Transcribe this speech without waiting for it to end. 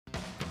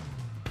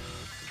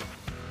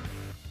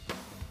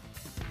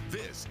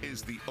This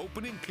is the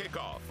opening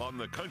kickoff on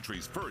the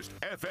country's first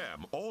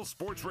FM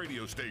all-sports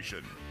radio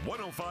station,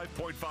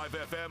 105.5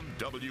 FM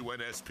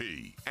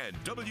WNSP and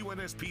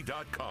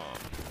WNSP.com.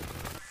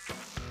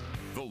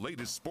 The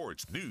latest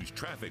sports, news,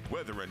 traffic,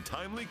 weather, and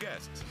timely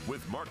guests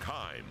with Mark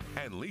Heim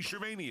and Lee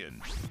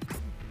Shermanian.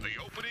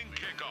 The opening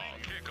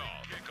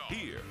kickoff.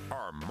 Here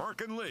are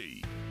Mark and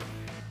Lee.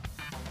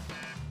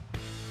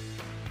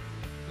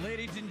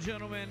 Ladies and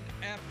gentlemen,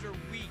 after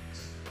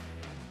weeks,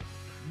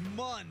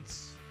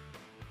 months,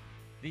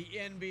 the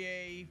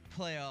NBA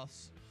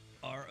playoffs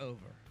are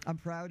over. I'm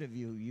proud of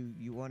you.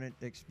 You want to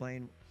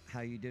explain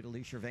how you did a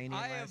Lee Shervanian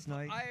last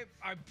night?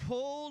 I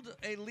pulled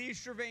a Lee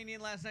Shervanian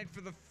last night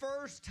for the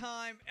first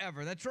time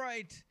ever. That's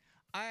right.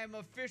 I am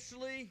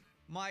officially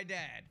my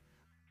dad.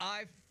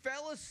 I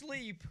fell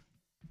asleep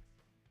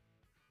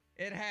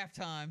at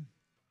halftime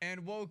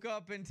and woke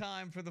up in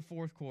time for the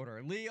fourth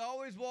quarter. Lee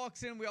always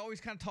walks in. We always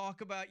kind of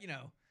talk about,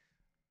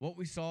 what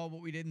we saw,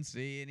 what we didn't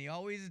see. And he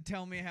always would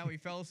tell me how he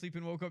fell asleep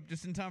and woke up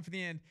just in time for the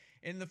end.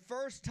 In the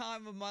first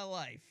time of my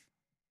life,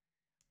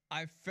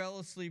 I fell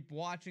asleep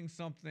watching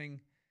something.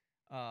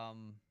 I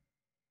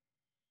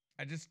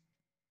just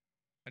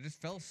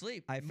fell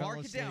asleep.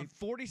 Mark it down.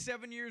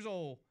 47 years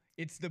old.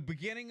 It's the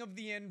beginning of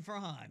the end for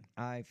Hahn.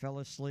 I fell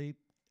asleep.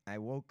 I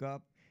woke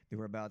up. There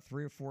were about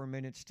 3 or 4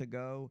 minutes to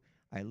go.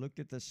 I looked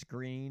at the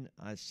screen.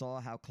 I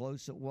saw how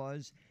close it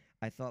was.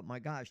 I thought, my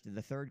gosh, did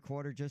the third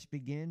quarter just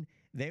begin?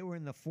 They were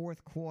in the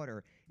fourth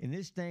quarter. In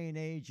this day and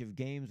age of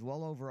games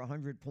well over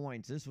 100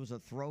 points, this was a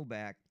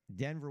throwback.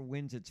 Denver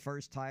wins its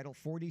first title,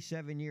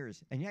 47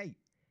 years. And, hey,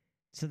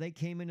 so they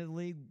came into the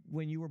league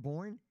when you were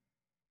born?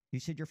 You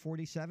said you're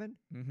 47?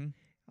 Mm-hmm.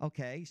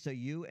 Okay, so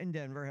you and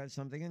Denver have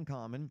something in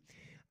common.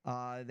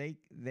 They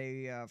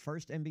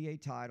first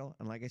NBA title,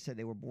 and like I said,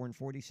 they were born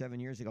 47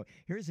 years ago.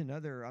 Here's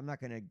another, I'm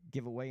not going to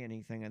give away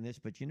anything on this,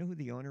 but you know who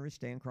the owner is,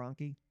 Stan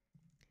Kroenke?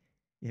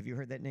 Have you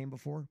heard that name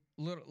before?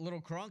 Little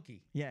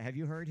Kroenke. Yeah, have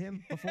you heard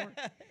him before?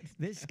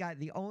 This guy,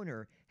 the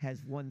owner,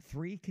 has won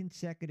 3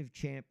 consecutive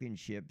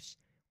championships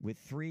with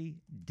 3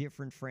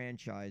 different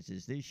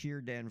franchises. This year,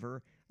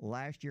 Denver.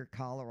 Last year,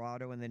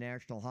 Colorado in the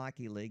National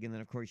Hockey League. And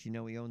then, of course, he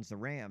owns the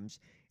Rams,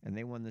 and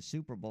they won the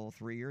Super Bowl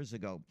 3 years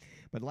ago.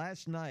 But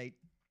last night,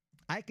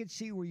 I could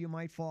see where you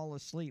might fall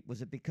asleep.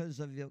 Was it because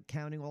of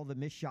counting all the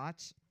missed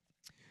shots?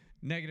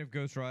 Negative,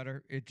 Ghost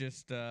Rider. It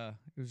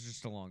was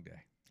just a long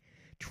day.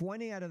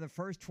 20 out of the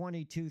first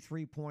 22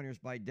 three-pointers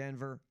by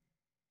Denver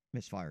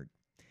misfired.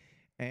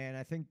 And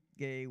I think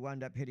they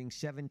wound up hitting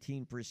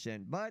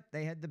 17%. But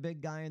they had the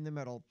big guy in the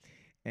middle,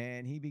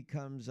 and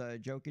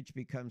Jokic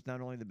becomes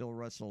not only the Bill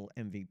Russell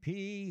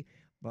MVP,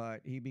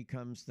 but he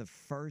becomes the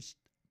first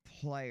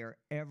player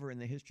ever in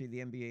the history of the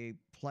NBA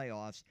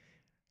playoffs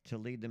to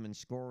lead them in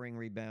scoring,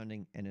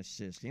 rebounding, and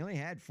assists. He only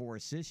had 4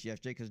 assists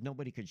yesterday because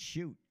nobody could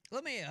shoot.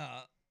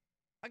 I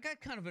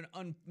got kind of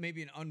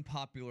maybe an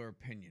unpopular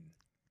opinion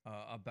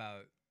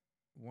about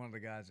one of the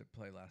guys that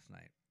played last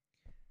night.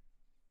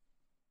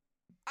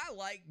 I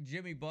like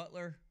Jimmy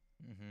Butler.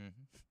 Mm-hmm.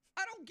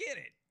 I don't get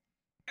it.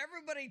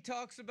 Everybody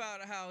talks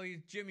about how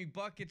he's Jimmy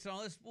Buckets and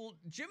all this. Well,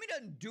 Jimmy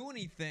doesn't do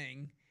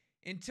anything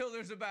until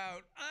there's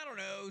about,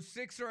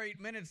 6 or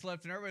 8 minutes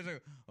left, and everybody's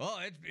like, oh,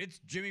 it's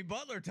Jimmy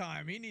Butler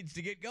time. He needs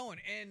to get going.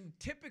 And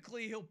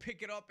typically he'll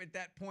pick it up at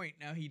that point.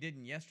 Now, he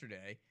didn't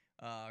yesterday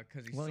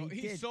because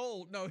he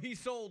sold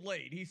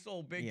late. He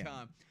sold big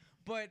time.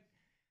 But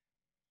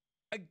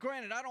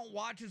granted, I don't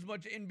watch as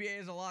much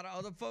NBA as a lot of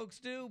other folks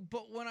do,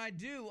 but when I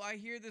do, I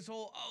hear this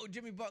whole,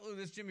 Jimmy Butler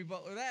this, Jimmy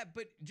Butler that.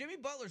 But Jimmy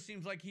Butler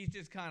seems like he's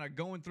just kind of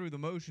going through the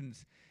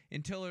motions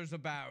until there's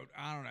about,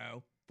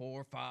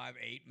 4, 5,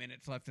 8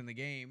 minutes left in the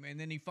game, and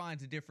then he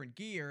finds a different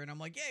gear, and I'm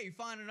like, yeah, you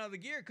find another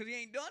gear because he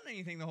ain't done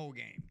anything the whole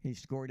game. He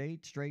scored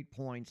 8 straight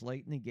points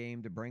late in the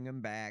game to bring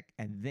him back,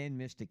 and then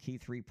missed a key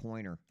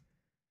three-pointer.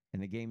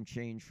 And the game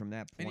changed from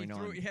that point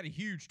on. He had a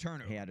huge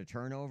turnover. He had a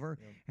turnover.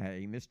 Yep.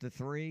 He missed a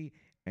 3.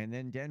 And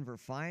then Denver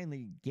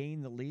finally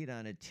gained the lead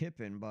on a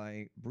tip-in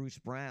by Bruce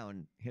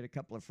Brown. Hit a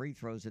couple of free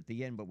throws at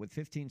the end. But with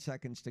 15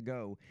 seconds to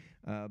go,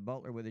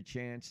 Butler with a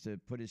chance to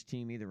put his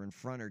team either in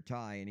front or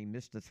tie. And he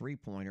missed the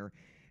three-pointer.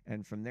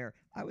 And from there,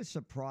 I was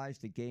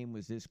surprised the game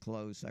was this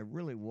close. I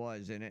really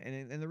was.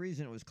 And the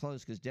reason it was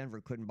close because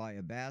Denver couldn't buy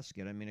a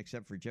basket. I mean,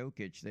 except for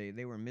Jokic.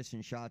 They were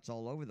missing shots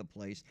all over the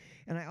place.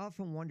 And I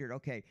often wondered,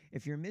 okay,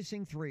 if you're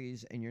missing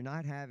threes and you're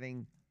not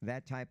having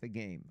that type of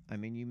game, I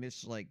mean, you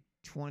miss like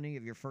 20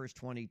 of your first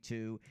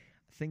 22.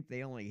 I think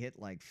they only hit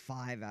like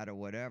 5 out of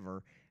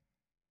whatever.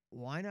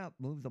 Why not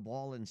move the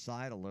ball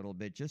inside a little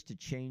bit just to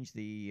change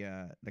the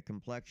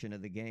complexion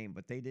of the game?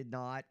 But they did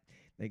not.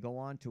 They go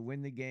on to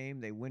win the game.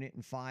 They win it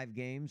in 5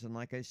 games. And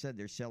like I said,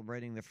 they're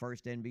celebrating the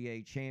first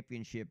NBA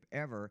championship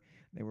ever.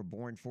 They were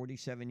born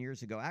 47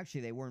 years ago.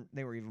 Actually, they weren't.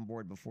 They were even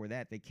born before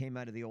that. They came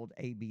out of the old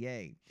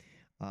ABA,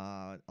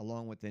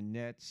 along with the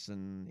Nets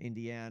and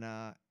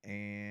Indiana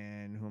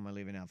and who am I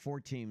leaving out? 4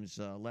 teams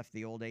left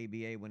the old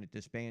ABA when it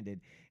disbanded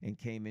and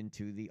came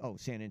into the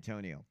San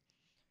Antonio.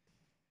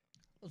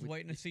 I was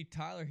waiting to see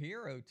Tyler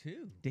Hero,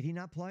 too. Did he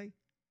not play?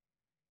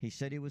 He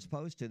said he was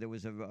supposed to. There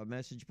was a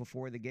message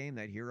before the game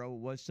that Hero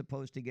was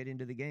supposed to get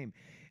into the game.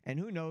 And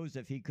who knows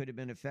if he could have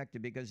been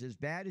effective, because as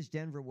bad as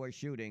Denver was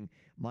shooting,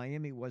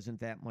 Miami wasn't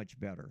that much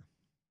better.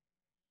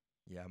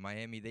 Yeah,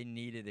 Miami, they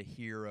needed a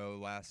hero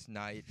last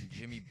night.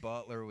 Jimmy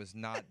Butler was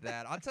not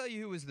that. I'll tell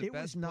you who was the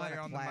best player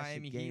on the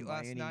Miami Heat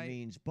last night. It was not a classic game by any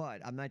means, but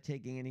I'm not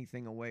taking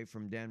anything away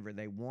from Denver.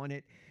 They won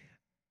it.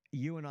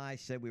 You and I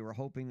said we were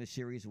hoping the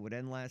series would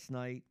end last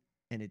night,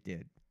 and it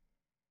did.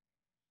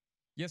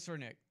 Yes, sir,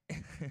 Nick.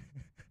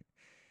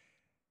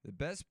 The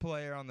best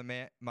player on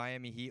the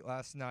Miami Heat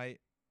last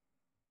night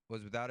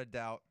was without a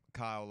doubt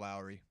Kyle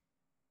Lowry.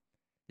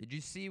 Did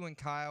you see when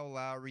Kyle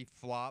Lowry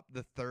flopped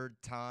the third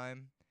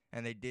time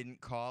and they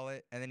didn't call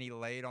it, and then he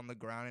laid on the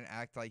ground and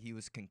acted like he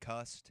was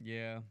concussed?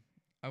 Yeah,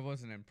 I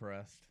wasn't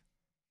impressed.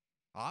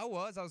 I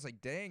was like,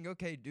 dang,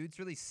 okay, dude's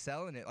really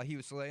selling it. Like, he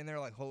was laying there,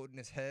 like, holding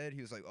his head.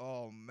 He was like,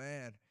 oh,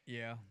 man.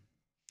 Yeah.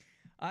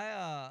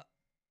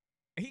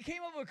 He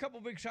came up with a couple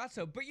big shots,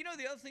 though. But,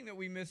 the other thing that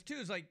we missed, too,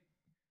 is, like,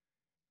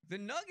 the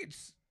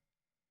Nuggets,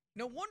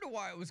 no wonder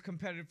why it was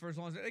competitive for as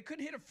long as they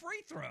couldn't hit a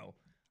free throw.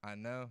 I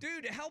know.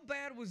 Dude, how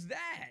bad was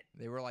that?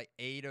 They were like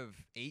 8 of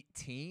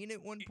 18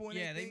 at one point.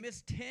 Yeah, they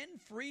missed 10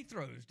 free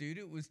throws, dude.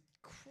 It was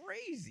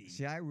crazy.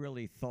 See, I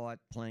really thought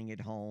playing at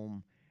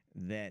home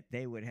that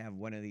they would have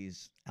one of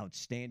these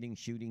outstanding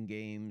shooting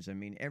games. I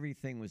mean,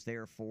 everything was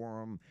there for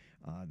them.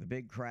 The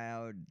big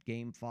crowd,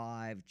 Game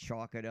 5,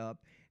 chalk it up.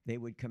 They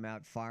would come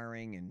out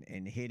firing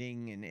and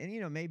hitting.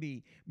 And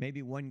maybe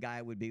one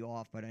guy would be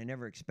off, but I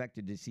never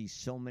expected to see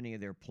so many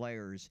of their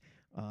players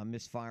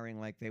misfiring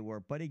like they were.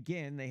 But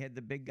again, they had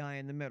the big guy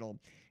in the middle.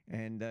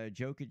 And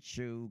Jokic,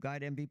 who got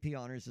MVP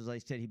honors, as I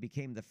said, he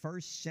became the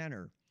first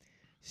center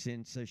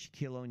since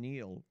Shaquille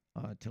O'Neal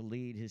to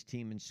lead his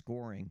team in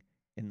scoring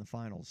in the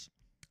finals.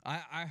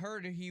 I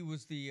heard he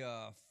was the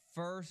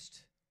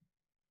first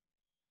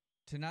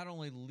to not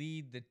only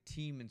lead the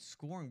team in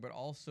scoring, but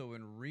also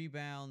in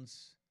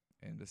rebounds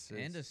and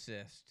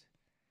assists.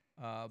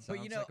 But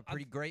like a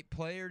pretty great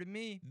player to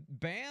me.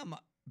 Bam,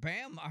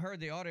 I heard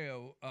the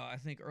audio, I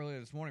think earlier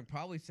this morning,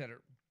 probably said it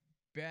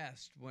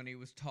best when he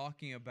was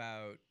talking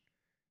about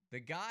the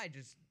guy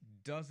just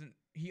doesn't,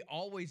 he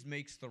always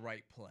makes the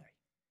right play,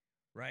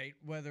 right?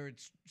 Whether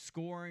it's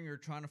scoring or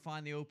trying to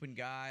find the open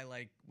guy,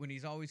 like when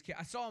he's always,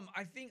 I saw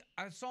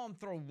him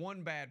throw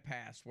one bad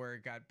pass where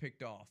it got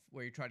picked off,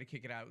 where he tried to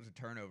kick it out, it was a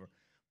turnover.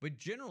 But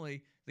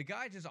generally, the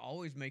guy just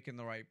always making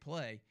the right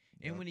play.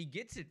 And when he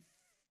gets it,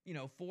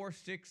 4,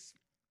 6,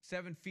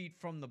 7 feet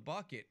from the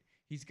bucket,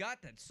 he's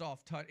got that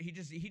soft touch. He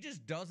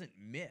just doesn't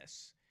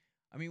miss.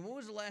 I mean, when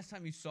was the last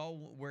time you saw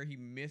where he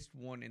missed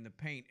one in the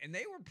paint? And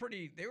they were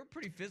pretty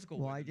physical.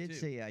 Well, with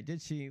I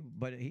did see,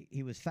 but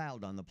he was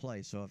fouled on the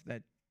play. So if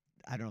that,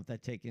 I don't know if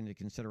that take into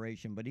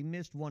consideration, but he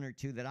missed one or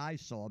two that I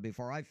saw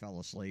before I fell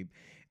asleep.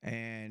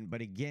 But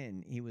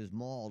again, he was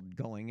mauled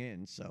going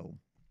in. So,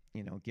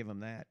 give him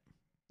that.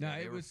 No,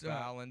 it was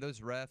fouling. Those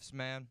refs,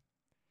 man.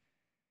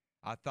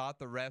 I thought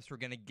the refs were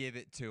going to give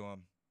it to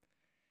him.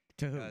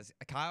 To who? Because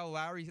Kyle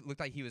Lowry looked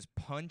like he was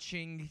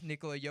punching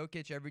Nikola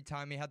Jokic every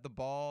time he had the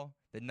ball.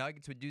 The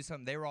Nuggets would do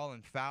something. They were all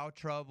in foul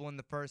trouble in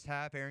the first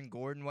half. Aaron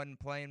Gordon wasn't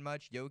playing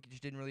much. Jokic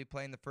didn't really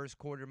play in the first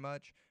quarter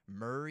much.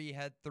 Murray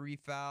had 3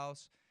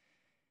 fouls.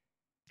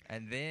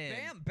 And then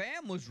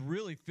Bam was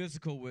really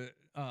physical with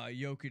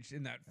Jokic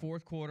in that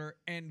fourth quarter,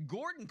 and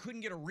Gordon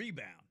couldn't get a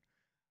rebound.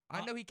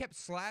 I know he kept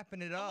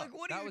slapping it up. Like,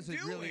 what that are was you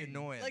doing? Really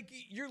annoying. Like,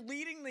 you're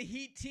leading the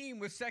Heat team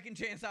with second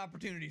chance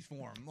opportunities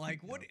for him. Like,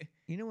 what?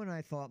 When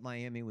I thought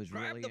Miami was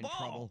really in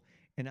trouble,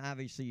 and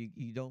obviously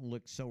you don't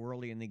look so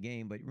early in the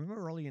game, but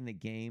remember early in the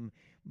game,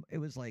 it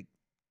was like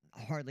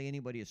hardly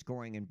anybody is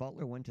scoring, and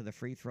Butler went to the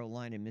free throw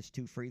line and missed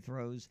 2 free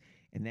throws,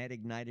 and that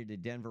ignited a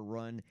Denver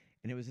run.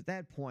 And it was at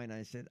that point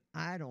I said,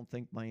 I don't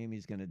think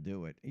Miami's going to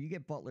do it. You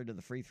get Butler to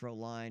the free throw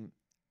line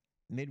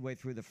midway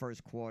through the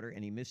first quarter,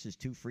 and he misses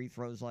 2 free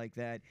throws like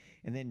that.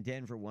 And then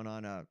Denver went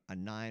on a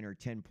 9 or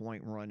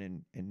 10-point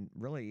run. And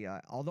really,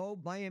 although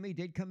Miami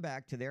did come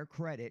back to their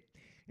credit,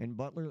 and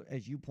Butler,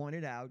 as you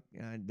pointed out,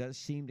 does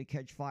seem to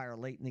catch fire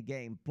late in the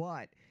game.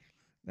 But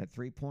that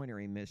 3-pointer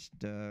he missed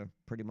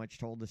pretty much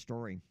told the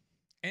story.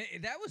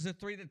 And that was a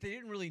 3 that they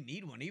didn't really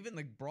need one. Even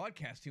the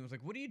broadcast team was like,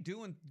 what are you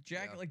doing,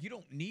 Jack? Yeah. Like, you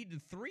don't need the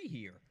 3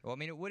 here. Well, I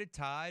mean, it would have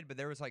tied, but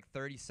there was like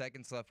 30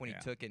 seconds left when he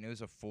took it, and it was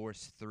a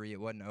forced 3.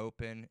 It wasn't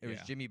open. It was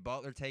Jimmy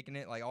Butler taking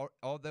it. Like,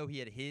 although he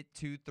had hit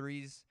 2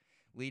 threes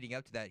leading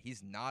up to that,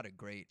 he's not a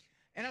great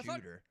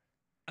shooter.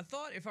 I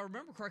thought, if I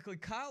remember correctly,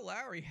 Kyle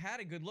Lowry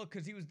had a good look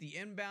because he was the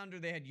inbounder.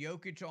 They had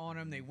Jokic on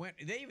him.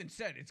 They even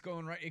said it's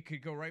going right. It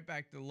could go right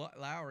back to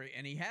Lowry,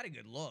 and he had a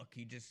good look.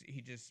 He just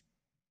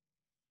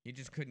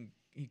couldn't.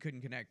 He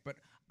couldn't connect. But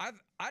I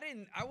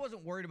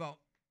wasn't worried about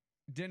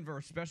Denver,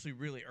 especially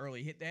really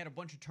early. They had a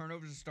bunch of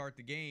turnovers to start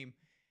the game,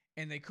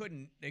 and they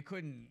couldn't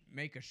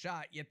make a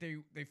shot. Yet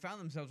they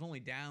found themselves only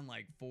down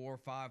like 4 or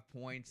 5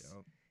 points.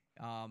 Yep.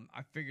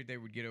 I figured they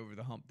would get over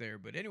the hump there.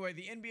 But anyway,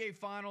 the NBA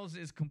Finals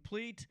is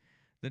complete.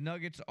 The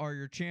Nuggets are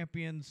your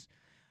champions.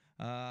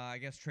 I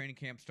guess training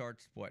camp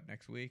starts,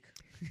 next week?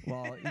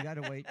 Well, you got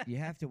to wait. You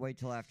have to wait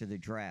till after the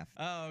draft.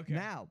 Oh, okay.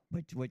 Now,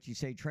 but what you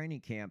say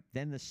training camp,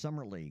 then the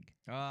summer league,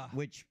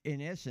 which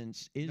in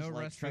essence is no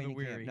like rest training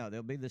for the weary. camp. No,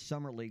 there'll be the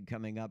summer league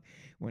coming up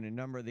when a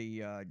number of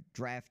the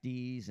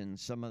draftees and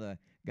some of the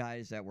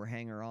guys that were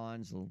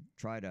hanger-ons will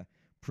try to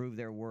prove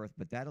their worth.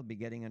 But that'll be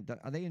getting undone.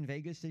 Are they in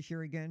Vegas this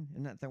year again?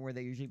 Isn't that where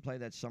they usually play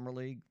that summer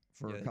league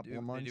for a couple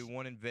of months? They do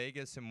one in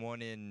Vegas and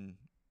one in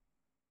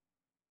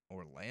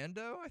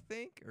Orlando, I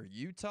think, or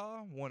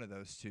Utah, one of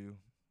those two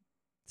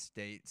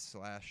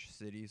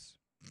states/cities.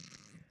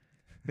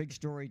 Big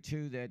story,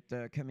 too, that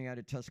coming out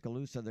of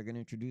Tuscaloosa, they're going to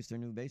introduce their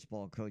new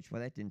baseball coach.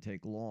 Well, that didn't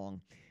take long.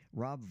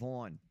 Rob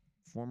Vaughn,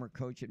 former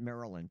coach at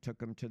Maryland, took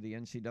them to the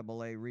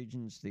NCAA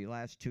regions the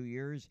last 2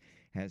 years,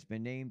 has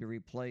been named to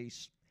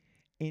replace,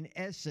 in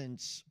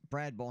essence,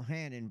 Brad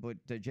Bohannon, but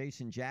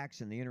Jason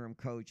Jackson, the interim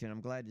coach, and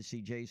I'm glad to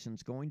see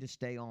Jason's going to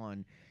stay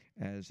on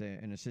as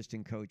an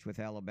assistant coach with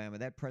Alabama.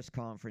 That press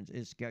conference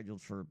is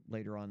scheduled for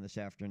later on this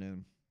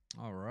afternoon.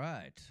 All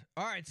right.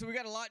 So we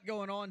got a lot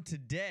going on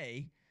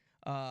today.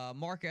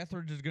 Mark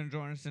Etheridge is going to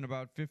join us in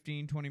about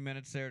 15, 20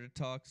 minutes there to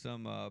talk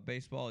some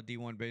baseball,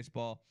 D1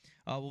 baseball.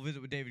 We'll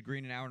visit with David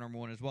Green in hour number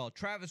 1 as well.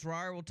 Travis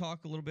Reier will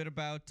talk a little bit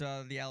about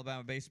the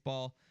Alabama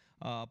baseball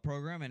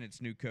program and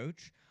its new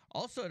coach.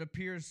 Also, it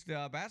appears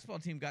the basketball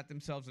team got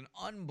themselves an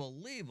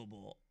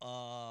unbelievable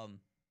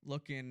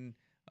looking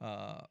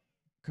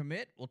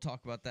commit. We'll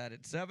talk about that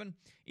at 7.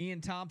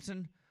 Ian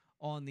Thompson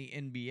on the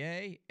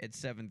NBA at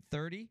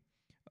 7:30.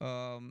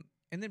 And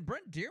then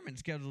Brent Dearman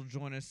scheduled to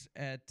join us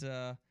at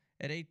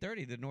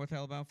 8:30, the North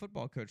Alabama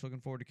football coach. Looking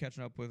forward to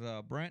catching up with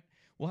Brent.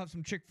 We'll have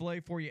some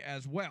Chick-fil-A for you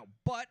as well.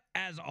 But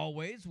as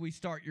always, we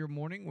start your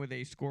morning with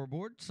a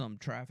scoreboard, some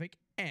traffic,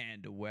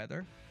 and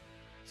weather.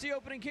 It's the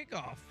opening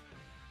kickoff.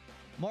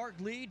 Mark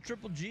Lee,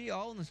 Triple G,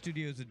 all in the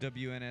studios at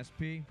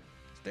WNSP.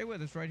 Stay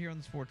with us right here on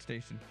the sports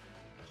station.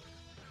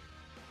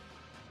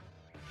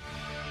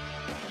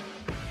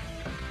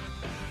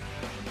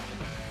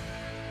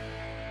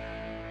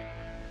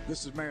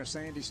 This is Mayor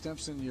Sandy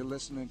Stimson. You're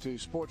listening to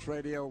Sports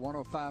Radio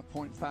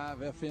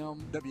 105.5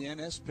 FM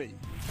WNSP.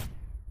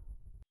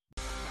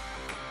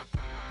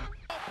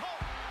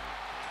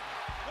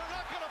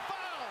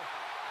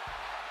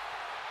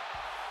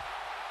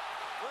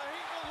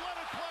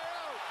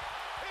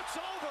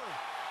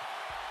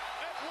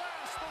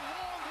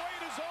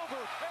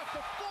 After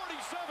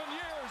 47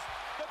 years,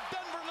 the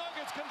Denver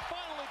Nuggets can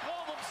finally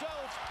call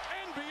themselves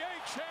NBA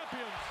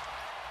champions.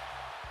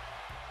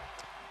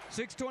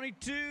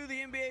 6:22,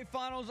 the NBA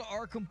Finals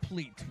are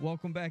complete.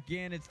 Welcome back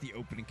in. It's the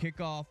opening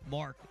kickoff.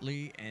 Mark,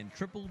 Lee, and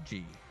Triple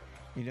G.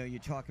 You know, you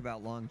talk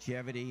about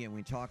longevity, and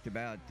we talked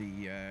about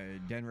the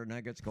Denver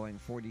Nuggets going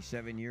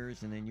 47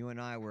 years, and then you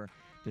and I were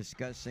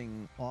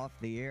discussing off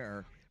the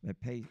air that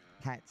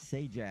Pat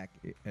Sajak,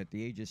 at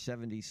the age of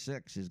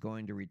 76, is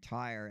going to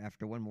retire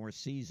after one more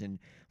season.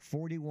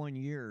 41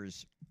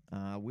 years,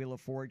 Wheel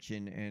of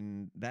Fortune,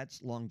 and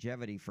that's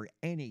longevity for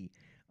any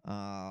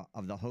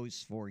of the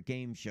hosts for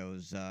game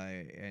shows.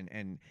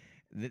 And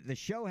the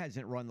show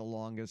hasn't run the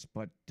longest,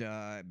 but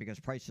because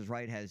Price is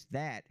Right has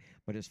that.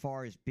 But as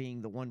far as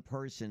being the one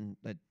person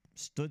that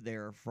stood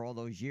there for all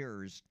those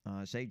years,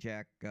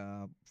 Sajak,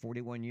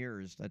 41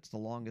 years, that's the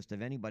longest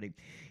of anybody.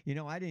 You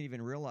know, I didn't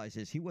even realize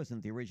this. He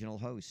wasn't the original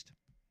host.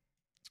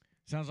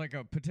 Sounds like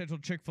a potential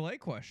Chick-fil-A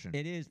question.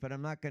 It is, but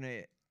I'm not going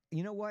to.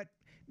 You know what?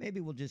 Maybe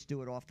we'll just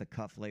do it off the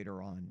cuff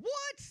later on.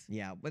 What?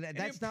 Yeah, but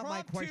that's not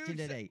my question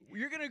today.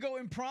 You're going to go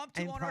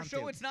impromptu on our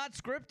show? It's not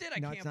scripted? I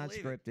can't believe it. No, it's not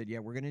scripted. Yeah,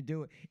 we're going to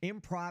do it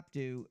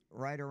impromptu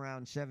right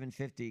around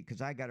 7:50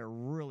 because I got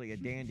a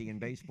dandy in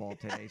baseball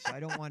today, so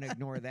I don't want to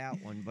ignore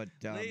that one. But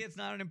Lee, it's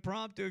not an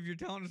impromptu if you're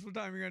telling us what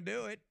time you're going to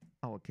do it.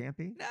 Oh, it can't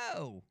be?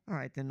 No. All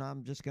right, then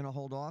I'm just going to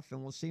hold off,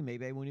 and we'll see.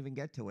 Maybe I won't even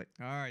get to it.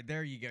 All right,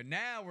 there you go.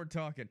 Now we're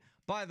talking.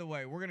 By the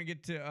way, we're going to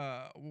get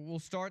to we'll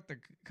start the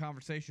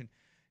conversation.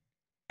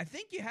 I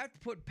think you have to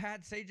put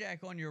Pat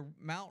Sajak on your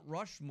Mount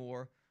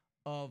Rushmore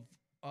of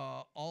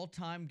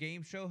all-time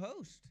game show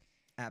host.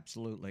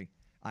 Absolutely.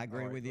 I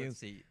agree with you. Let's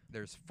see.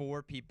 There's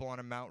 4 people on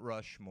a Mount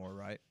Rushmore,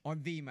 right?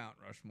 On the Mount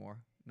Rushmore,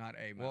 not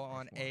a Mount Rushmore. Well,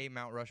 on a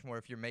Mount Rushmore,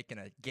 if you're making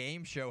a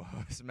game show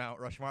host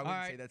Mount Rushmore, I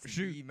wouldn't say that's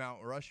the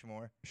Mount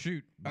Rushmore.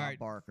 Shoot. Bob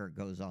Barker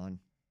goes on.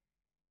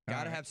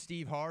 Got to have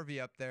Steve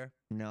Harvey up there.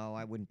 No,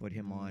 I wouldn't put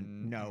him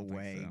on. No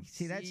way. So.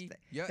 See, that's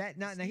that.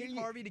 Now, Steve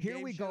Harvey to here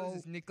game we shows go.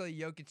 Is Nikola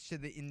Jokic to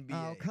the NBA.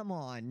 Oh, come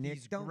on, Nick.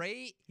 He's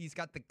great. He's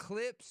got the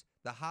clips,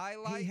 the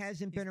highlights. He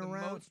hasn't been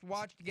around. The most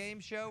watched game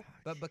show,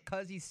 but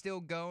because he's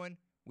still going,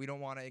 we don't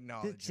want to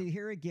acknowledge him. See,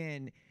 here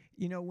again,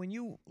 you know, when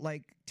you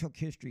took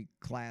history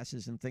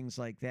classes and things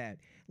like that,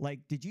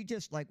 did you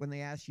just when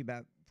they asked you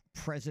about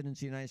presidents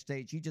of the United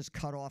States, you just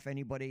cut off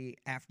anybody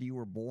after you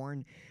were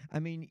born? I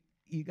mean,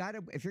 you got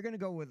to, if you're going to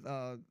go with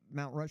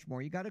Mount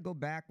Rushmore, you got to go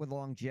back with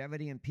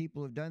longevity, and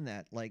people have done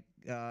that, like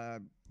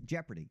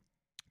Jeopardy.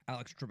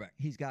 Alex Trebek.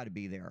 He's got to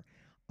be there.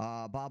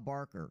 Bob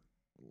Barker,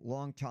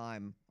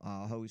 longtime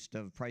host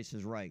of Price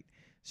is Right.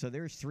 So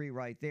there's 3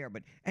 right there.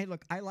 But, hey,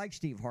 look, I like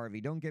Steve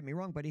Harvey. Don't get me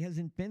wrong, but he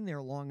hasn't been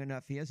there long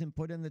enough. He hasn't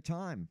put in the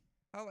time.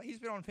 Oh, he's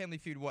been on Family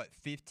Feud,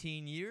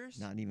 15 years?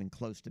 Not even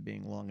close to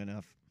being long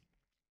enough.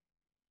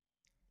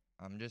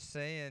 I'm just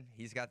saying,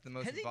 he's got the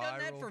most viral. Has he done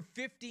that for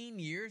 15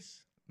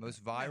 years?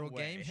 Most viral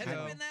game show. Has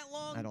it been that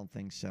long? I don't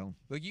think so.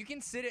 Look, you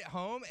can sit at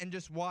home and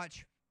just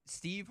watch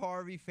Steve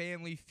Harvey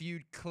Family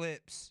Feud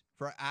clips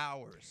for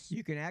hours.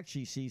 You can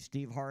actually see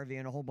Steve Harvey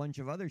in a whole bunch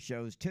of other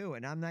shows, too.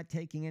 And I'm not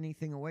taking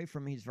anything away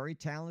from him. He's very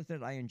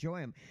talented. I enjoy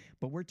him.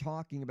 But we're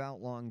talking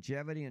about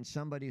longevity and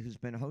somebody who's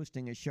been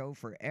hosting a show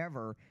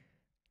forever.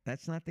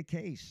 That's not the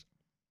case.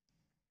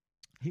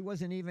 He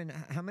wasn't even...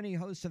 How many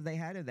hosts have they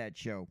had of that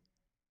show?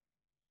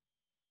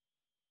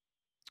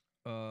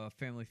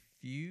 Family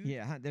Feud?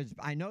 Yeah,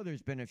 I know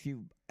there's been a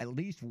few, at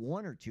least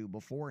 1 or 2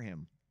 before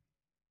him.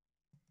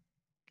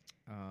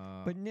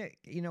 But, Nick,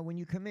 when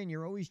you come in,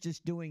 you're always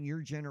just doing your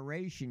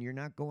generation. You're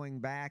not going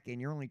back, and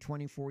you're only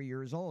 24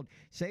 years old.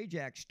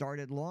 Sajak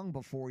started long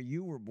before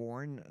you were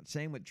born.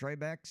 Same with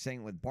Trebek,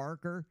 same with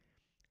Barker.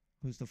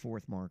 Who's the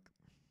 4th, Mark?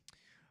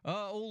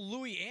 Old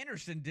Louis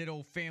Anderson did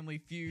old Family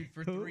Feud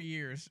for 3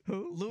 years.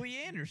 Who? Louis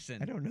Anderson.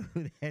 I don't know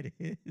who that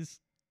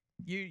is.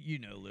 You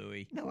know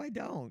Louis. No, I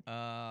don't.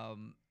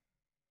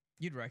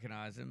 You'd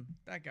recognize him.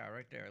 That guy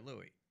right there,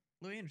 Louis.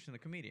 Louis Anderson, the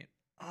comedian.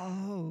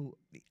 Oh,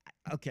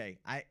 okay.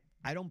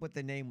 I don't put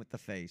the name with the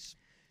face.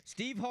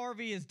 Steve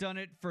Harvey has done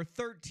it for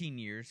 13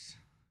 years.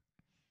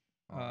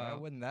 I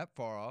wasn't that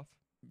far off.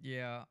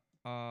 Yeah.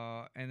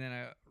 And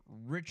then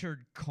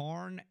Richard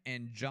Karn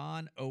and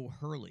John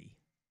O'Hurley.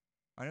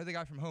 I know the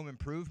guy from Home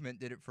Improvement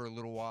did it for a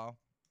little while.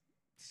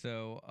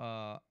 So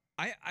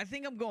I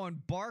think I'm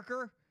going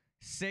Barker,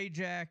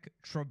 Sajak,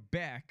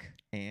 Trebek.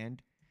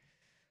 And?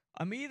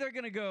 I'm either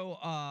going to go...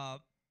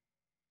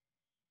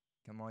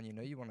 Come on,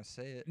 you want to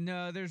say it.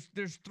 No, there's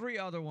 3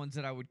 other ones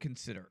that I would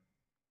consider.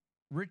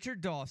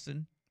 Richard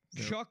Dawson,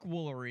 Chuck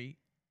Woolery,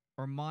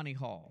 or Monty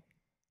Hall.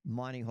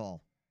 Monty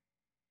Hall.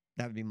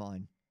 That would be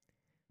mine.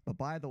 But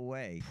by the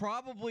way...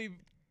 Probably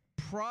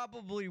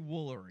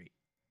Woolery.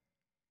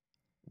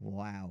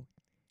 Wow.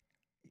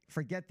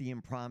 Forget the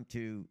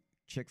impromptu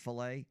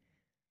Chick-fil-A.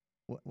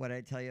 What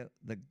I tell you,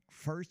 the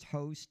first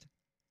host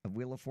of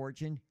Wheel of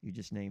Fortune, you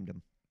just named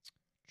him.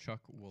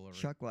 Chuck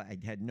Woolery. I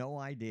had no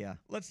idea.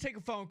 Let's take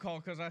a phone call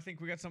because I think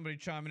we got somebody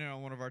chiming in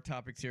on one of our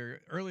topics here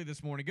early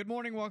this morning. Good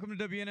morning. Welcome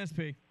to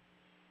WNSP.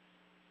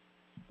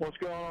 What's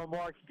going on,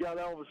 Mark? You got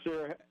Elvis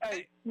here.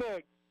 Hey,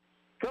 Nick,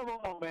 come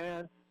on,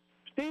 man.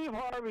 Steve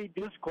Harvey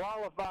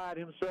disqualified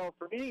himself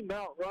from any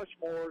Mount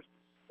Rushmores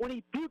when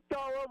he puked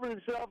all over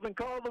himself and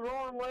called the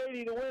wrong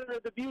lady the winner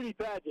of the beauty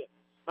pageant.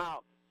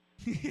 Out.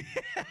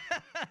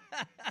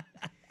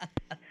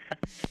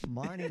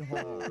 Monty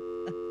Hall.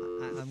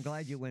 I'm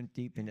glad you went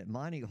deep in it.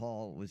 Monty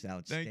Hall was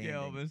outstanding.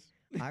 Thank you, Elvis.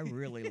 I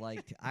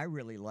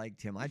really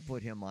liked him. I'd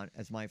put him on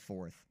as my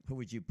 4th. Who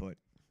would you put?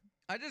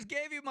 I just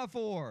gave you my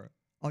 4.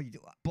 Oh, you do?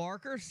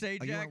 Barker,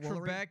 Sajak,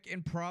 Trebek,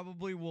 and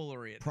probably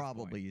Woolery.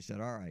 Probably, you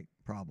said. All right,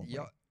 probably.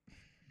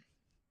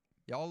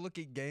 Y'all look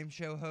at game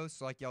show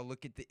hosts like y'all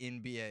look at the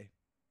NBA.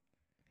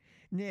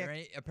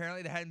 Nick,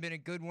 apparently there hadn't been a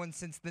good one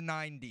since the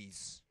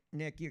 90s.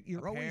 Nick,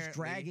 you're always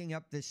dragging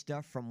up this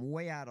stuff from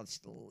way out of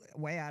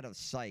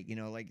sight.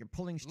 Like you're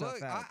pulling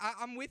stuff out. Look,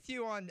 I'm with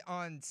you on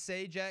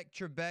Sajak,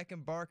 Trebek,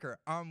 and Barker.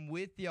 I'm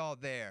with y'all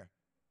there.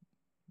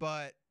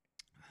 But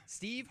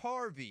Steve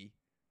Harvey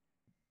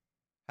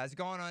has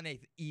gone on an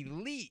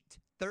elite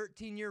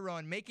 13-year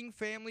run, making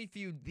Family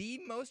Feud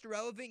the most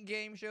relevant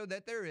game show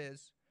that there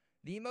is,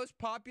 the most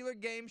popular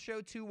game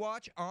show to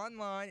watch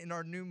online in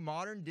our new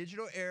modern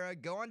digital era.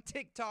 Go on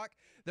TikTok.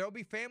 There will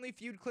be Family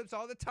Feud clips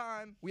all the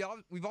time.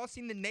 We've all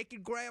seen the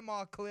naked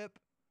grandma clip,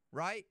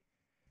 right?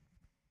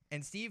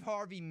 And Steve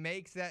Harvey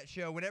makes that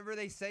show. Whenever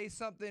they say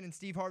something and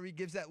Steve Harvey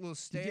gives that little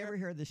stare. Did you ever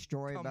hear the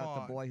story about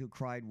the boy who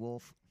cried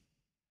wolf?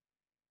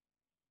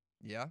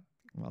 Yeah.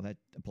 Well, that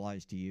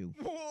applies to you.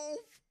 Wolf.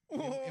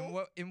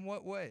 In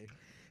what way?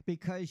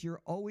 Because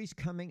you're always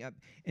coming up,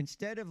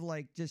 instead of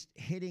like just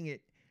hitting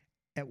it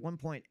at one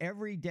point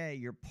every day,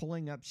 you're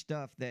pulling up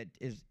stuff that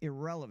is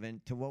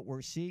irrelevant to what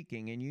we're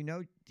seeking.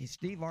 And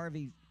Steve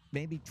Harvey,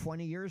 maybe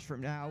 20 years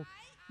from now,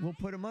 we'll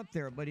put him up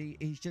there, but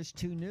he's just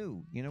too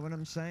new. You know what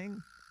I'm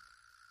saying?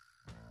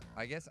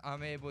 I guess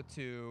I'm able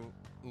to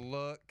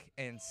look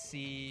and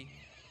see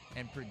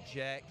and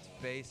project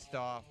based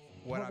off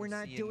what I'm seeing now. But we're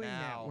not doing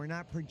that. We're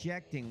not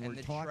projecting. And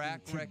we're talking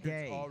track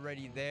today. Record's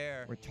already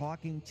there. We're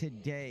talking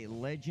today.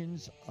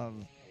 Legends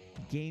of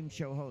game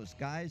show hosts,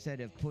 guys that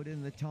have put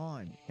in the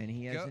time, and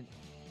he hasn't.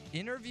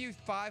 Interview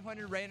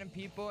 500 random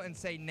people and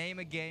say, name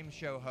a game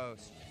show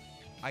host.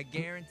 I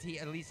guarantee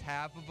at least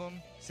half of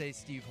them say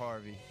Steve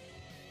Harvey.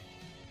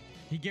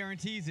 He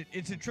guarantees it.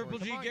 It's a Triple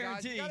G guarantee.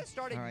 Guys, you got to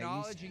start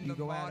acknowledging the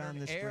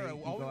modern era.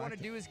 All we want to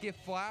do is give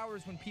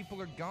flowers when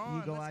people are gone.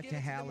 You go out to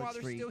Hallett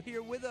Street. They're still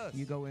here with us.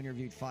 You go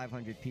interview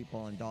 500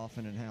 people on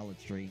Dolphin and Hallett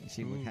Street and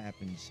see what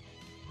happens.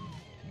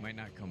 You might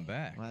not come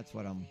back. Well, that's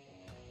what I'm...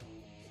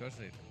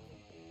 Especially...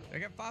 They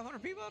got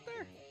 500 people out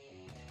there?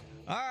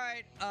 All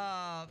right.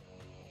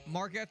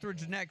 Mark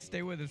Etheridge next.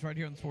 Stay with us right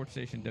here on the Sports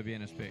Station,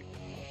 WNSP.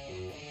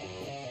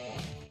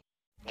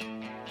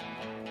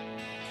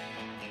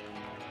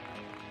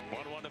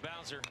 1-1 to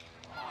Bowser.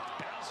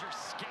 Bowser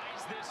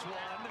skies this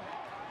one,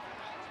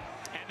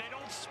 and they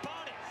don't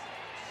spot it.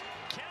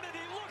 Kennedy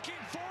looking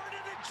for it,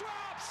 and it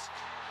drops.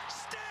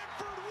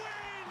 Stanford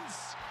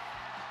wins,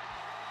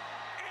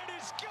 and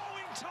is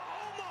going to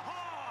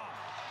Omaha.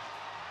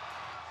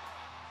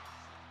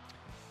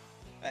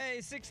 Hey,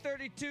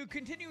 6:32.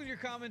 Continue with your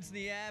comments in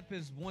the app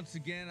as once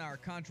again our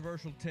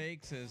controversial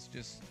takes has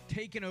just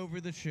taken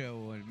over the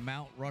show. And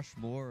Mount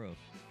Rushmore of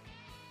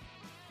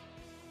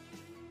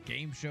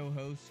game show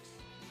hosts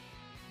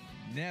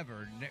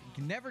never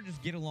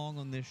just get along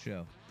on this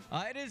show.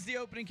 It is the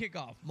opening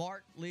kickoff.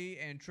 Mark, Lee,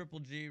 and Triple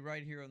G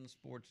right here on the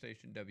Sports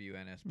Station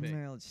WNSP.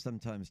 Well, it's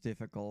sometimes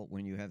difficult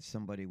when you have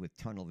somebody with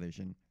tunnel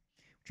vision.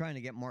 Trying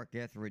to get Mark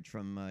Etheridge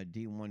from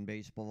D1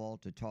 Baseball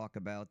to talk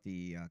about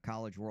the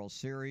College World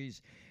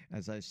Series.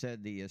 As I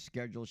said, the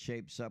schedule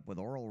shapes up with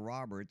Oral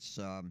Roberts,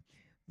 the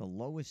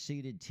lowest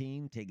seeded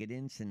team to get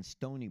in since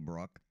Stony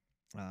Brook.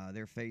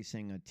 They're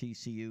facing a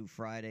TCU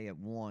Friday at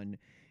 1.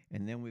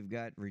 And then we've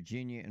got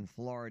Virginia and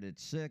Florida at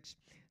 6.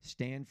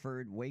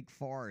 Stanford, Wake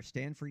Forest.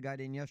 Stanford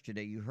got in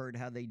yesterday. You heard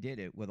how they did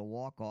it with a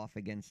walk-off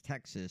against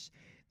Texas.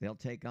 They'll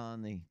take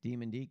on the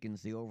Demon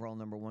Deacons, the overall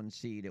number 1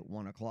 seed, at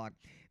 1 o'clock.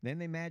 Then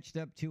they matched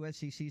up 2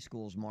 SEC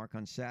schools, Mark,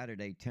 on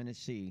Saturday,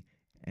 Tennessee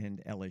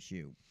and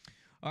LSU.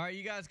 All right,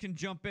 you guys can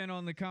jump in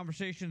on the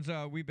conversations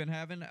we've been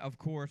having. Of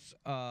course,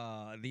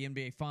 the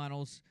NBA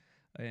Finals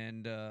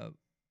and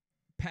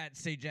Pat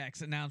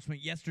Sajak's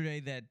announcement yesterday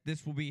that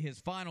this will be his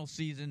final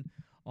season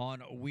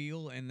on a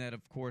wheel, and that,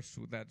 of course,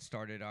 that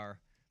started our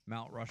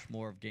Mount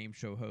Rushmore of game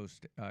show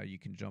host. You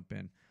can jump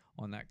in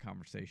on that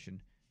conversation,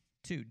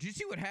 too. Did you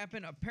see what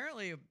happened?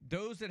 Apparently,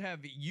 those that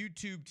have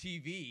YouTube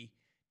TV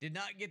did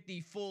not get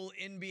the full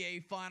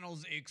NBA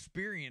Finals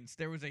experience.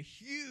 There was a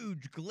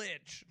huge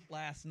glitch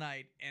last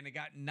night, and it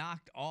got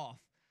knocked off.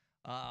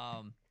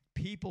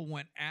 People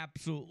went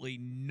absolutely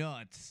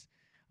nuts.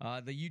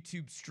 The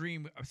YouTube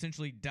stream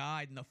essentially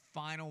died in the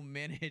final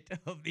minute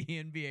of the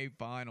NBA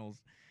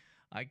Finals.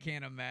 I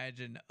can't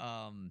imagine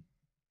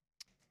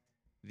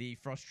the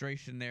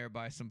frustration there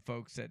by some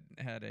folks that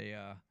had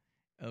a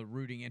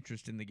rooting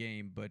interest in the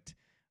game, but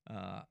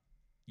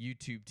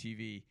YouTube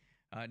TV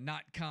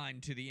not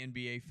kind to the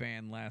NBA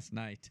fan last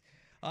night.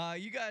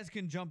 You guys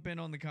can jump in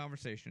on the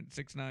conversation at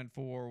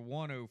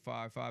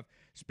 694-1055.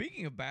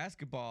 Speaking of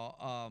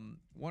basketball,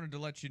 wanted to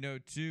let you know,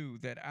 too,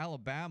 that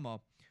Alabama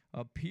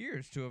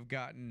appears to have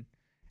gotten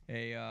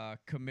a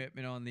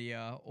commitment on the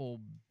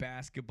old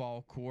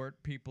basketball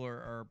court. People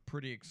are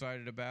pretty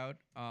excited about.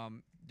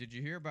 Did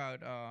you hear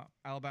about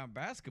Alabama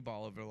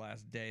basketball over the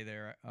last day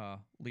there,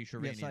 Lee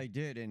Shervanian? Yes, I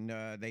did, and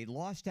they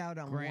lost out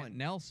on Grant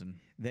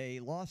Nelson. They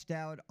lost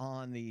out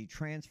on the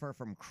transfer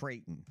from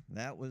Creighton.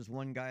 That was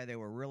one guy they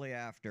were really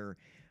after.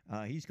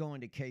 He's going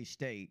to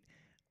K-State,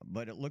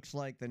 but it looks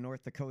like the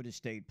North Dakota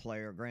State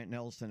player, Grant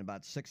Nelson,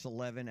 about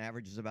 6'11",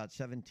 averages about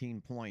 17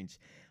 points.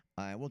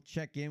 We'll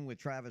check in with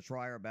Travis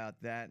Reier about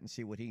that and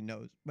see what he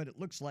knows. But it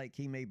looks like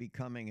he may be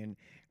coming, and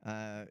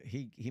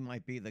he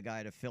might be the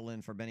guy to fill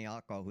in for Benny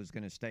Ocko, who's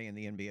going to stay in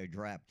the NBA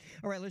draft.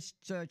 All right, let's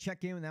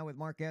check in now with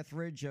Mark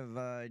Etheridge of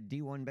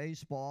D1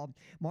 Baseball.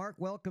 Mark,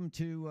 welcome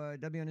to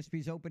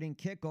WNSP's opening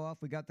kickoff.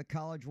 We got the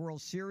College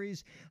World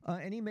Series.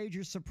 Any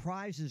major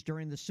surprises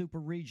during the Super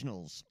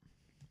Regionals?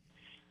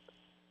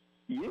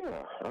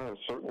 Yeah,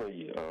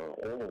 certainly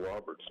Oral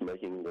Roberts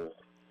making the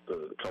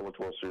College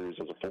World Series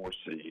as a 4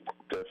 seed,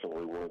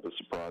 definitely one of the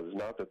surprises.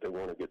 Not that they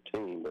weren't a good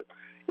team, but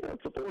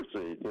it's a 4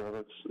 seed.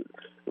 That's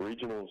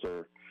regionals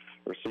are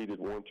seeded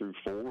 1 through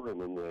 4, and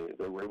then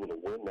they were able to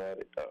win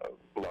that,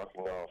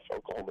 knocking off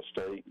Oklahoma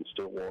State and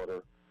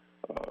Stillwater.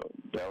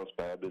 Dallas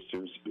Baptist,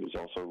 who's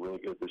also really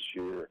good this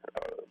year,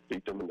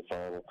 beat them in the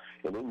final,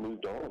 and then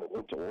moved on and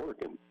went to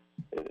Oregon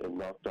and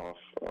knocked off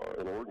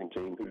an Oregon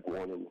team who'd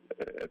won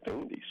at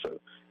Vandy. So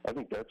I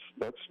think that's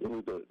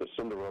really the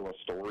Cinderella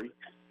story,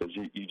 because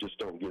you just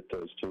don't get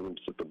those teams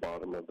at the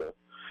bottom of the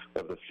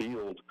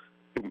field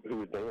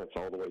who advance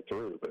all the way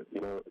through. But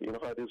you know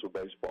how it is with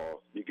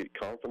baseball. You get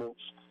confidence,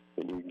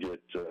 and you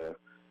get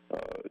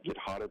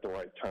hot at the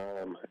right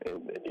time,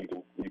 and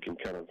you can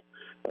kind of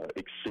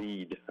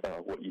exceed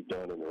what you've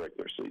done in the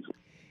regular season.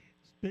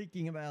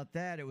 Speaking about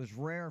that, it was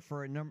rare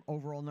for an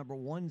overall number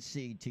 1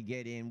 seed to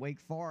get in.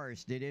 Wake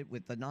Forest did it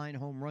with the 9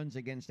 home runs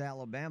against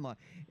Alabama.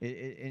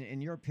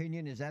 In your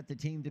opinion, is that the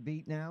team to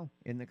beat now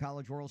in the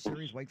College World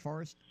Series, Wake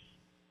Forest?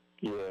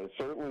 Yeah,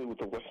 certainly with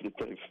the way that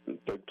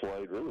they've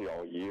played really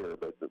all year,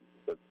 but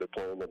they're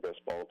playing their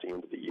best ball at the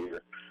end of the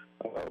year.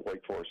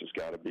 Wake Forest has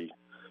got to be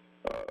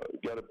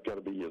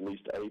at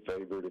least a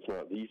favorite, if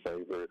not the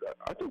favorite.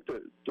 I think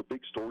the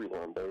big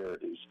storyline there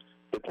is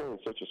they play in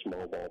such a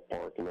small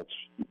ballpark, and that's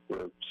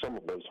where some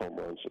of those home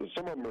runs.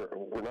 Some of them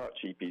were not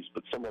cheapies,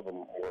 but some of them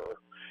were.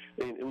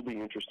 And it'll be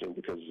interesting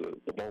because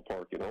the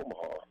ballpark in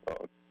Omaha,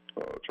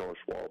 Charles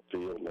Schwab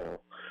Field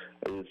now,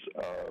 is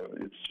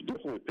it's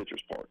definitely a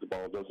pitcher's park. The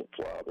ball doesn't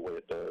fly the way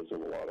it does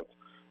in a lot of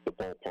the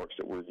ballparks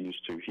that we're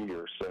used to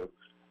here. So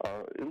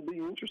it'll be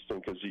interesting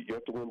because you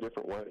have to win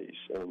different ways,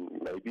 and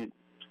maybe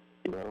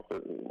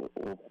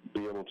we'll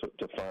be able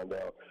to find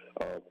out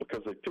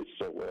because they pitch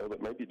so well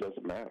that maybe it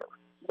doesn't matter.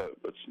 But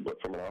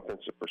from an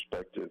offensive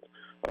perspective,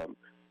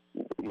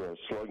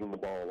 slugging the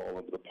ball all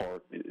over the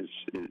park is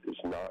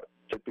not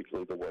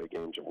typically the way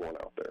games are won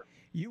out there.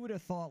 You would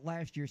have thought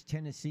last year's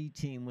Tennessee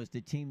team was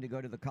the team to go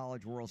to the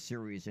College World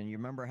Series, and you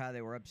remember how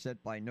they were upset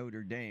by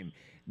Notre Dame.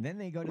 And then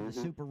they go to the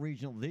Super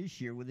Regional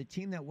this year with a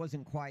team that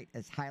wasn't quite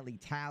as highly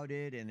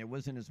touted and there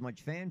wasn't as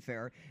much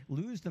fanfare,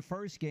 lose the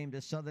first game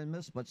to Southern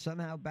Miss, but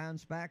somehow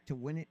bounce back to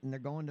win it, and they're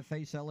going to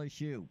face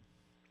LSU.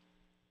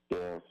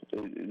 Yeah,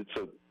 it's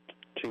a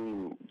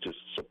team just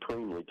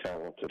supremely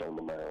talented on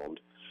the mound.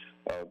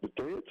 But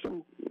there is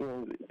some,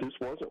 this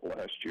wasn't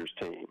last year's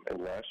team,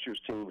 and last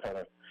year's team had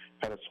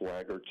a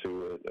swagger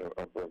to it,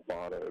 a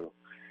bravado,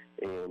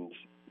 and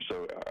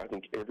so I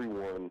think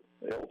everyone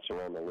else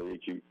around the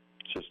league who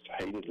just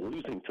hated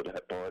losing to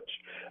that bunch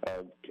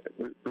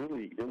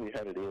really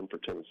had it in for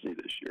Tennessee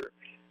this year,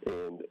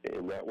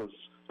 and that was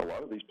a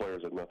lot of these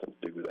players had nothing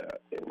to do with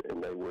that,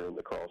 and they were in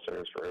the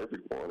crosshairs for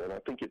everyone, and I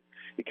think it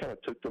kind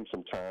of took them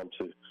some time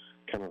to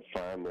kind of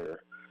find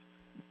their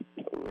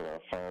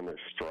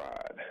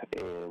stride,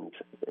 and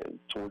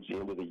towards the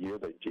end of the year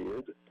they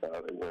did.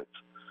 They went,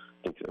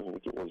 I think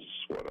it was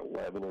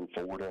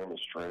 11-4 down the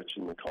stretch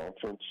in the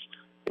conference,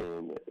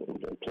 and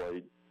they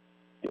played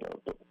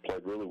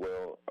really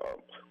well.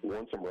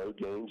 Won some road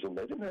games, and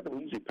they didn't have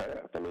an easy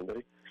path. I mean,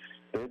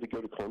 they had to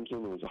go to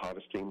Clemson, who was the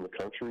hottest team in the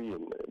country,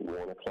 and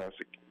won a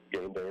classic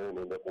game there, and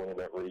ended up winning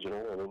that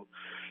regional, and then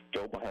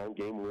fell behind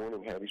game one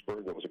in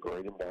Hattiesburg. That was a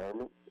great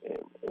environment,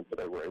 and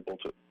they were able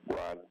to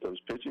ride those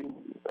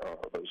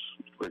those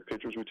great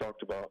pitchers we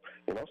talked about,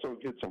 and also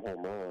get some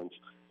home runs.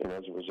 And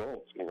as a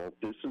result,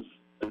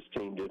 this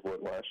team did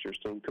what last year's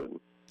team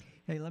couldn't.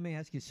 Hey, let me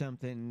ask you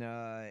something.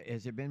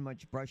 Has there been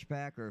much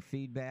brushback or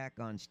feedback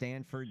on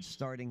Stanford's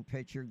starting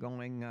pitcher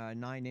going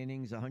 9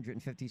 innings,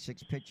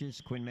 156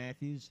 pitches, Quinn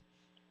Matthews?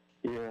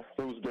 Yeah,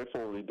 it was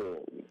definitely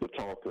the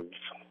talk of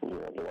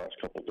the last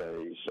couple of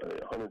days.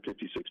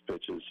 156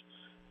 pitches,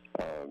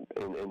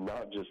 and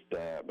not just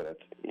that, but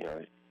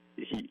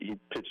he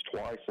pitched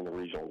twice in the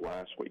regional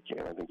last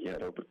weekend. I think he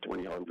had over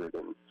 300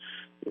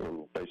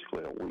 in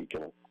basically a week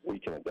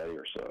and a day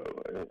or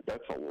so. And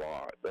that's a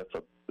lot. That's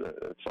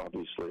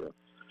obviously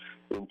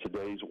in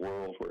today's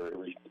world where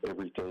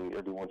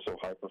everyone's so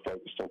hyper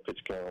focused on pitch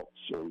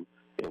counts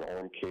and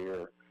arm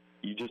care.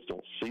 You just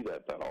don't see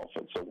that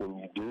often. So when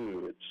you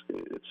do,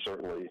 it's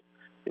certainly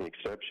an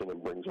exception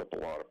and brings up a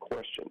lot of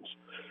questions.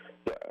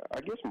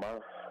 I guess my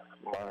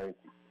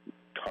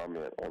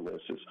comment on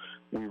this is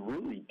we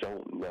really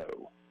don't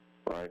know,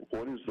 right?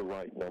 What is the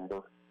right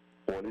number?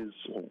 Why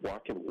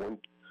can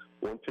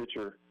one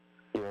pitcher,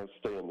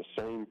 stay in the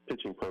same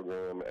pitching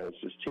program as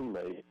his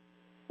teammate,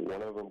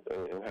 one of them,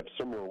 and have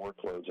similar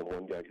workloads, and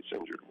one guy gets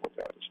injured and one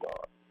guy does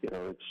not?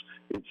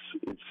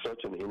 It's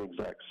such an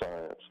inexact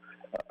science.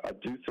 I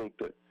do think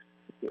that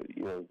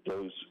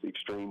those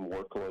extreme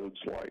workloads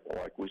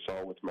like we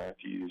saw with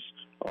Matthews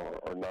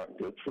are not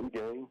good for the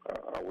game.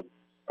 I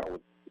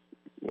would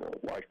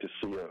like to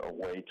see a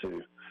way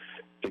to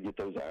get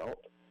those out,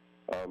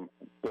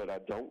 but I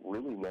don't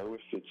really know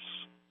if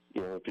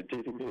if it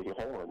did him any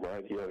harm.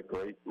 Right? He had a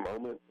great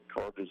moment,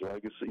 carved his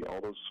legacy,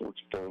 all those sorts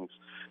of things,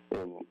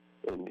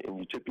 and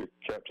you tip your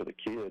cap to the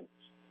kid.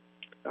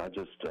 I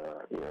just,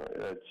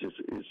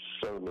 it's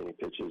so many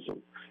pitches,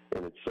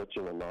 and it's such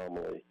an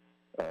anomaly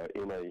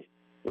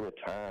in a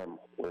time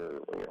where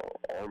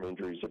arm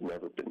injuries have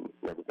never been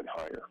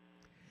higher.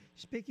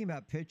 Speaking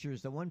about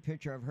pitchers, the one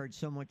pitcher I've heard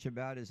so much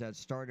about is that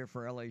starter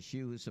for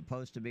LSU who's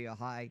supposed to be a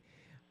high,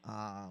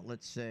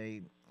 let's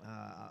say,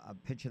 a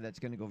pitcher that's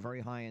going to go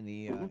very high in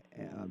the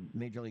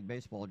Major League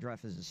Baseball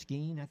draft. Is it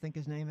Skeen, I think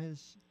his name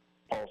is?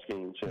 Paul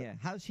Skeen, yeah.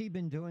 How's he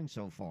been doing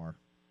so far?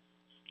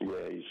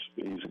 Yeah,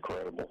 he's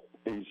incredible.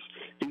 He's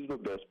the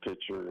best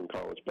pitcher in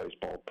college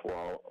baseball,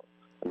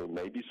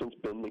 maybe since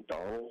Ben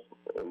McDonald,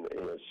 and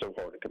it's so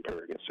hard to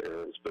compare against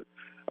eras, but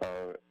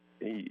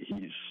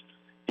he's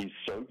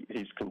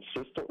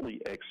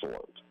consistently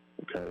excellent.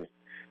 Okay,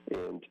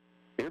 and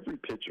every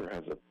pitcher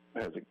has a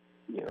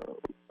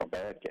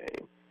bad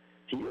game.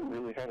 He hasn't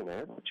really had an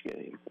average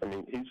game.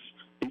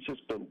 He's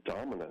just been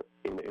dominant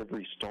in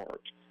every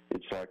start.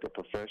 It's like a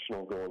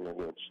professional going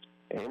against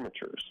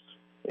amateurs.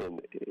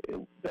 And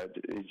that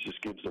it just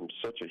gives them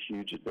such a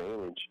huge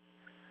advantage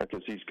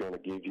because he's going to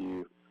give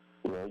you,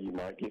 you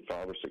might get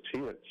 5 or 6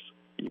 hits,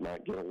 you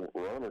might get a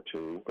run or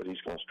two, but he's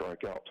going to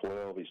strike out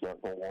 12. He's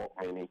not going to walk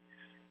many,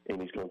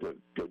 and he's going to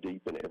go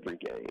deep in every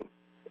game.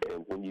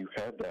 And when you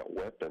have that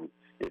weapon,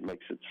 it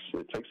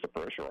takes the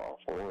pressure off.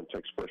 It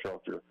takes pressure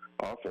off your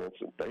offense,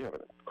 and they have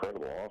an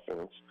incredible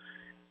offense.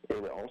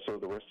 And also,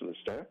 the rest of the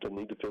staff doesn't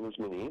need to fill as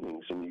many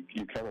innings, and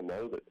you kind of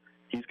know that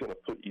he's going to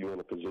put you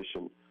in a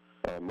position.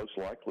 Most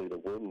likely to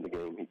win the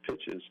game he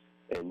pitches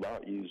and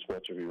not use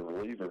much of your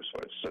relievers, so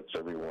it sets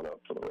everyone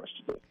up for the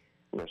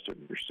rest of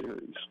your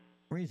series.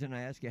 Reason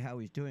I ask you how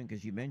he's doing,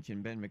 because you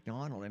mentioned Ben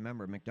McDonald. I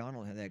remember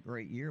McDonald had that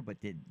great year,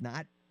 but did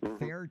not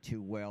fare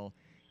too well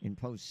in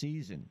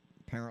postseason.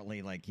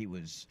 Apparently, like he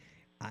was,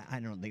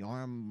 I don't know, the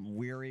arm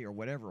weary or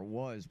whatever it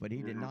was, but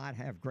he did not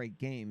have great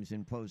games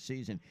in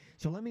postseason.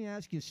 So let me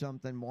ask you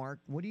something, Mark.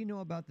 What do you know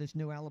about this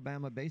new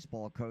Alabama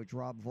baseball coach,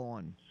 Rob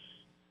Vaughn?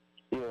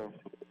 Yeah,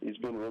 he's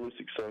been really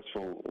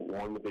successful.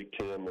 Won the Big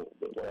Ten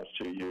the last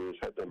 2 years,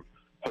 had them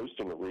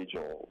hosting a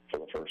regional for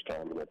the first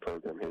time in their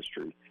program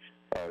history.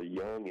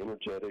 Young,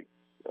 energetic,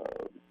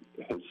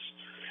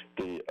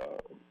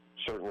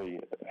 certainly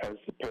has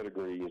the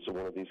pedigree. He's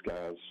one of these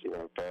guys,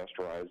 fast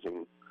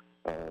rising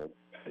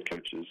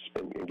coaches,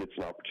 and gets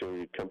an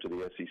opportunity to come to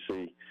the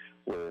SEC,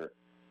 where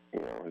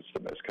it's the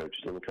best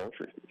coaches in the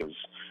country, because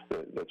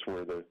that's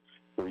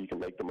where you can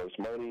make the most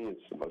money.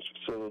 It's the most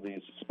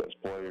facilities. It's the best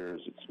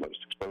players. It's the most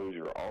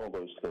exposure. All of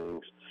those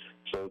things.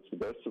 So it's the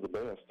best of the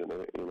best, and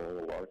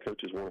a lot of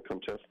coaches want to come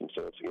test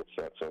themselves against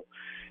that. So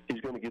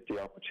he's going to get the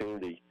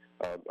opportunity.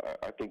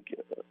 I think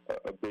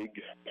a big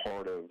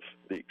part of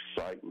the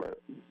excitement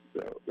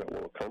that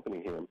will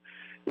accompany him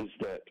is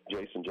that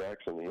Jason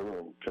Jackson, the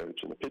interim coach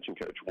and the pitching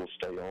coach, will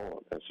stay on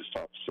as his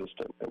top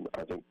assistant. And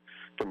I think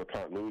from a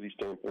continuity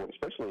standpoint,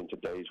 especially in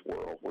today's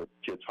world where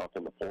kids hop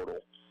in the portal,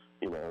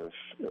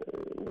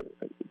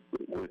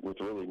 with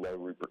really no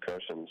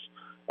repercussions,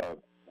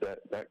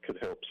 that could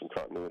help some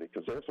continuity,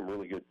 because there are some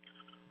really good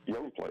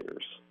young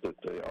players that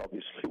they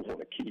obviously want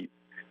to keep.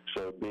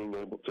 So being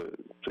able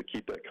to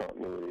keep that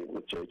continuity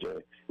with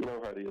JJ, you know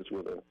how it is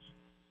with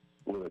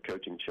a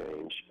coaching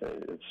change.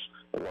 It's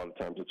a lot of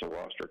times it's a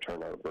roster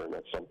turnover, and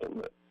that's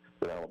something that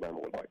Alabama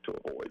would like to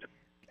avoid.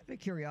 Out of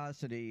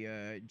curiosity,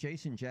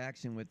 Jason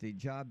Jackson, with the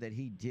job that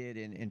he did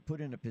and put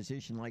in a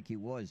position like he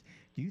was,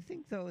 do you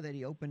think, though, that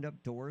he opened up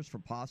doors for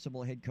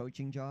possible head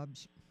coaching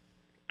jobs?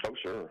 Oh,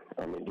 sure.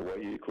 I mean, the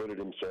way he acquitted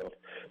himself,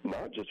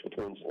 not just with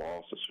wins and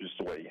losses, just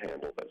the way he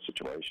handled that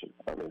situation.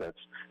 I mean, that's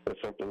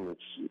something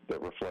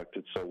that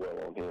reflected so well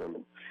on him.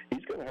 And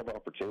he's going to have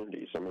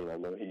opportunities. I mean, I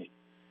know he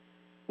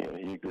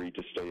agreed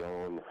to stay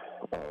on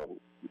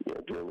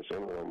during this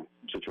interim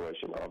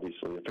situation.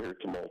 Obviously, very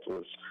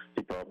tumultuous.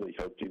 He probably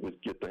hoped he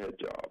would get the head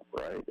job,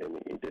 right? And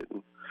he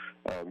didn't.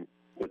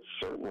 But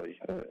certainly,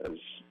 as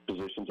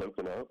positions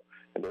open up,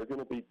 and there are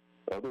going to be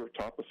other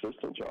top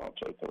assistant jobs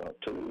open up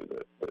too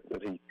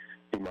that he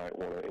might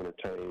want to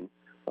entertain,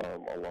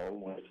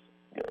 along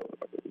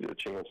with a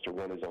chance to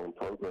run his own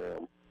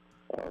program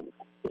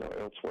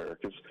elsewhere,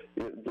 because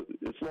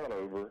it's not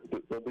over.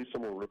 There'll be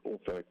some more ripple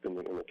effect in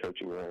the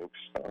coaching ranks.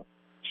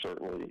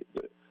 Certainly,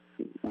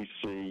 we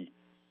see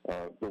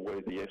the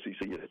way the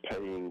SEC is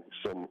paying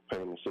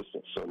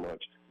assistants so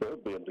much, they'll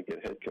be able to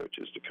get head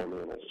coaches to come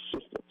in as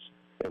assistants,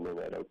 and then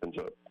that opens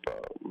up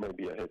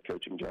maybe a head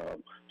coaching job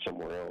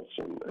somewhere else,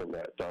 and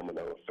that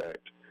domino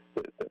effect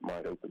that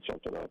might open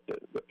something up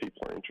that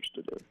people are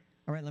interested in.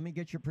 All right, let me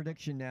get your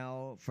prediction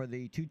now for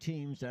the two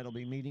teams that'll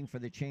be meeting for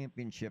the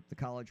championship, the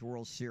College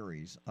World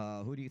Series.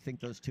 Who do you think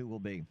those two will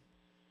be?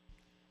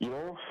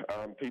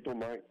 People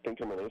might think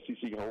I'm an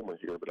SEC homer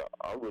here, but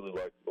I really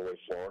like the way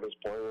Florida's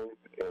playing,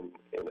 and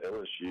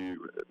LSU,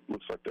 it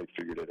looks like they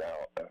figured it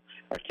out.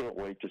 I can't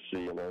wait to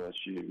see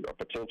a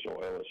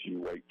potential LSU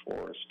Wake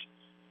Forest,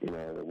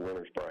 the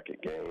winner's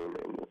bracket game,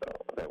 and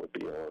that would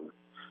be on,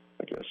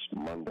 I guess,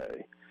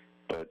 Monday.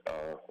 But,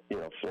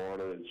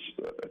 Florida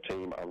is a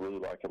team I really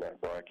like in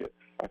that bracket.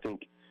 I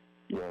think,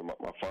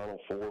 my Final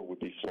Four would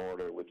be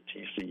Florida with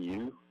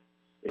TCU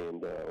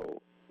and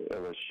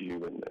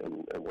LSU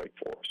and Wake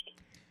Forest.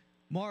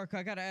 Mark,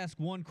 I got to ask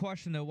one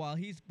question, though. While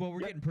we're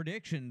getting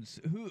predictions,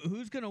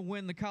 who's going to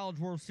win the College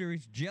World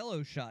Series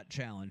Jello Shot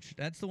Challenge?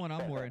 That's the one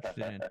I'm more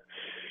interested in.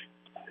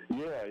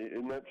 Yeah,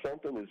 and that's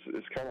something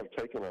is kind of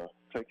taken on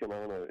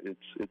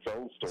its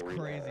own story. It's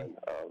crazy.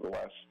 The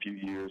last few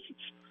years,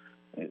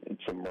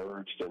 it's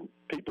emerged, and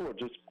people are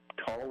just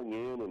calling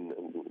in and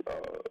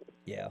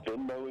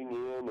Venmoing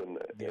in and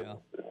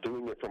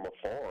doing it from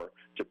afar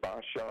to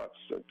buy shots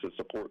to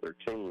support their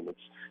team.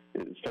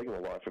 It's taken a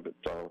life of its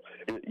own.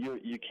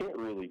 You can't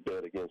really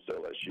bet against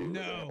LSU. No.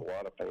 They have a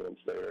lot of fans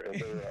there,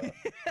 and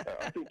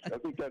I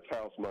think that's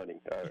house money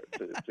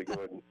to go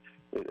ahead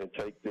and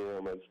take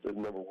them as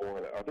number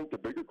one. I think the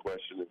bigger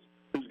question is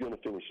who's going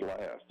to finish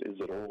last. Is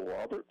it Oral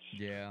Roberts?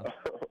 Yeah.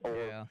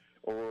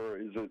 Or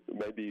is it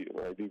maybe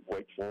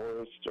Wake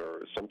Forest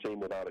or some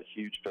team without a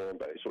huge fan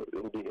base? So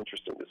it'll be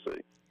interesting to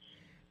see.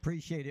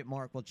 Appreciate it,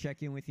 Mark. We'll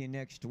check in with you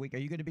next week. Are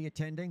you going to be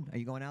attending? Are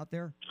you going out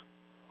there?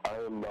 I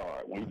am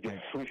not. We've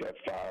got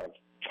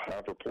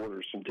five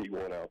reporters from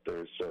D1 out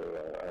there,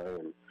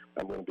 so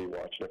I'm going to be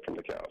watching it from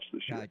the couch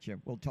this year. Gotcha.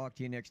 We'll talk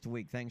to you next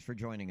week. Thanks for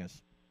joining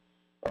us.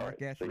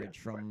 Mark Etheridge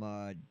from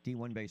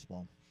D1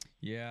 Baseball.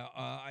 Yeah,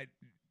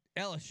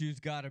 LSU's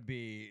got to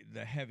be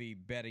the heavy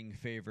betting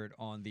favorite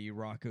on the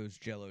Rocco's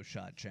Jello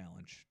Shot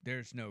Challenge.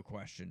 There's no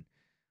question.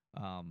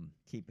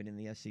 Keep it in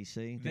the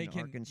SEC. They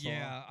can, Arkansas.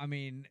 Yeah, I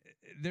mean,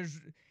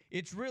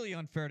 it's really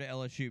unfair to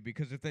LSU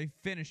because if they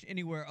finish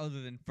anywhere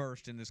other than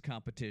first in this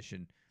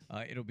competition,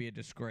 it'll be a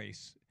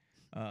disgrace.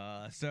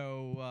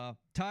 So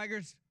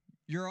Tigers,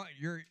 You're up.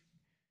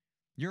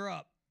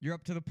 You're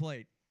up to the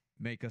plate.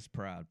 Make us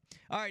proud.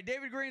 All right,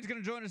 David Green's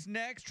going to join us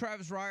next.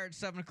 Travis Reier at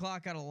 7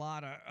 o'clock. Got a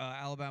lot of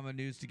Alabama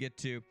news to get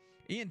to.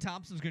 Ian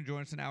Thompson's going to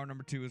join us in hour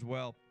number 2 as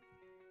well.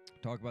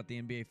 Talk about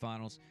the NBA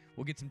Finals.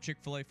 We'll get some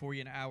Chick-fil-A for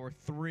you in hour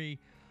 3.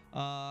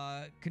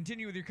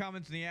 Continue with your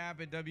comments in the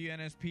app at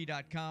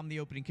WNSP.com, the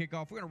opening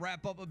kickoff. We're going to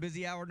wrap up a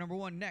busy hour number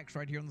 1 next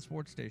right here on the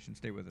sports station.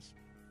 Stay with us.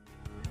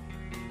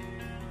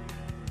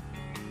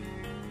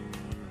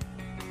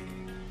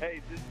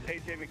 Hey, this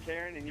is AJ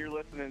McCarron, and you're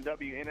listening to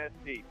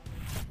WNSP.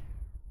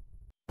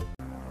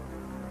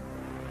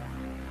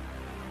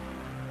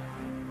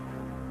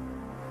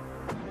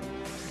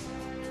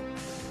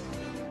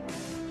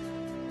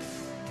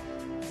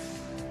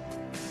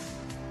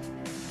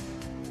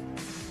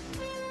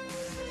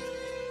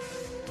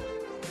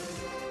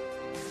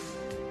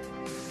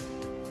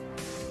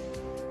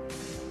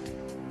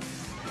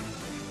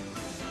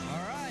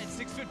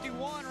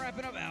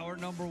 Wrapping up hour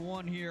number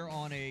 1 here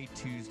on a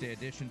Tuesday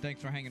edition.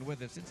 Thanks for hanging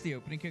with us. It's the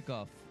opening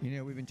kickoff. You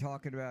know, we've been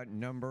talking about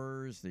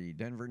numbers, the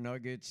Denver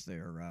Nuggets,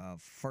 their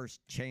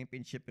first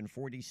championship in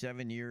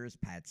 47 years.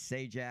 Pat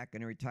Sajak going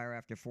to retire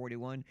after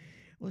 41.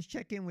 Let's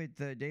check in with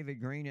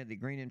David Green at the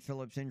Green and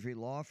Phillips Injury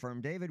Law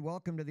Firm. David,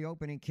 welcome to the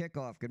opening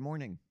kickoff. Good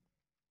morning.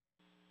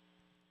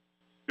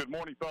 Good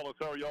morning, fellas.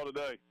 How are y'all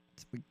today?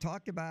 We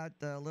talked about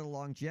a little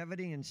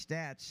longevity and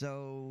stats.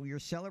 So you're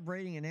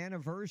celebrating an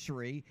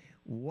anniversary.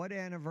 What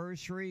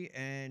anniversary?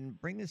 And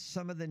bring us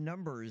some of the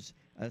numbers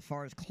as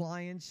far as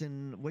clients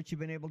and what you've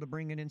been able to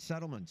bring in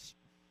settlements.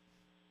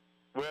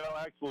 Well,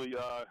 actually,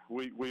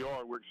 we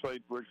are. We're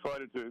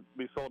excited to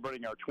be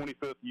celebrating our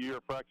 25th year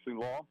of practicing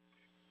law.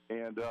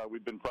 And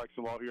we've been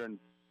practicing law here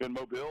in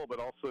Mobile, but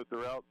also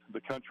throughout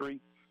the country.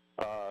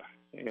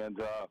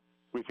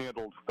 We've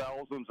handled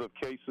thousands of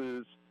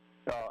cases.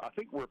 I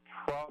think we're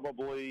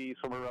probably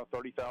somewhere around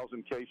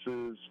 30,000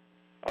 cases,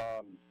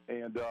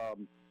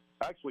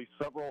 actually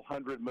several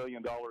 $100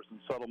 million in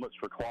settlements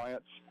for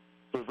clients.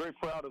 So we're very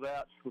proud of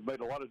that. We've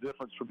made a lot of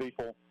difference for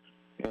people,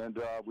 and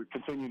we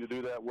continue to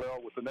do that well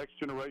with the next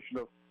generation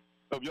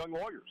of young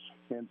lawyers.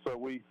 And so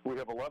we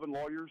have 11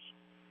 lawyers.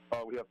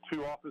 We have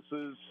 2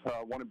 offices,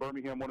 one in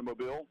Birmingham, one in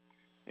Mobile,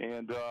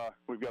 and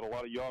we've got a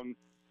lot of young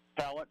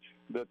talent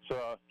that's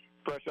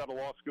fresh out of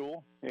law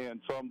school,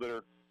 and some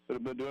that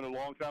have been doing it a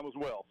long time as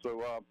well.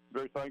 So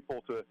very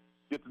thankful to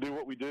get to do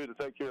what we do to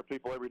take care of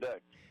people every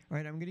day. All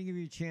right, I'm going to give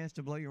you a chance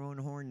to blow your own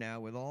horn now.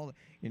 With all,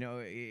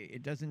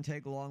 it doesn't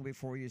take long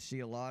before you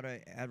see a lot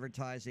of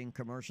advertising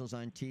commercials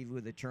on TV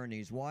with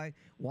attorneys. Why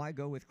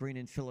go with Green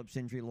and Phillips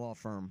Injury Law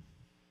Firm?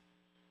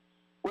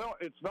 Well,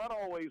 it's not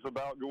always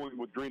about going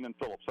with Green and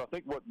Phillips. I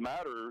think what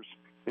matters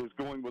is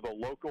going with a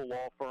local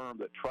law firm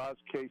that tries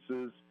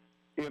cases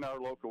in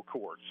our local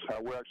courts.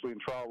 We're actually in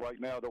trial right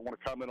now. I don't want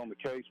to comment on the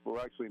case, but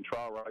we're actually in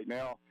trial right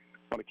now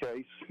on a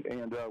case,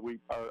 and our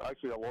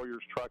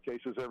lawyers try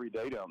cases every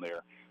day down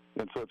there.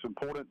 And so it's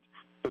important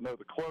to know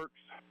the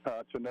clerks,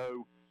 to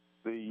know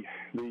the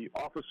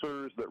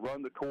officers that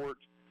run the court,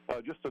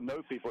 just to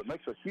know people. It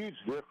makes a huge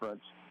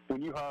difference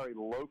when you hire a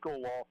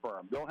local law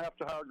firm. You don't have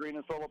to hire Green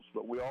and Phillips,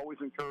 but we always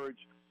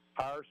encourage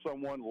hire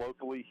someone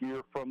locally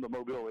here from the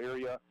Mobile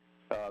area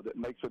that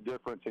makes a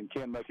difference and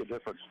can make a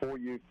difference for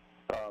you.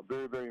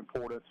 Very, very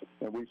important,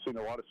 and we've seen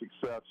a lot of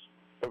success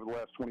over the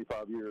last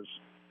 25 years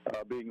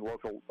being a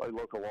local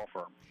law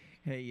firm.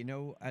 Hey,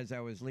 as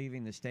I was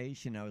leaving the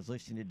station, I was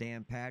listening to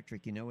Dan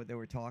Patrick. You know what they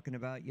were talking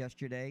about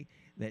yesterday?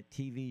 That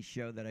TV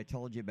show that I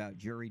told you about,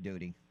 Jury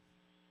Duty.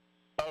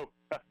 Oh.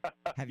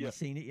 Have you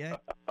seen it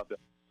yet?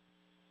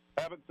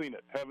 Haven't seen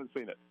it.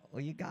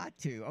 Well, you got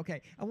to.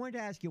 Okay, I wanted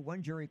to ask you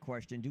one jury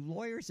question. Do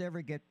lawyers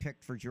ever get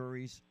picked for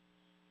juries?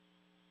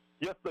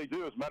 Yes, they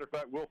do. As a matter of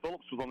fact, Will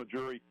Phillips was on a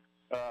jury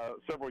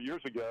several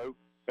years ago,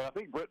 and I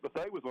think Brett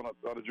Bethea was on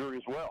a jury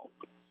as well.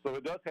 So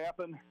it does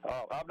happen.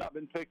 I've not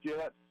been picked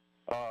yet,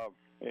 I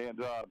think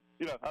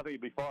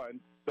it'd be fun.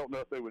 Don't know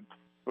if they would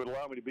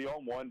allow me to be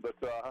on one, but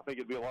I think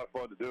it'd be a lot of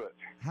fun to do it.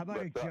 How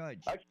about a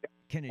judge?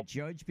 Can a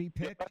judge be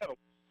picked?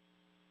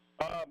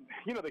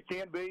 They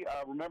can be.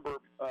 I remember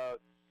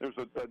there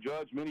was a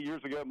judge many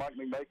years ago, Mike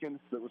McMakin,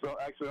 that was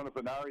actually on a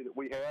venari that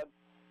we had,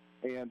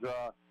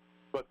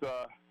 but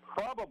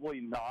probably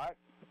not.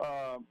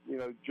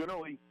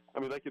 Generally,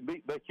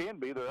 they can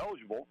be. They're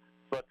eligible,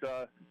 but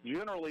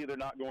generally they're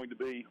not going to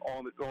be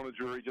on a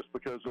jury just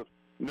because of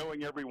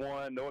knowing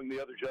everyone, knowing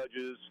the other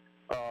judges.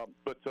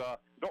 But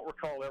don't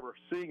recall ever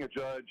seeing a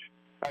judge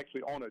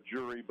actually on a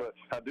jury. But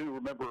I do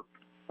remember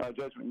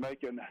Judge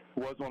McMakin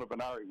was on a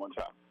venari one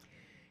time.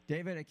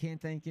 David, I can't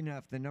thank you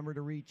enough. The number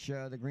to reach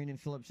the Green and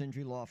Phillips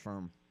Injury Law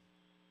Firm.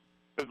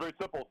 It's very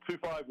simple,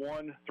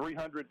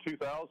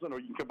 251-300-2000, or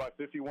you can come by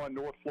 51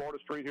 North Florida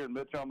Street here in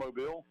Midtown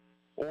Mobile,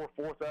 or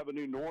 4th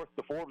Avenue North,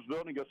 the Forbes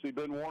Building. Go see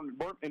Ben Warren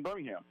in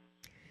Birmingham.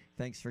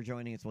 Thanks for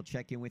joining us. We'll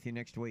check in with you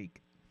next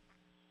week.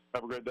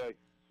 Have a great day.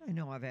 I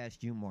know I've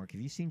asked you, Mark. Have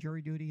you seen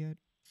Jury Duty yet?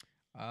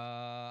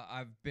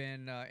 I've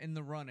been in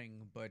the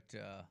running, but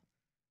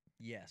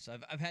yes,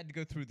 I've had to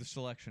go through the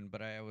selection,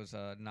 but I was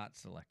not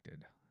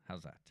selected.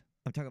 How's that?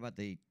 I'm talking about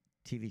the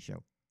TV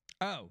show.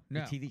 Oh,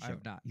 no, the TV show. I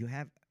have not.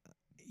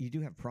 You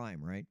do have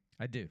Prime, right?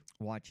 I do.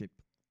 Watch it.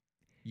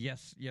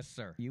 Yes,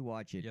 sir. You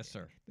watch it. Yes,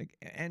 sir.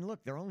 And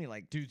look, they're only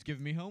like... Dude's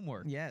giving me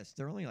homework. Yes,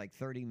 they're only like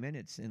 30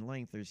 minutes in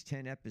length. There's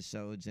 10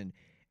 episodes, and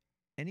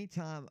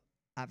anytime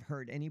I've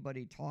heard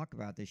anybody talk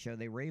about this show,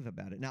 they rave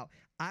about it. Now,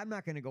 I'm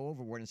not going to go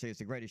overboard and say it's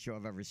the greatest show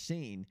I've ever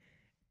seen.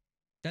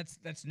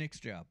 That's Nick's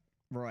job.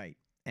 Right.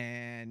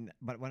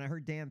 But when I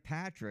heard Dan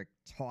Patrick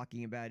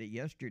talking about it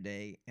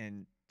yesterday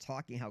and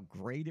talking how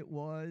great it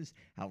was,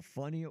 how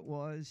funny it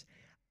was,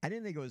 I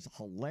didn't think it was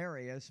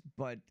hilarious,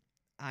 but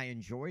I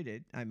enjoyed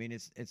it. I mean,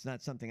 it's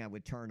not something I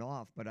would turn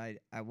off, but I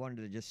wanted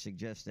to just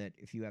suggest that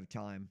if you have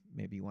time,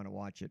 maybe you want to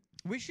watch it.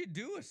 We should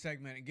do a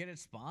segment and get it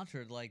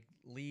sponsored, like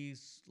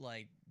Lee's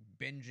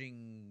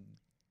binging,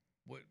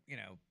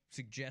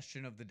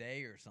 suggestion of the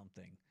day or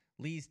something.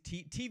 Lee's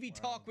TV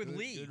Talk with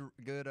Lee.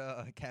 Good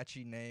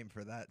catchy name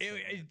for that.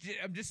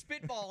 I'm just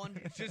spitballing.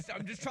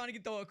 I'm just trying to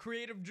get the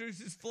creative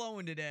juices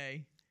flowing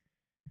today.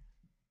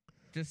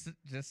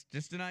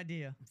 Just an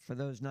idea. For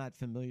those not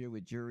familiar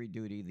with jury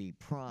duty, the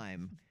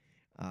prime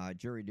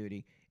jury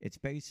duty, it's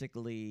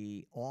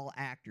basically all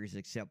actors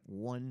except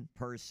one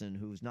person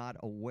who's not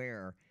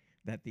aware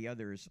that the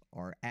others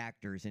are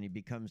actors, and he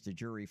becomes the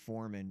jury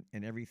foreman,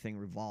 and everything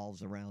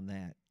revolves around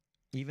that.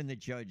 Even the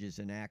judge is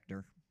an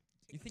actor.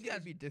 You think it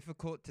would be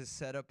difficult to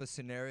set up a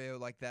scenario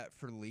like that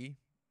for Lee?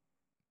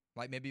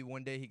 Like maybe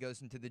one day he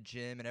goes into the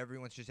gym and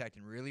everyone's just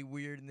acting really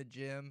weird in the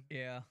gym.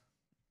 Yeah.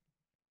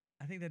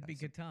 I think that'd be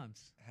good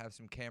times. Have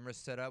some cameras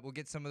set up. We'll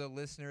get some of the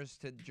listeners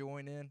to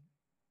join in.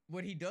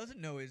 What he doesn't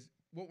know is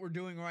what we're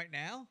doing right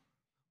now.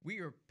 We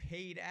are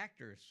paid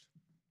actors.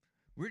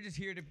 We're just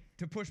here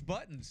to push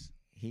buttons.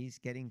 He's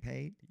getting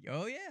paid?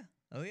 Oh, yeah.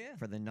 Oh, yeah.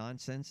 For the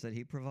nonsense that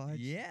he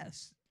provides?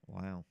 Yes.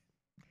 Wow.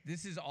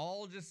 This is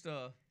all just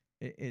a...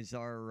 Is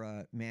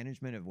our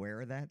management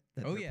aware of that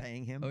they're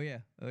paying him? Oh, yeah.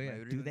 Oh, yeah.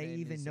 Do they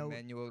even know?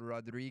 Manuel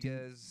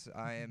Rodriguez.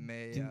 I am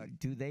a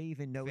do they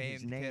even know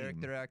his name?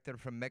 Character actor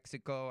from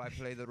Mexico. I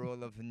play the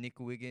role of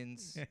Nick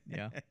Wiggins.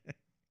 Yeah.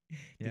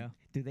 Yeah.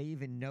 Do they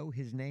even know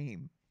his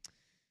name?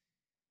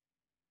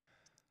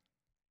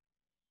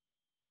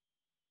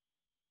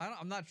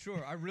 I'm not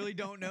sure. I really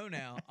don't know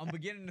now. I'm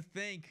beginning to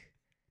think.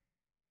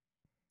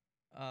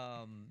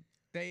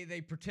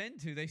 They pretend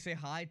to. They say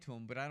hi to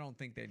him, but I don't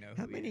think they know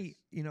How who many,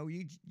 he is.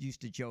 You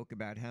used to joke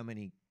about how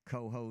many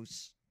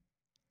co-hosts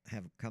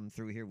have come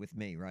through here with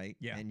me, right?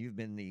 Yeah. And you've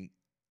been the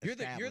You're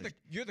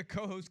the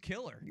co-host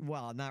killer.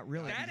 Well, not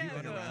really.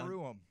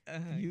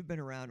 You've been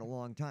around a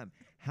long time.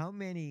 How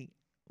many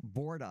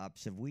board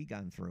ops have we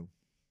gone through?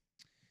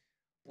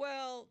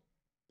 Well,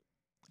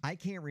 I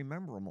can't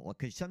remember them all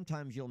because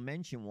sometimes you'll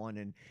mention one,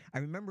 and I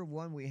remember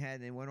one we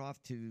had. They went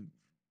off to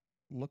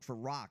look for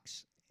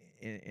rocks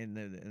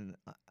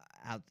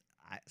out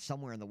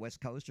somewhere on the West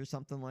Coast or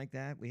something like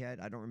that.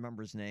 I don't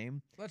remember his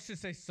name. Let's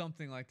just say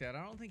something like that.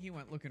 I don't think he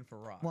went looking for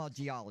rocks. Well,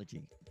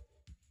 geology.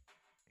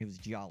 He was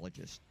a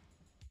geologist.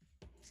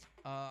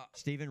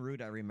 Stephen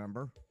Root, I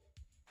remember.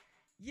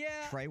 Yeah.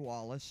 Trey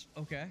Wallace.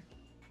 Okay.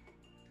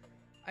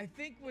 I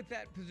think with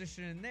that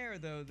position in there,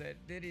 though, that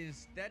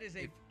is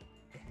a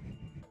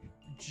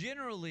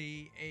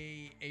generally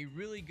a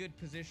really good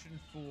position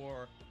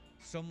for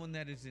someone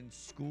that is in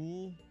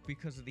school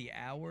because of the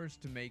hours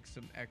to make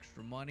some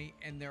extra money,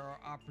 and there are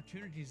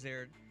opportunities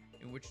there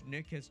in which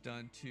Nick has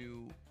done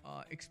to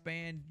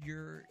expand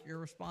your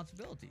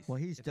responsibilities. Well,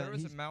 if there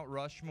was a Mount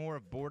Rushmore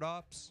of board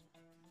ops,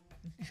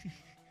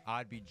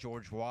 I'd be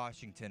George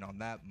Washington on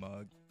that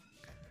mug.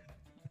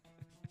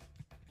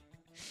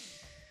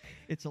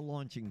 It's a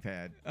launching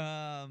pad.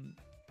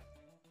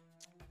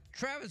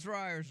 Travis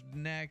Ryer's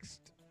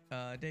next.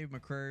 Dave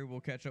McCrary,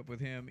 will catch up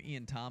with him.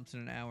 Ian Thompson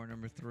in hour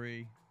number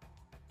 3.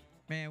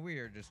 Man, we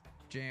are just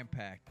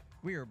jam-packed.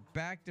 We are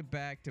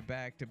back-to-back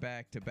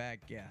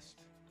guests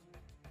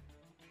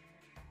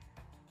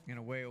in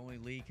a way only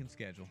Lee can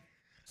schedule.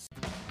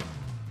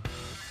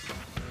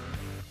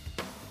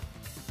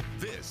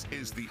 This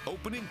is the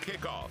opening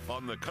kickoff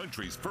on the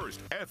country's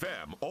first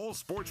FM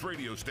all-sports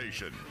radio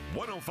station,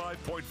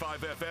 105.5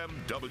 FM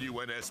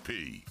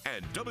WNSP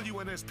and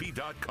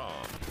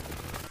WNSP.com.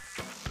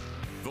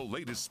 The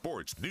latest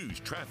sports, news,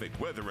 traffic,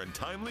 weather, and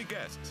timely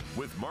guests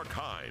with Mark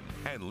Heim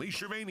and Lee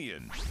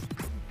Shervanian.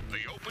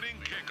 The opening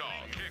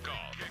kickoff.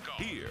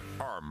 Here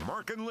are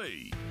Mark and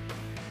Lee.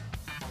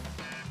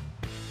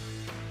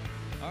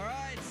 All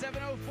right,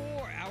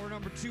 7:04, hour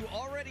number 2,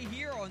 already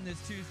here on this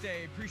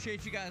Tuesday.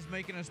 Appreciate you guys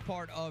making us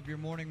part of your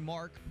morning.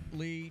 Mark,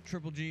 Lee,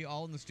 Triple G,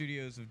 all in the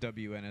studios of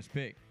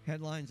WNSP.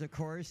 Headlines, of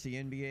course, the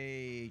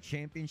NBA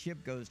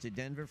championship goes to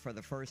Denver for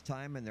the first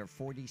time in their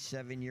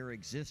 47-year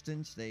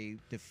existence. They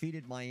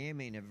defeated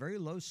Miami in a very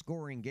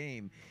low-scoring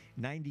game,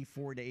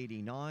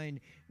 94-89.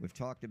 We've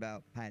talked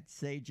about Pat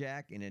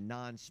Sajak in a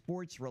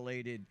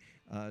non-sports-related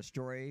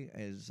story,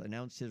 has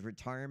announced his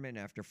retirement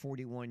after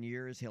 41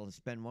 years. He'll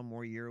spend one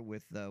more year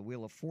with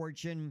Wheel of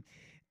Fortune.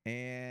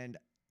 And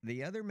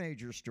the other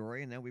major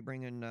story, and then we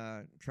bring in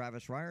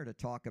Travis Reier to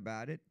talk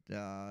about it,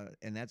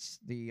 and that's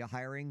the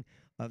hiring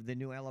of the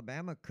new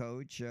Alabama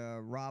coach,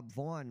 Rob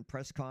Vaughn.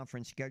 Press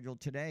conference scheduled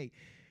today.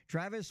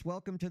 Travis,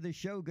 welcome to the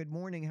show. Good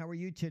morning. How are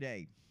you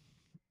today?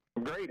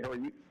 I'm great. How are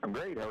you? I'm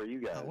great. How are you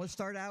guys? Let's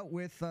start out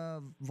with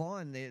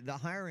Vaughn. The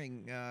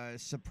hiring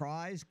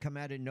surprise, come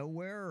out of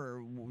nowhere,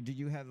 or did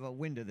you have a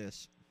wind of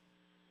this?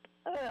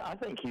 I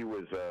think he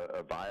was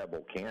a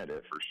viable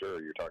candidate for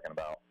sure. You're talking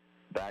about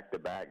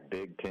back-to-back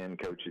Big Ten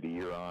Coach of the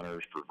Year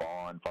honors for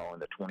Vaughn following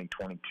the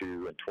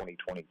 2022 and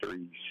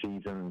 2023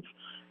 seasons.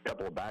 A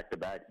couple of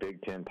back-to-back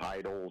Big Ten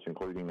titles,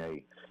 including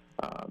a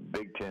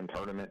Big Ten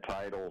tournament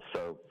title.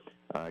 So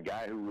a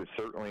guy who was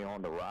certainly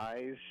on the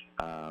rise.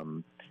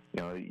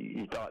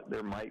 You thought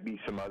there might be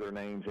some other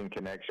names in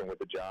connection with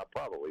the job,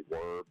 probably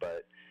were,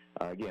 but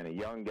again, a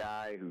young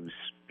guy who's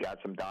got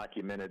some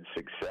documented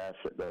success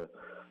at the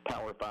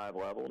Power 5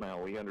 level.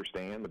 Now, we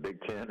understand the Big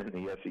Ten and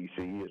the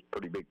SEC is a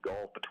pretty big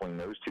gulf between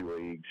those two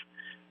leagues,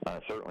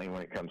 certainly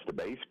when it comes to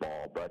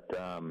baseball, but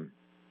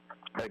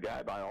that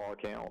guy, by all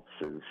accounts,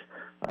 is,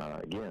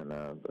 again,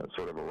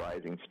 sort of a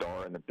rising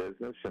star in the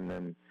business, and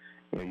then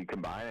you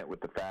combine it with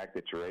the fact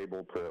that you're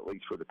able to, at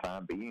least for the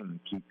time being,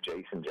 keep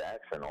Jason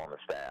Jackson on the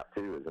staff,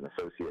 too, as an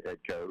associate head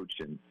coach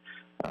and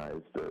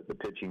as the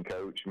pitching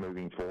coach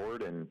moving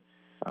forward. And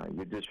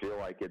you just feel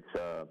like it's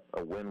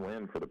a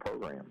win-win for the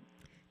program.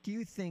 Do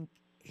you think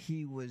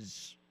he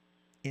was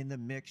in the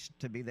mix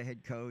to be the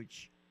head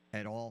coach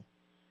at all?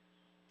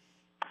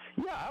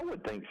 Yeah, I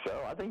would think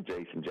so. I think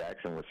Jason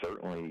Jackson was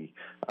certainly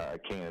a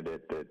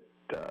candidate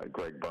that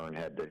Greg Byrne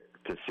had to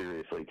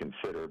seriously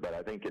consider. But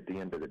I think at the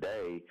end of the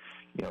day,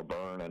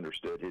 Byrne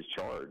understood his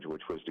charge,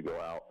 which was to go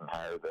out and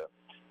hire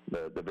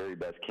the very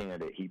best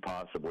candidate he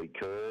possibly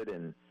could.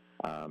 And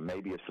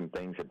maybe if some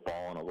things had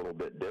fallen a little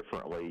bit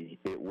differently,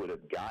 it would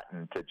have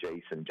gotten to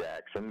Jason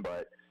Jackson.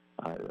 But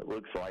it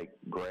looks like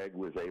Greg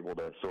was able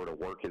to sort of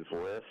work his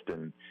list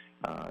and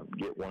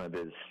get one of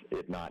his,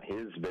 if not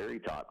his, very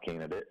top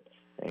candidate.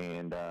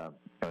 And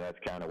that's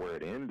kind of where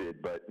it ended.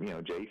 But,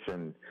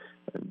 Jason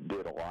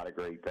did a lot of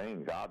great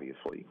things,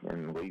 obviously,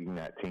 and leading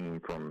that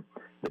team from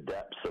the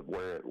depths of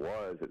where it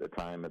was at the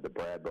time of the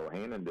Brad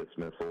Bohannon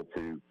dismissal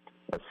to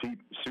a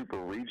super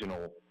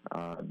regional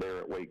there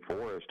at Wake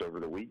Forest over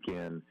the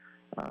weekend.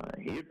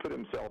 He had put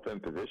himself in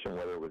position,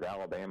 whether it was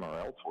Alabama or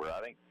elsewhere.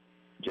 I think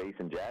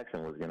Jason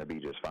Jackson was going to be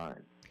just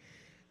fine.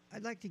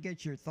 I'd like to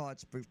get your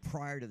thoughts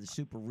prior to the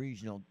Super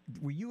Regional.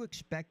 Were you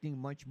expecting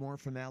much more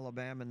from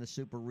Alabama in the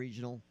Super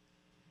Regional?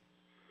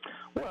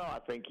 Well, I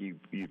think you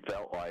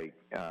felt like,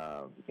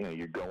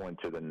 you're going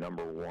to the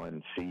number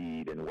one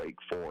seed in Wake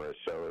Forest,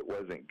 so it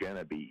wasn't going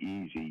to be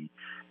easy.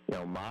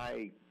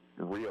 My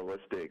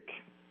realistic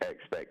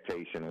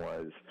expectation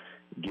was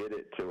get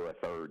it to a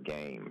third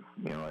game,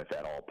 if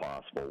at all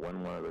possible.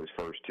 Win one of those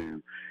first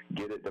two,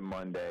 get it to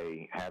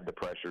Monday, have the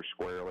pressure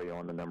squarely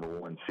on the number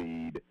one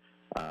seed.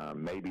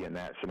 Maybe in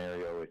that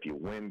scenario, if you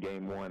win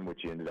game one,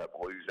 which you ended up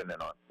losing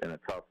in a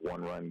tough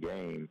one-run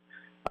game,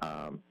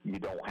 you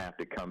don't have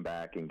to come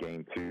back in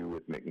game two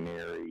with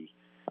McNary,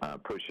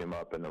 push him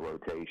up in the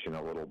rotation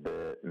a little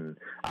bit. And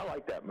I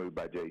like that move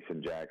by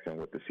Jason Jackson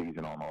with the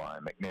season on the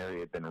line. McNary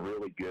had been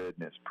really good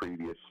in his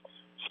previous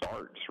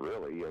starts,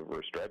 really, over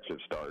a stretch of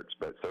starts,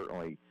 but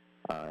certainly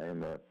in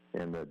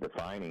the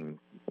defining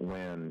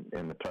win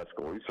in the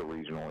Tuscaloosa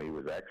Regional, he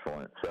was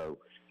excellent. So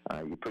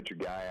you put your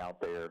guy out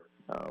there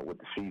with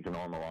the season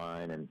on the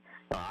line, and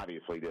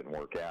obviously didn't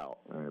work out.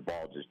 The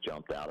ball just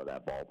jumped out of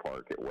that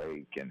ballpark at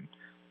Wake, and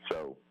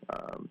so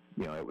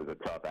it was a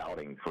tough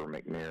outing for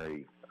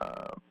McNary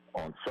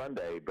on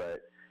Sunday.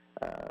 But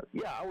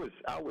I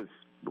was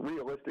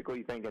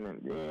realistically thinking,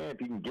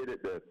 if you can get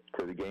it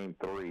to the game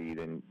three,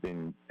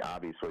 then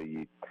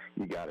obviously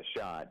you got a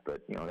shot.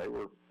 But they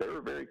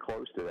were very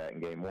close to that in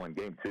game one.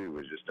 Game two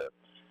was just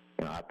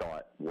I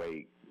thought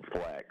Wake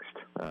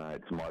flexed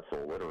its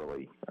muscle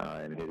literally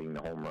in hitting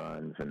the home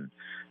runs and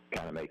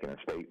kind of making a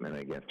statement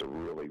against a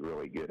really,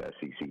 really good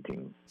SEC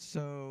team.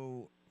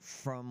 So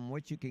from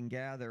what you can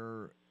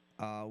gather,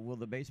 will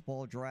the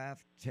baseball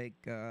draft take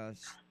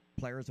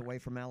players away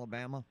from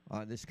Alabama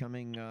this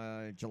coming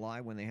July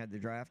when they had the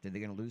draft? Are they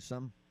going to lose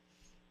some?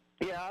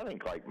 Yeah, I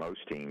think like most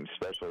teams,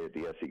 especially at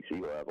the SEC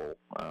level,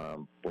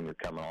 when you're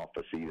coming off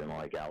a season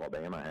like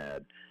Alabama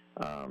had,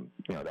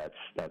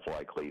 that's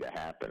likely to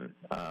happen.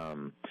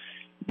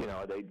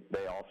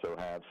 They also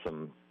have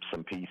some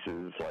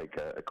pieces like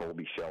a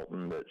Colby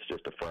Shelton that's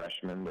just a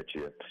freshman that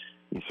you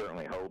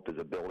certainly hope is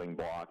a building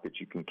block that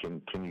you can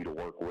continue to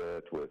work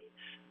with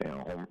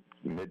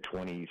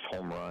mid-20s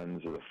home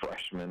runs as a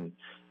freshman.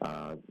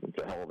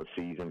 It's a hell of a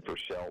season for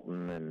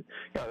Shelton. And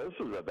this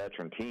was a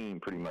veteran team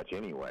pretty much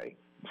anyway.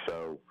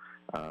 So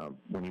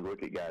when you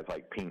look at guys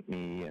like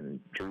Pinckney and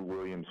Drew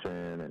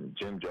Williamson and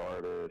Jim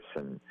Jarvis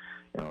and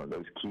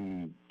those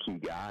key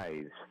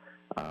guys,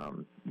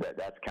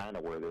 that's kind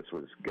of where this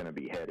was going to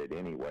be headed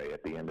anyway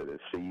at the end of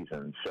this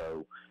season.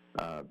 So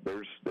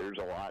there's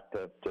a lot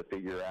to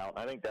figure out.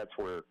 I think that's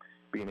where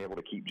being able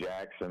to keep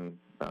Jackson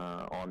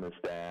on the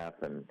staff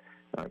and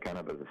kind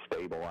of as a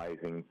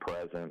stabilizing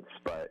presence,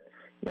 but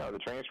the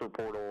transfer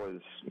portal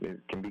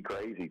can be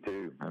crazy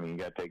too. I mean, you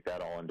got to take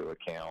that all into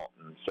account,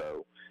 and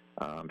so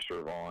I'm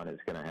sure Vaughn is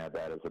going to have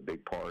that as a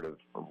big part of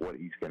what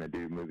he's going to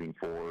do moving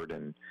forward,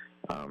 and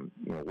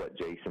what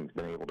Jason's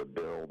been able to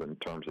build in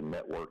terms of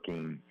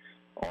networking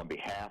on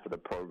behalf of the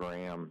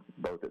program,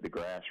 both at the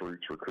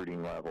grassroots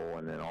recruiting level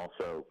and then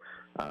also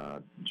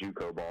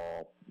JUCO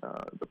ball,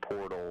 the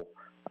portal,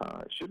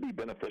 should be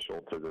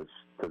beneficial to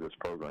this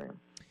program.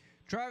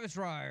 Travis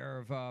Reier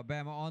of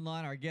Bama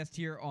Online, our guest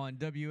here on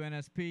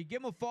WNSP.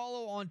 Give him a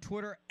follow on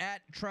Twitter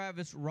at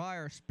Travis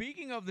Reier.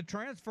 Speaking of the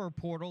transfer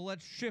portal,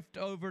 let's shift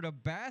over to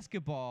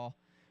basketball.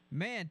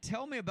 Man,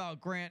 tell me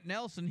about Grant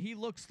Nelson. He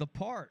looks the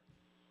part.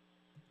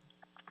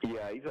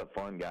 Yeah, he's a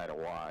fun guy to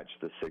watch,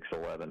 the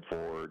 6'11"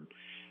 forward.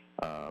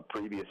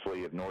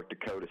 Previously of North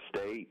Dakota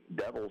State,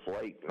 Devils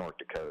Lake, North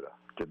Dakota,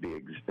 to be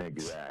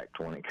exact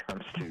when it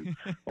comes to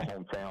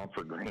hometown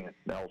for Grant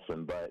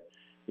Nelson. But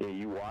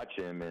you watch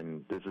him,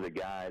 and this is a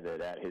guy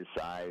that at his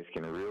size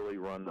can really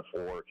run the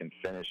floor, can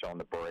finish on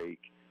the break,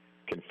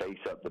 can face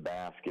up the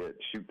basket,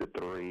 shoot the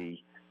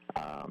three.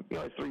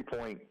 His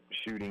three-point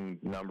shooting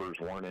numbers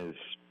weren't as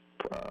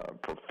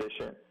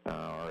proficient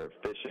or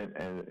efficient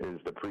as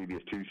the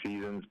previous two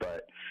seasons,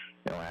 but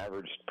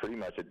averaged pretty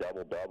much a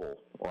double-double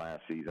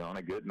last season on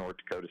a good North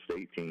Dakota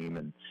State team.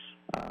 And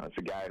it's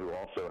a guy who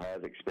also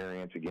has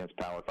experience against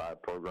Power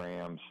 5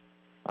 programs.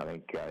 I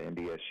think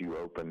NDSU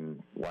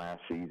opened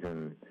last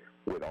season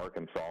with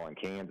Arkansas and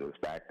Kansas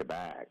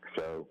back-to-back.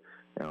 So,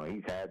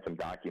 he's had some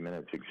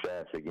documented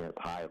success against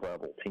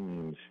high-level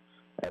teams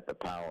at the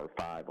Power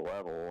 5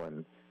 level,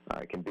 and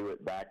can do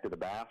it back to the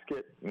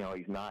basket.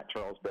 He's not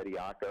Charles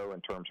Bediako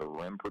in terms of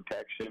rim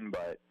protection,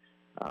 but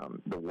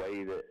the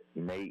way that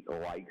Nate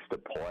likes to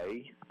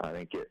play, I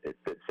think it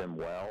fits him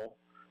well.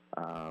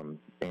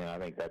 And I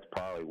think that's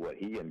probably what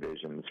he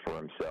envisions for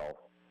himself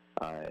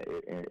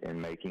in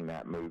making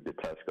that move to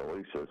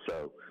Tuscaloosa.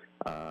 So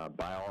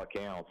by all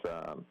accounts,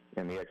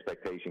 and the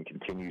expectation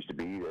continues to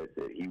be that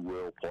he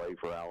will play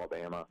for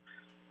Alabama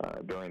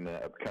during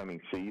the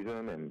upcoming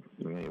season. And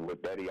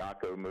with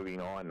Bediako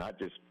moving on, not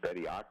just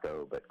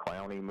Bediako, but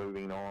Clowney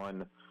moving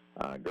on,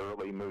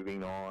 Gurley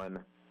moving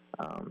on,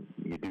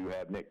 you do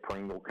have Nick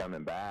Pringle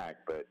coming back,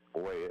 but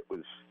boy, it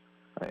was,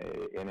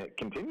 and it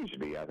continues to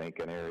be, I think,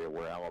 an area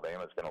where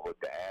Alabama's going to look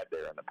to add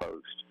there in the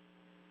post.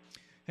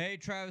 Hey,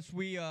 Travis,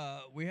 we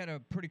had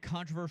a pretty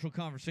controversial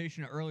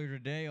conversation earlier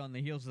today on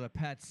the heels of the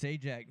Pat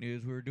Sajak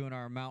news. We were doing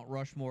our Mount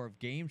Rushmore of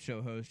game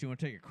show hosts. You want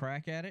to take a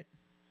crack at it?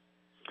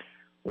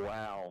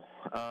 Wow.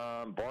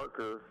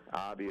 Barker,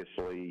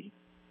 obviously.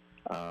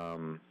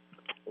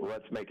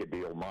 Let's make a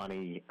deal.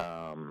 Monty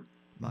Hall.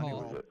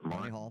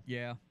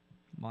 Yeah.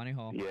 Monty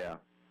Hall. Yeah.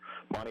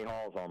 Monty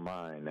Hall's on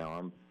mine. Now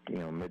I'm,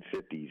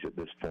 mid-50s at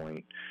this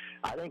point.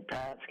 I think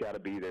Pat's got to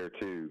be there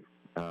too.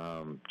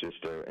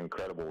 Just an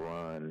incredible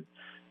run.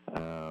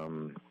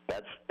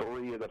 That's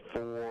 3 of the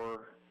 4.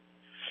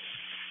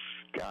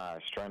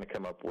 Gosh, trying to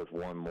come up with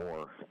one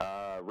more.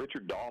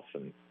 Richard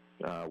Dawson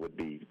would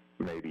be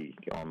maybe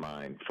on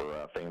mine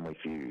for Family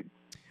Feud.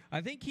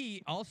 I think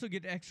he also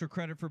gets extra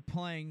credit for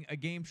playing a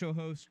game show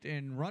host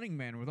in Running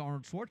Man with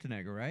Arnold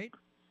Schwarzenegger, right?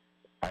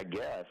 I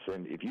guess,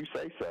 and if you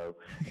say so.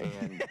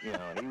 And,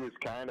 he was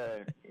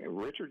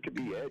Richard could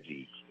be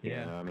edgy.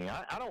 Yeah. I mean,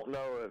 I don't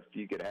know if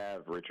you could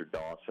have Richard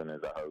Dawson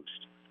as a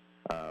host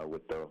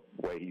with the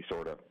way he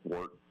sort of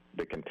worked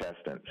the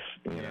contestants,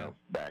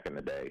 back in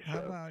the day. How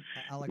about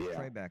Alex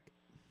Trebek?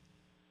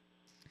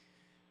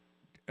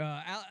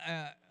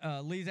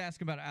 Lee's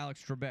asking about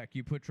Alex Trebek.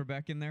 You put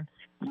Trebek in there?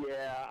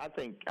 Yeah, I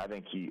think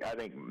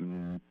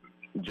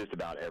just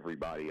about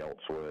everybody else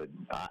would.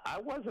 I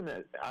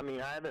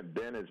haven't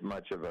been as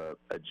much of a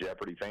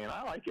Jeopardy fan.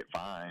 I like it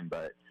fine,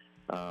 but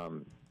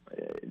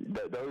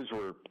those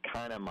were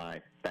kind of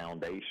my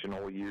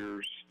foundational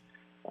years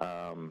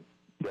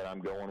that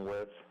I'm going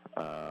with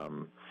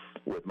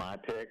my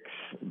picks.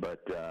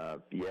 But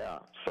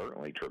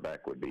certainly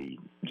Trebek would be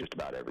just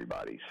about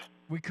everybody's.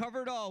 We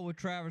covered all with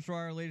Travis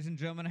Reier, ladies and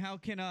gentlemen. How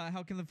can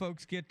the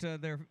folks get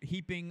their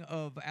heaping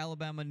of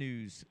Alabama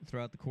news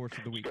throughout the course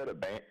of the week?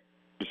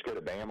 Just go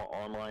to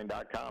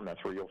BamaOnline.com.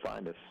 That's where you'll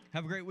find us.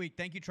 Have a great week.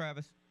 Thank you,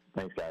 Travis.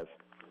 Thanks, guys.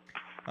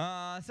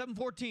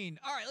 7:14.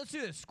 All right, let's do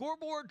this.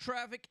 Scoreboard,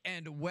 traffic,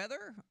 and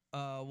weather.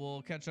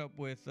 We'll catch up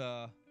with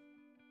all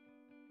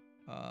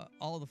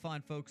of the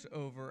fine folks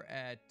over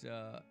at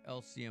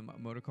LCM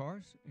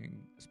Motorcars,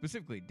 and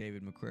specifically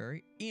David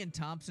McCrary. Ian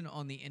Thompson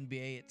on the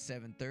NBA at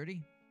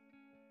 7:30.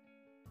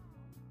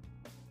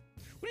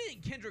 What do you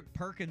think Kendrick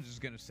Perkins is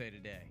going to say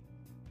today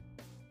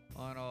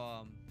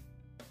on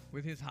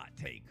with his hot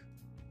take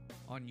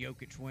on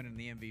Jokic winning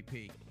the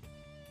MVP?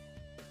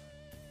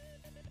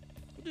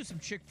 We'll do some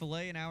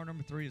Chick-fil-A in hour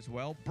number 3 as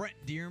well. Brent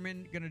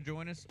Dearman going to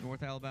join us,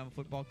 North Alabama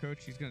football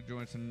coach. He's going to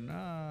join us in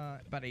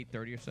about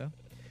 8:30 or so.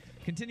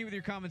 Continue with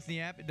your comments in the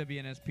app at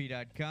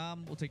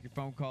WNSP.com. We'll take your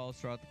phone calls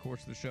throughout the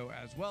course of the show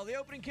as well. The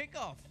opening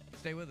kickoff.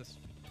 Stay with us.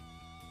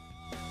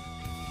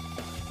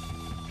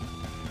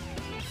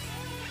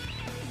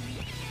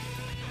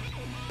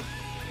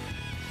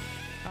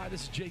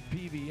 this is Jake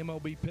Peavy,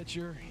 MLB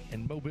pitcher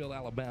and Mobile,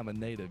 Alabama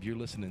native. You're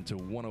listening to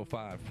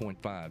 105.5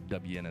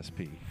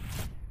 WNSP.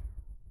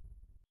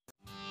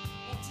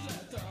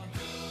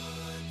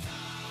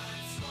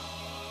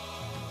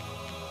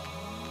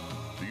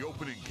 The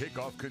opening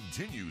kickoff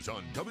continues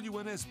on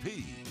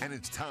WNSP, and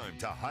it's time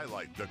to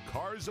highlight the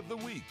cars of the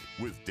week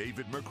with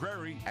David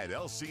McCrary at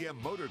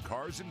LCM Motor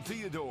Cars in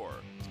Theodore.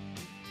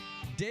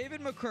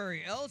 David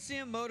McCrary,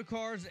 LCM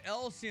Motorcars,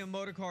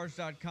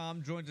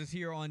 LCMmotorcars.com, joins us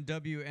here on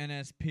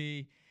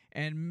WNSP.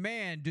 And,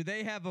 man, do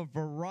they have a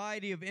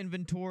variety of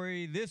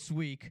inventory this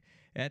week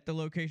at the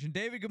location.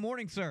 David, good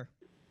morning, sir.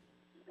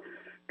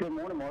 Good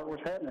morning, Mark.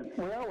 What's happening?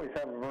 We always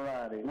have a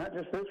variety, not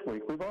just this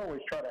week. We've always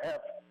tried to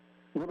have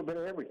a little bit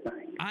of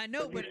everything. I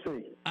know, but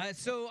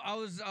so I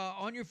was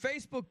on your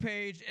Facebook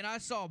page, and I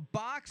saw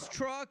box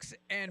trucks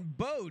and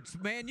boats.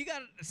 Man, you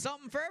got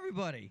something for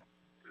everybody.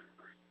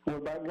 What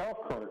about golf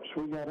carts?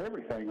 We got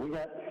everything. We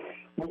got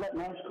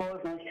nice cars,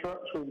 nice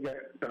trucks. We've got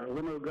a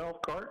limo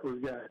golf cart.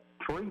 We've got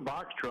 3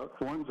 box trucks.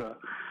 One's a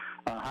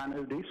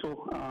high-no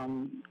diesel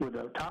with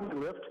a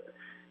Tommy lift.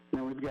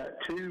 And we've got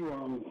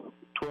 2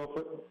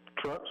 12-foot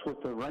trucks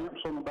with the ramps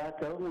on the back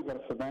of them. We've got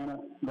a Savannah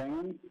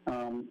van.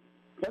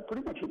 Got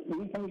pretty much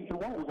anything you can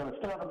want. We've got a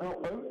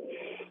Stout-built boat.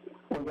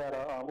 We've got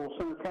a little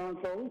center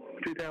console,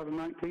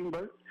 2019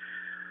 boat.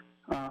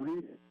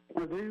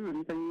 Want to do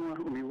anything you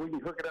want. I mean, we can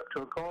hook it up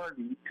to a car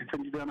and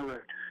continue down the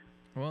road.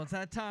 Well, it's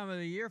that time of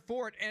the year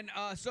for it. And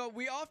so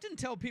we often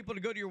tell people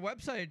to go to your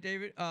website,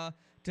 David, to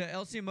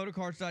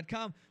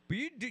lcmmotorcars.com. But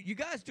you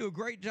guys do a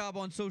great job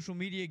on social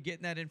media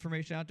getting that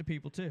information out to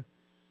people, too.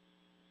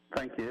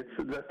 Thank you.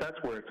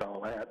 That's where it's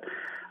all at.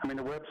 I mean,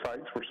 the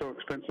websites were so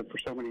expensive for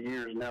so many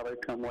years, and now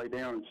they've come way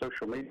down, and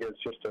social media is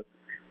just a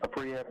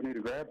free avenue to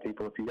grab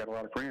people. If you got a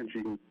lot of friends,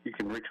 you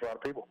can reach a lot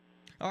of people.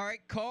 All right,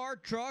 car,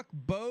 truck,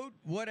 boat,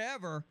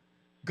 whatever,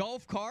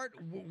 golf cart.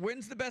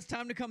 When's the best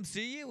time to come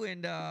see you,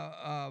 and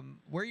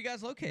where are you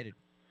guys located?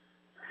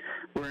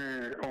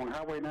 We're on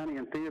Highway 90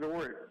 in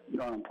Theodore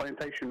at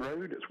Plantation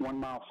Road. It's 1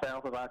 mile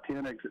south of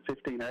I-10, exit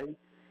 15A.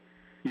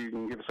 You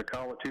can give us a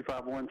call at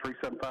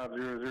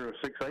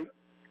 251-375-0068.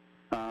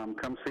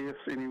 Come see us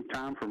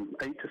anytime from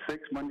 8 to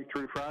 6, Monday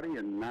through Friday,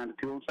 and 9 to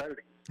 2 on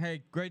Saturday.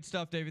 Hey, great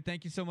stuff, David.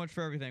 Thank you so much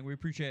for everything. We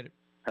appreciate it.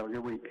 Have a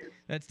good week.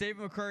 That's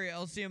David McCrary,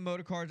 LCM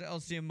Motorcars,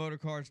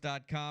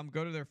 LCMmotorcars.com.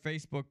 Go to their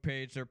Facebook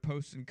page. They're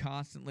posting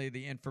constantly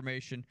the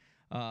information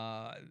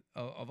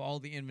of all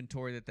the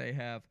inventory that they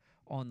have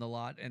on the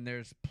lot, and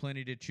there's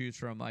plenty to choose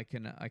from. I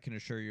can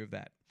assure you of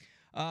that.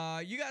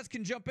 You guys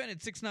can jump in at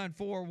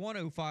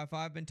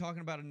 694-1055. Been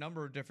talking about a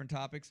number of different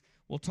topics.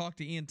 We'll talk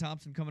to Ian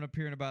Thompson coming up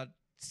here in about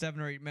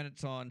 7 or 8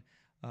 minutes on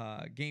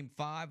Game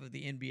 5 of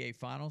the NBA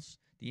Finals.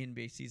 The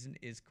NBA season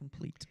is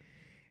complete.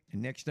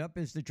 And next up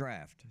is the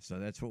draft. So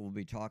that's what we'll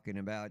be talking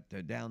about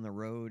down the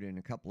road. In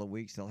a couple of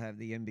weeks, they'll have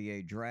the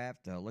NBA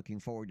draft. Looking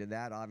forward to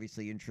that.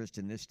 Obviously, interest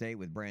in this state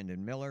with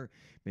Brandon Miller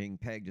being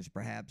pegged as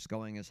perhaps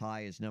going as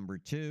high as number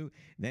 2.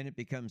 Then it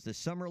becomes the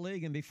Summer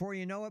League. And before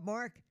you know it,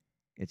 Mark,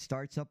 it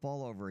starts up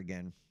all over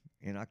again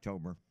in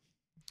October.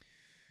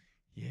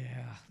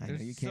 Yeah. I know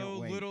you can't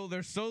wait.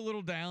 There's so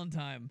little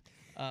downtime.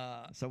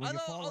 So when you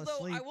fall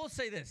asleep. I will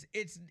say this.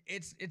 It's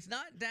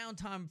not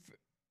downtime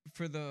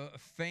for the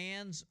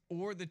fans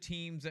or the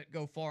teams that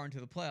go far into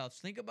the playoffs.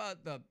 Think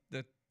about the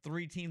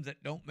 3 teams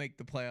that don't make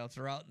the playoffs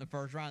or out in the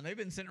first round. They've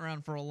been sitting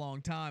around for a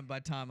long time by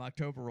the time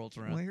October rolls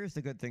around. Well, here's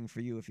the good thing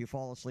for you. If you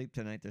fall asleep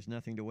tonight, there's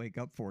nothing to wake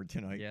up for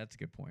tonight. Yeah, that's a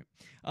good point.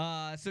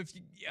 So if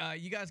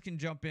you guys can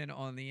jump in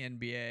on the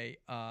NBA.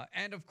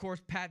 And, of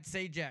course, Pat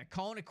Sajak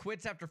calling it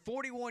quits after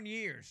 41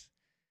 years.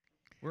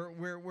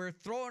 We're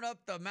throwing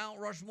up the Mount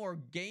Rushmore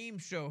game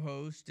show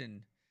host,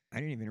 and I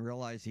didn't even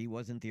realize he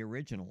wasn't the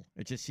original.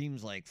 It just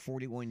seems like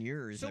 41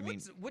 years. So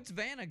what's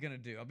Vanna going to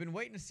do? I've been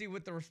waiting to see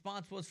what the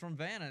response was from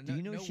Vanna. Do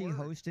you know she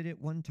hosted it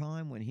one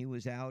time when he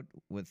was out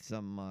with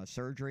some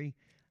surgery?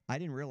 I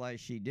didn't realize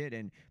she did.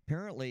 And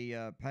apparently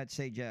Pat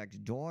Sajak's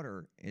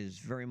daughter is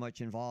very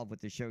much involved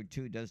with the show,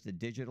 too, does the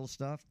digital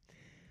stuff.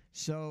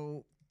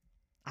 So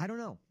I don't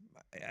know.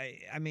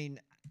 I mean,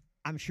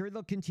 I'm sure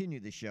they'll continue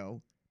the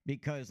show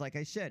because, like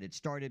I said, it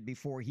started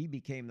before he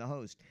became the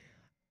host.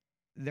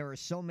 There are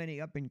so many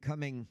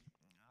up-and-coming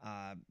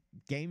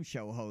game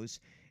show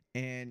hosts,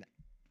 and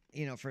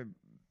you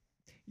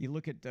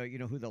look at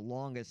who the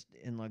longest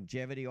in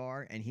longevity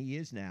are, and he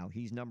is now.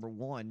 He's number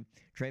 1.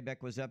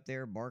 Trebek was up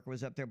there, Barker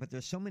was up there, but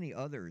there's so many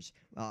others.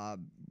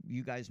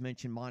 You guys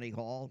mentioned Monty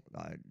Hall,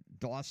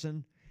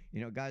 Dawson,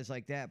 guys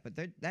like that, but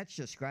that's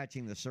just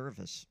scratching the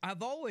surface.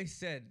 I've always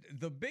said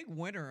the big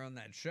winner on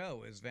that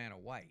show is Vanna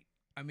White.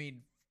 I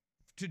mean,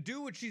 to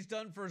do what she's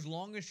done for as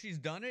long as she's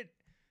done it,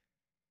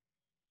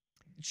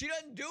 she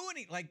doesn't do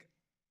any,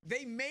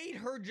 they made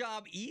her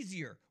job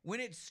easier. When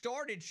it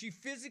started, she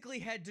physically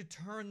had to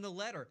turn the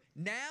letter.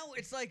 Now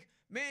it's like,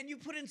 man, you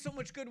put in so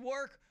much good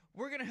work.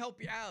 We're going to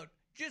help you out.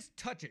 Just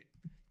touch it.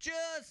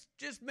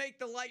 Just make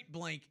the light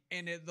blink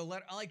and the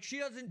letter. Like, she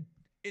doesn't,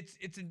 it's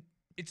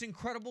it's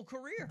incredible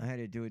career. I had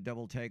to do a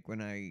double take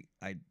when I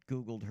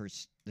Googled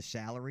the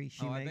salary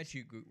she makes. I bet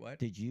you what?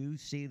 Did you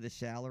see the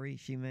salary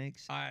she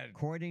makes?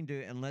 According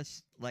to,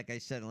 unless my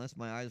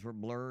eyes were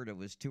blurred, it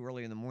was too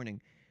early in the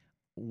morning,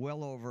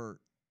 well over,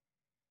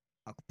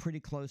 pretty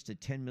close to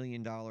 $10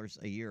 million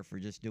a year for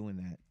just doing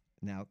that.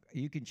 Now,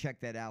 you can check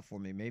that out for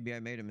me. Maybe I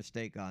made a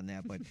mistake on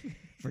that, but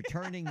for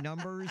turning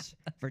numbers.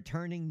 She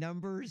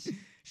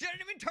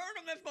didn't even turn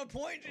them. That's my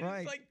point. She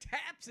just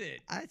taps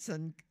it. That's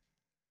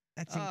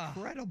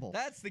incredible.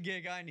 That's the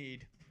gig I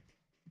need.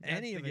 That's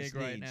Any of the us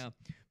gig right needs. now.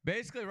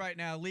 Basically, right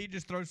now, Lee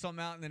just throws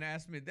something out and then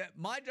asks me that.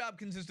 My job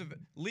consists of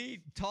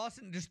Lee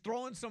just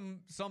throwing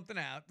something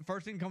out. The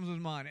first thing that comes to his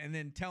mind, and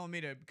then telling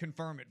me to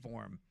confirm it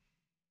for him.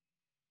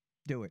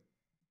 Do it.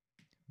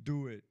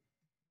 Do it.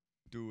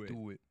 Do it.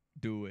 Do it.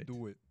 Do it.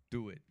 Do it.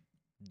 Do it.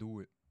 Do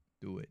it.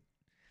 Do it.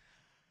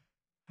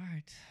 All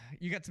right.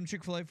 You got some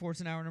Chick-fil-A for us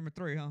in hour number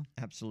 3, huh?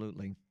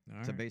 Absolutely.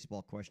 It's a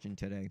baseball question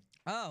today.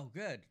 Oh,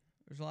 good.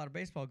 There's a lot of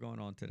baseball going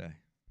on today.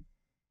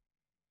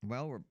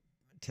 Well,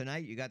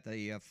 tonight you got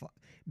the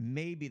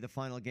maybe the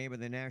final game of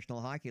the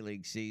National Hockey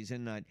League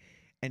season.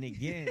 And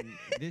again,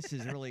 this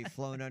has really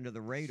flown under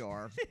the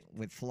radar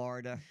with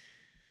Florida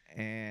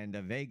and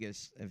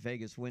Vegas. If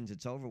Vegas wins,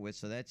 it's over with.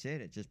 So that's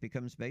it. It just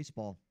becomes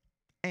baseball.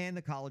 And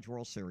the College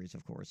World Series,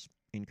 of course,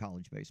 in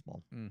college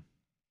baseball.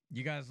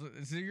 You guys,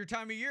 this is your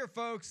time of year,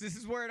 folks. This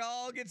is where it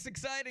all gets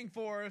exciting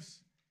for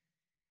us.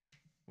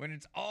 When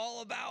it's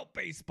all about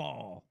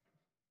baseball.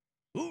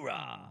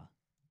 Hoorah!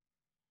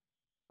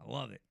 I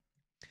love it.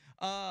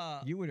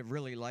 You would have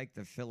really liked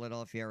the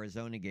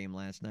Philadelphia-Arizona game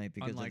last night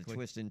because of the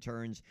twists and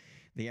turns.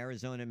 The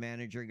Arizona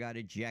manager got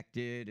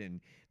ejected,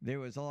 and there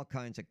was all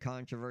kinds of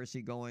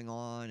controversy going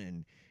on,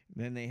 and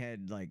then they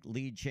had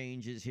lead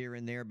changes here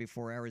and there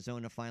before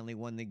Arizona finally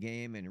won the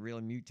game, and Real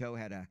Muto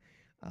had a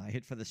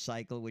hit for the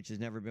cycle, which has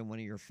never been one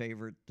of your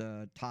favorite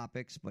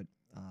topics, but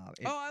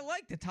I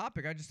like the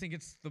topic. I just think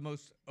it's the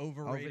most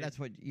overrated. That's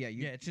what. Yeah,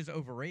 it's just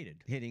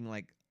overrated. Hitting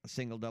a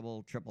single,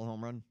 double, triple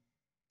home run.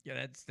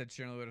 Yeah, that's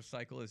generally what a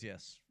cycle is.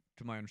 Yes,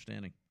 to my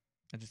understanding,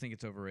 I just think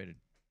it's overrated.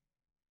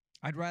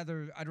 I'd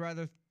rather,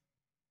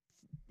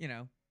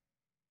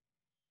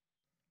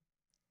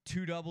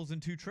 2 doubles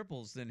and 2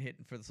 triples than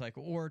hitting for the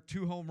cycle, or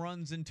 2 home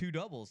runs and 2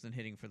 doubles than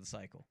hitting for the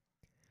cycle.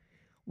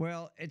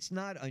 Well, it's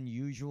not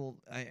unusual,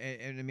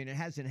 and I mean it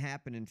hasn't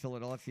happened in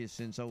Philadelphia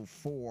since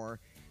 '04,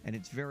 and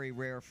it's very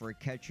rare for a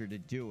catcher to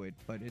do it.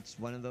 But it's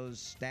one of those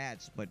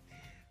stats. But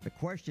the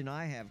question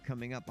I have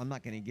coming up, I'm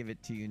not going to give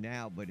it to you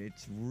now, but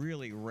it's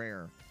really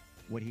rare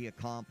what he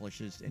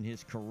accomplishes in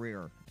his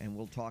career, and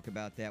we'll talk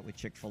about that with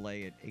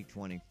Chick-fil-A at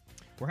 8:20.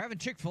 We're having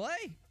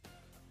Chick-fil-A.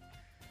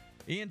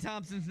 Ian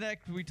Thompson's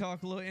next. We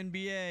talk a little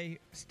NBA.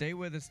 Stay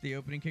with us. The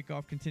opening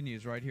kickoff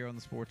continues right here on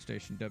the sports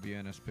station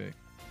WNSP.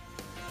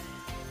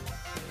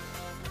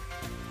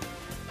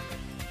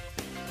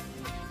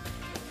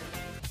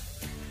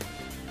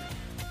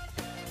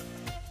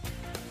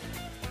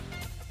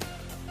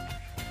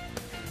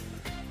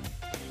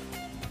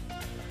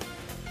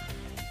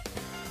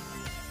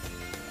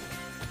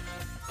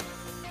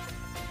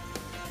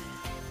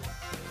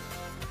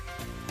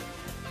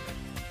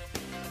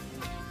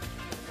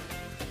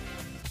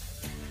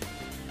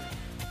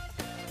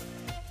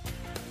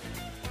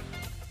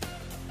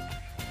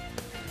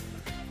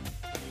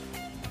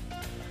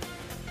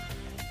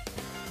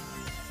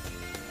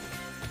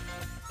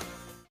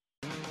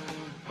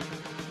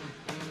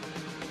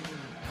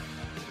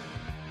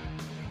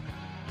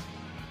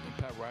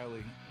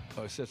 Riley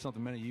said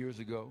something many years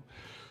ago.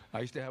 I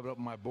used to have it up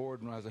on my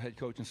board when I was a head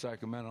coach in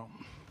Sacramento,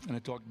 and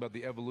it talked about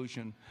the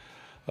evolution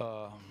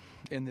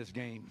in this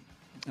game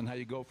and how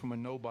you go from a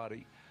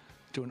nobody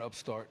to an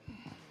upstart,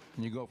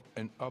 and you go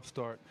an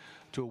upstart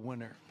to a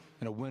winner,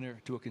 and a winner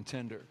to a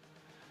contender,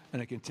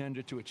 and a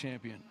contender to a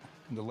champion.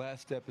 And the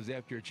last step is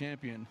after you're a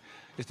champion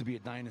is to be a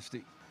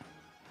dynasty.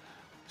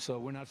 So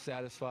we're not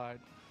satisfied.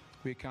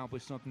 We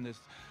accomplished something this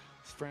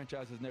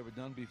franchise has never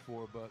done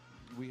before, but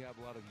we have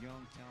a lot of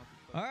young, talented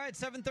players. All right,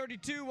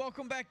 7:32.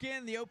 Welcome back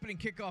in. The opening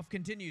kickoff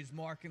continues.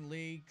 Mark and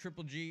Lee,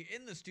 Triple G,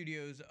 in the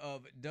studios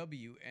of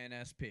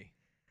WNSP.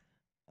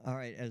 All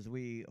right, as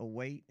we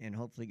await and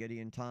hopefully get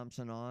Ian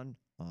Thompson on,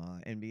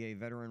 NBA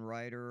veteran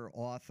writer,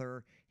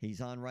 author.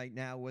 He's on right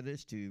now with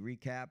us to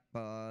recap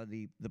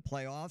the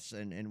playoffs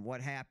and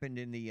what happened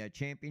in the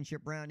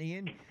championship round.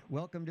 Ian,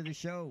 welcome to the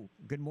show.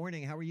 Good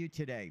morning. How are you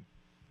today?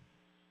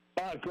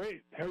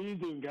 Great. How are you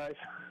doing, guys?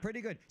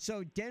 Pretty good.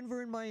 So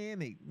Denver and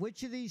Miami,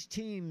 which of these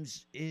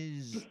teams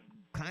is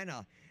kind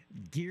of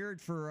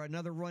geared for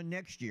another run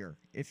next year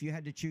if you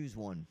had to choose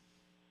one?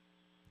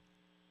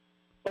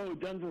 Oh,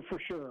 Denver for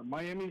sure.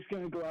 Miami's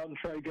going to go out and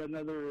try to get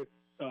another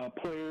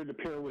player to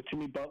pair with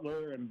Jimmy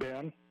Butler and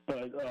Bam.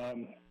 But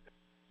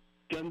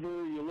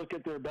Denver, you look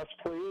at their best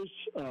players.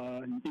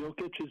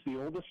 Jokic is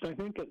the oldest, I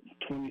think, at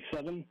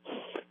 27.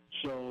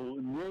 So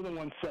we're the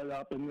ones set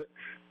up, and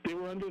they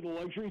were under the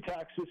luxury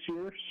tax this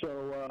year.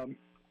 So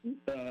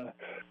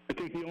I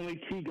think the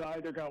only key guy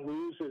they're going to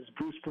lose is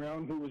Bruce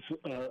Brown, who was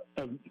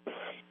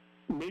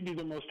maybe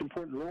the most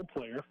important role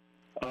player.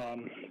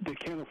 they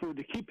can't afford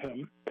to keep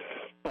him.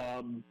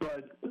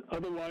 But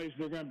otherwise,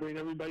 they're going to bring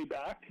everybody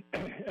back.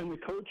 And the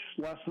coach,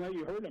 last night,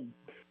 you heard him,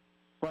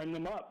 prime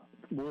them up.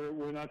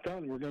 We're not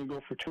done. We're going to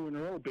go for 2 in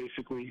a row,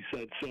 basically, he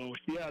said. So,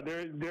 yeah,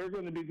 they're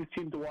going to be the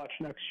team to watch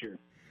next year.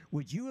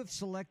 Would you have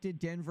selected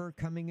Denver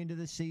coming into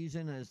the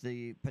season as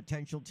the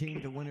potential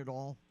team to win it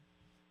all?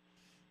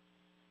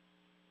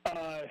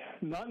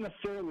 Not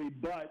necessarily,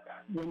 but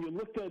when you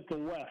looked at the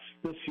West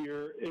this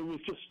year, it was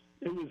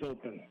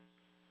open.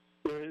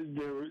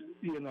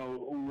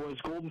 Was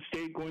Golden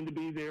State going to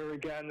be there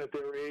again at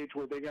their age?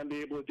 Were they going to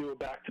be able to do a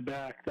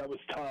back-to-back? That was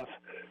tough.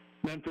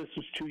 Memphis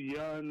was too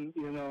young.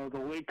 The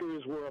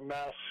Lakers were a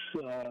mess.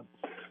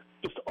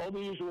 Just all the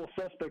usual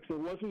suspects. There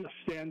wasn't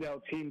a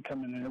standout team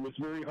coming in. It was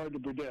very hard to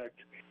predict.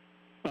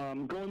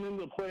 Going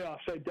into the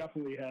playoffs, I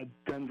definitely had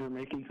Denver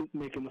making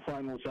the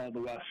finals out of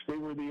the West. They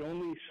were the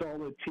only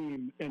solid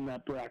team in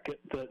that bracket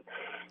that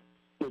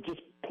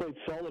just played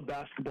solid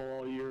basketball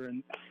all year.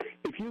 And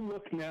if you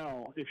look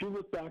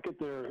back at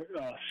their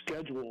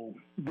schedule,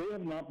 they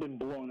have not been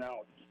blown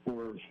out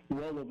for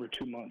well over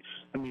 2 months.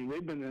 I mean,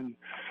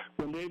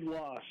 when they've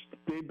lost,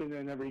 they've been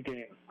in every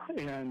game.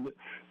 And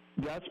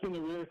that's been a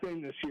rare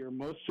thing this year.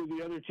 Most of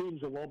the other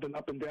teams have all been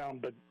up and down,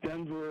 but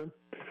Denver,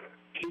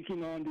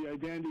 taking on the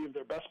identity of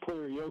their best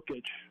player,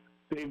 Jokic,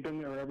 they've been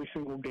there every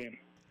single game.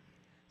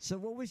 So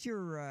what was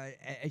your,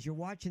 as you're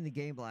watching the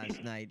game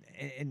last night,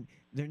 and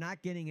they're not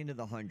getting into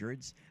the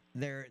hundreds,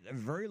 they're a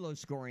very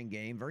low-scoring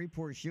game, very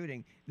poor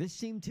shooting. This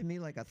seemed to me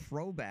like a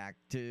throwback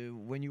to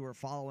when you were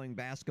following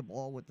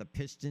basketball with the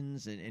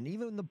Pistons and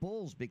even the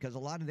Bulls, because a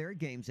lot of their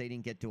games, they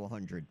didn't get to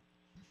 100.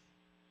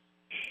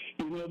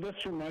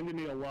 This reminded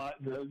me a lot.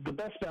 The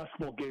best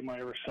basketball game I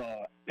ever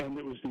saw, and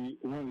it was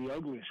one of the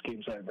ugliest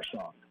games I ever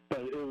saw,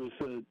 but it was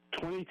the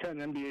 2010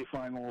 NBA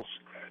Finals,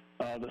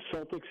 the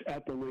Celtics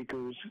at the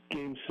Lakers,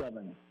 Game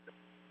 7.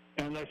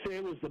 And I say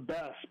it was the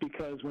best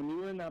because when you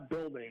were in that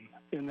building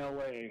in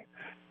L.A.,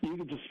 you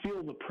could just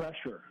feel the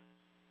pressure.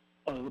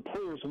 The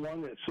players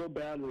wanted it so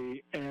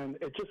badly, and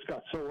it just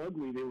got so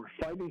ugly. They were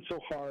fighting so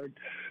hard.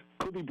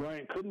 Kobe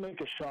Bryant couldn't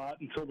make a shot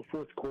until the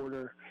fourth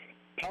quarter.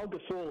 Pau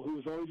Gasol, who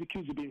was always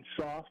accused of being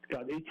soft,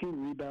 got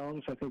 18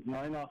 rebounds, I think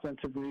 9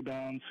 offensive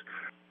rebounds.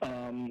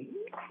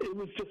 It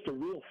was just a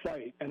real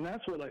fight, and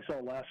that's what I saw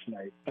last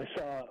night. I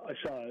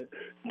saw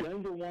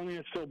Denver wanting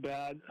it so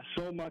bad,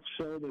 so much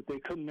so that they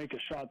couldn't make a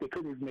shot. They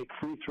couldn't even make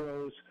free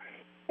throws.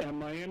 And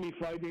Miami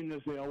fighting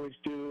as they always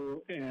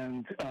do.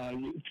 And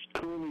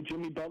clearly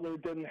Jimmy Butler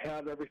didn't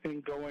have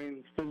everything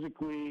going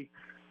physically,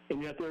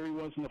 and yet there he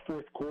was in the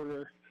fourth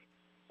quarter.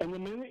 And the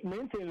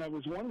main thing I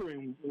was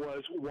wondering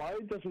was, why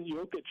doesn't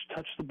Jokic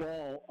touch the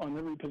ball on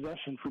every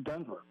possession for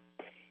Denver?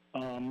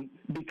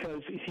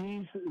 Because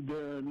he's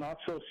their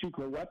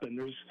not-so-secret weapon.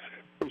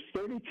 There's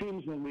 30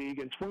 teams in the league,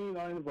 and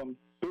 29 of them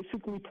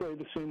basically play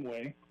the same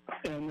way.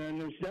 And then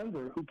there's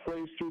Denver, who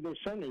plays through their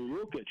center,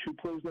 Jokic, who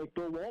plays like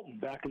Bill Walton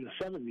back in the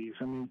 70s.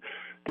 I mean,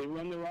 they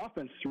run their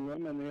offense through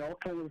him, and they all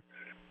kind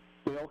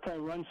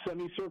of run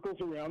semicircles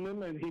around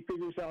him, and he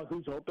figures out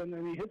who's open,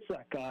 and he hits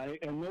that guy,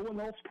 and no one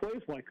else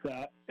plays like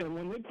that. And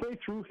when they play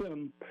through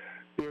him,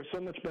 they're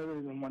so much better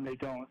than when they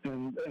don't.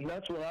 And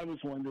that's what I was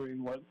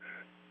wondering.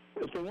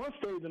 If they want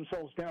to stay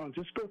themselves down,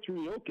 just go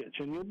through Jokic,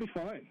 and you'll be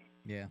fine.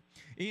 Yeah.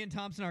 Ian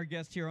Thompson, our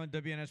guest here on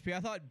WNSP. I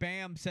thought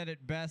Bam said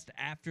it best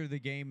after the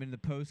game and the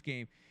post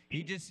game.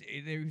 He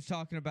was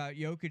talking about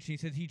Jokic. He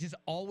says he just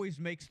always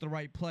makes the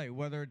right play,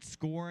 whether it's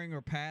scoring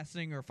or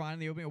passing or finding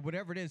the opening or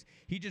whatever it is.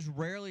 He just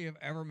rarely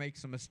ever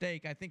makes a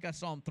mistake. I think I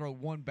saw him throw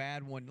one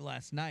bad one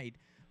last night,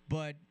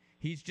 but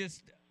he's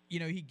just, he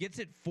gets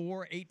it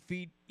 8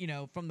 feet,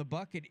 from the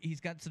bucket. He's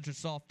got such a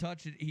soft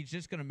touch. He's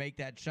just going to make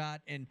that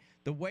shot. And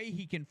the way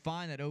he can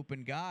find that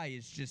open guy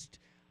is just,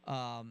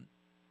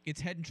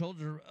 it's head and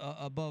shoulders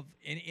above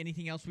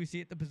anything else we see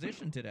at the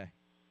position today.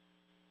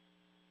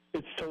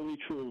 It's totally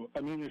true.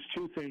 I mean, there's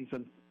two things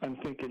I'm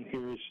thinking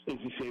here as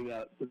you say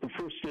that. The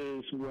first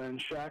is when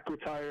Shaq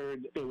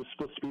retired, it was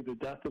supposed to be the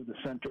death of the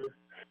center,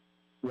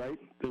 right?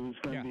 It was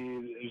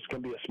going to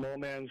be a small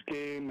man's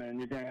game, and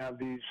you're going to have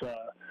these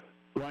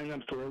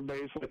lineups where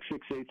everybody's like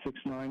 6'8",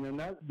 6'9", and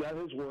that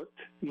has worked,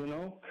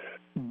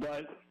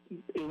 But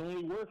it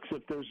only works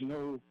if there's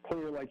no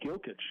player like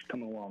Jokic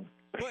come along.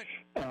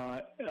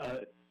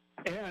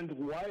 And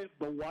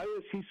why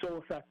is he so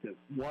effective?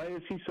 Why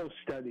is he so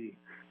steady?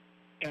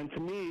 And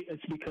to me,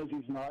 it's because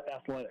he's not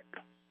athletic.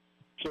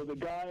 So the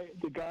guy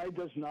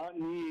does not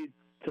need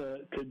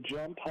to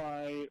jump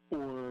high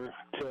or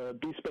to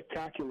be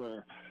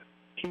spectacular.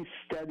 He's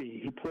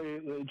steady. He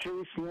played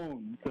Jerry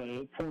Sloan,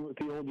 the old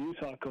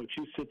Utah coach,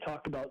 used to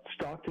talk about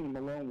Stockton and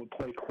Malone would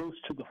play close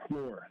to the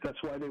floor.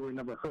 That's why they were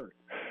never hurt.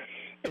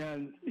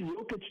 And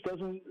Jokic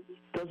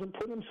doesn't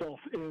put himself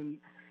in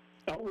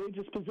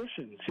outrageous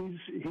positions.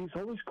 He's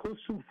always close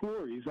to the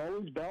floor. He's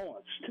always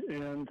balanced,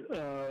 and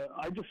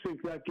I just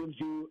think that gives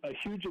you a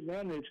huge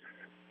advantage.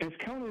 It's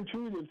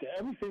counterintuitive to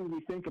everything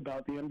we think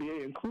about the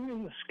NBA,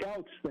 including the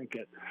scouts think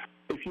it.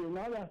 If you're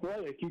not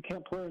athletic, you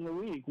can't play in the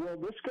league. Well,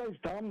 this guy's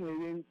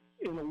dominating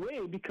in a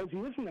way because he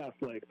isn't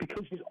athletic,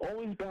 because he's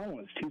always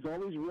balanced, he's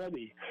always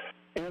ready.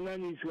 And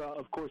then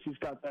of course, he's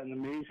got that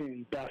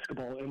amazing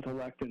basketball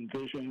intellect and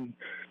vision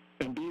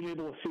and being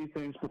able to see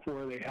things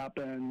before they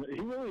happen. He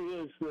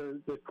really is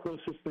the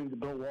closest thing to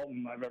Bill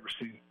Walton I've ever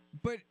seen.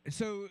 But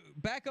so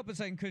back up a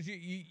second, because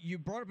you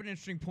brought up an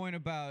interesting point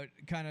about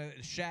kind of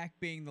Shaq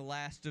being the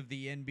last of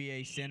the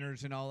NBA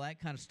centers and all that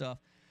kind of stuff.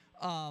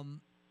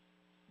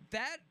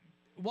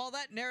 While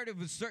that narrative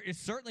has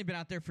certainly been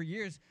out there for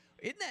years,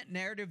 isn't that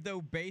narrative,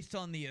 though, based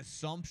on the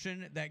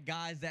assumption that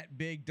guys that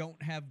big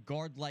don't have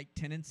guard-like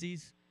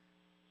tendencies?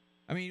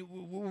 I mean,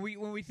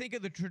 when we think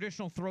of the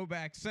traditional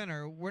throwback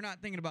center, we're not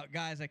thinking about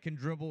guys that can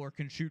dribble or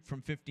can shoot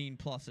from 15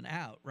 plus and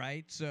out,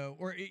 right? So,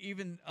 or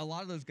even a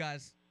lot of those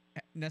guys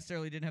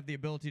necessarily didn't have the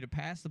ability to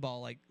pass the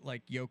ball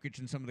like Jokic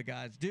and some of the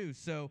guys do.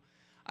 So,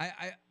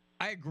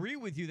 I agree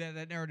with you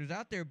that narrative's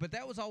out there, but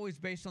that was always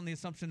based on the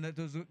assumption that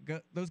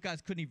those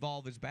guys couldn't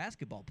evolve as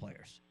basketball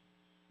players.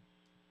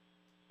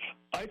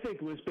 I think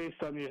it was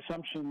based on the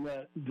assumption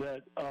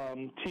that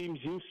teams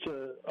used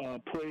to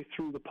play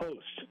through the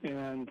post,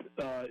 and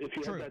if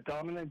you had that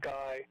dominant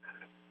guy,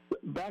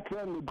 back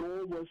then the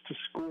goal was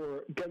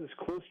to get as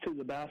close to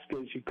the basket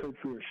as you could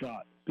for your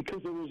shot,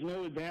 because there was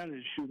no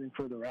advantage shooting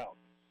further out.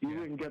 You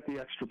didn't get the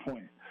extra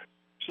point.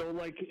 So,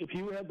 like, if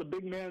you had the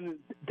big man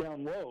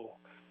down low,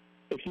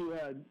 if you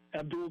had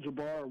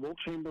Abdul-Jabbar or Wilt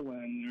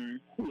Chamberlain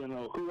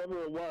or,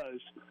 whoever it was,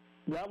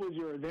 that was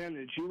your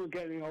advantage. You were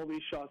getting all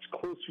these shots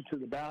closer to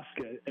the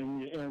basket,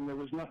 and there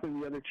was nothing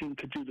the other team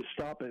could do to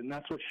stop it, and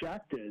that's what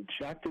Shaq did.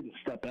 Shaq didn't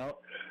step out.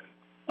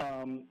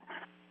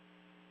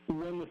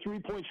 When the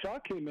three-point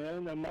shot came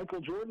in, and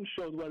Michael Jordan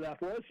showed what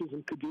athleticism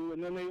could do,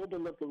 and then they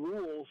opened up the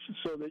rules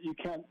so that you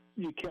can't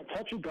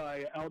touch a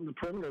guy out in the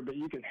perimeter, but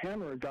you can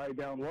hammer a guy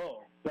down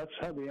low. That's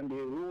how the NBA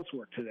rules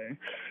work today.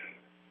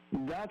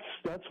 That's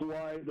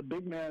why the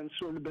big man's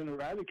sort of been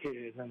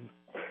eradicated, and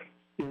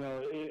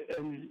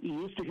and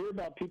you used to hear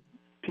about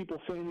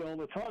people saying it all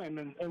the time,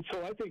 and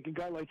so I think a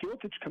guy like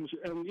Jokic comes,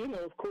 and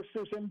of course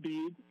there's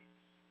Embiid,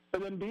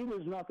 but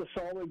Embiid is not the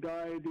solid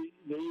guy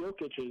that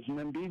Jokic is, and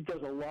Embiid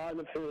does a lot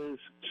of his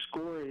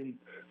scoring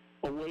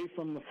away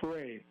from the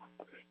fray.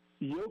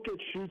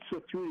 Jokic shoots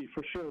the three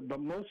for sure,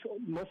 but most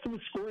of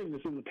his scoring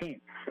is in the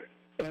paint.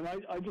 And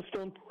I just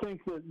don't think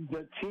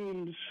that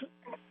teams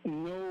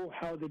know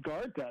how to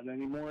guard that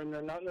anymore, and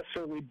they're not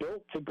necessarily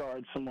built to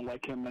guard someone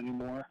like him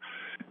anymore.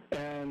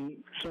 And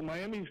so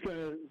Miami's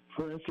going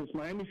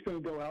to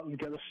go out and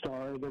get a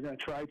star. They're going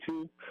to try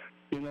to.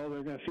 They're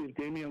going to see if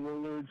Damian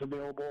Lillard's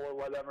available or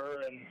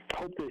whatever, and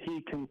hope that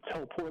he can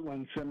tell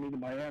Portland, send me to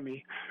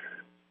Miami.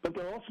 But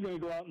they're also going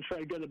to go out and try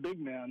to get a big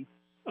man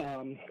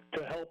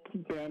to help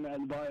Bam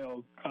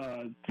Adebayo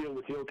deal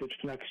with Jokic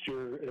next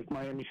year if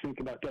Miami's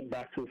thinking about getting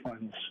back to the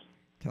finals.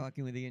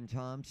 Talking with Ian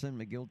Thompson,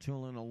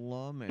 McGill-Tulane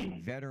alum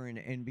and veteran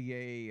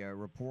NBA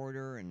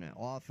reporter and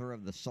author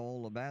of The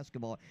Soul of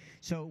Basketball.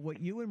 So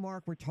what you and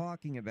Mark were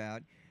talking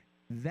about,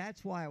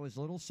 that's why I was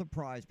a little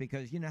surprised,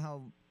 because you know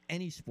how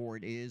any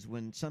sport is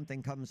when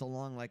something comes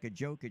along like a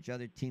Jokic,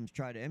 other teams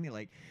try to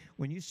emulate.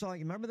 When you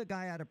remember the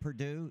guy out of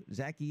Purdue,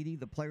 Zach Edey,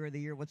 the player of the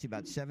year, what's he,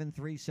 about 7'3",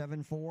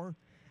 7'4"?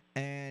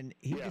 And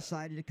he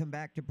decided to come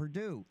back to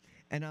Purdue.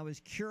 And I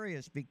was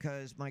curious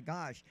because, my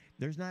gosh,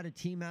 there's not a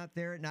team out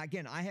there. Now,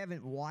 again, I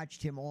haven't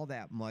watched him all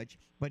that much,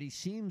 but he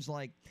seems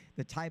like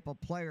the type of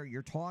player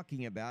you're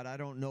talking about. I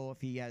don't know if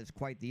he has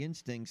quite the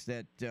instincts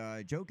that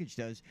Jokic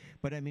does,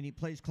 but, I mean, he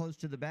plays close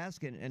to the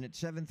basket, and at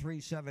 7'3",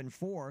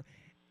 7'4",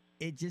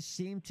 it just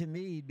seemed to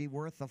me he'd be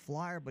worth a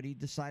flyer, but he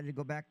decided to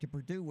go back to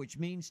Purdue, which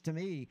means to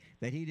me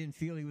that he didn't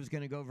feel he was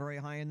going to go very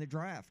high in the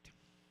draft.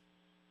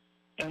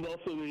 And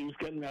also that he was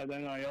getting that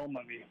NIL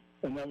money,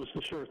 and that was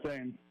the sure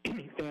thing.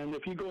 And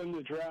if you go in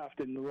the draft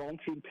and the wrong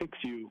team picks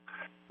you,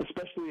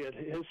 especially at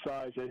his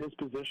size, at his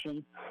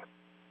position,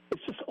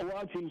 it's just a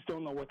lot of teams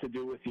don't know what to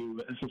do with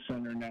you as a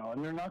center now.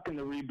 And they're not going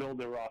to rebuild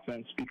their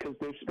offense because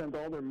they've spent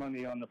all their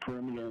money on the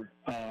perimeter.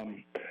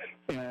 And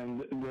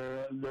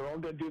they're all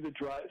going to do the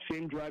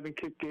same drive and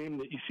kick game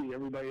that you see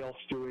everybody else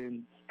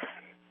doing.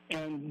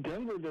 And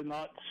Denver did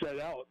not set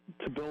out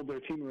to build their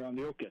team around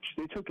Jokic.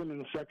 They took him in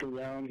the second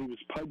round. He was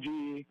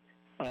pudgy.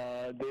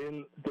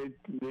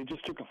 They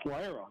just took a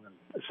flyer on him.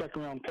 A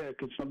second-round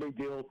pick. It's no big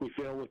deal if we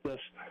fail with this.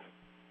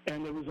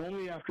 And it was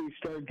only after he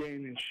started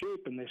getting in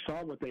shape and they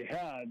saw what they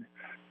had,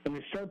 and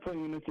they started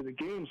putting him into the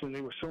games, and they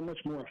were so much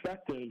more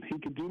effective. He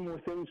could do more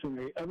things than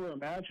they ever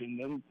imagined,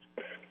 than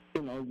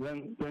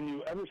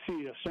you ever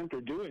see a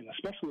center doing,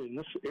 especially in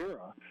this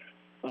era.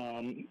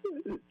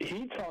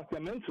 He talked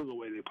them into the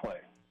way they play.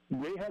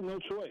 They had no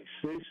choice.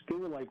 They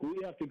were like,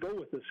 we have to go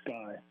with this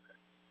guy.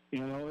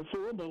 It's a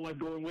little bit like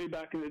going way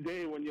back in the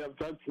day when you have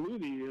Doug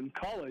Flutie in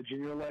college, and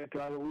you're like,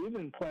 we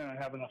didn't plan on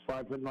having a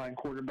 5'9"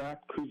 quarterback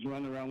who's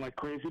running around like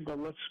crazy, but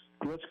let's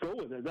go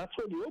with it. That's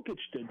what Jokic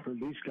did for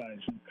these guys,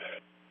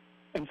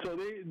 and so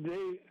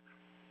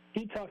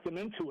he talked them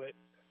into it.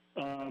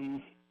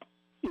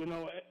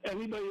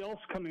 Anybody else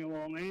coming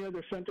along, any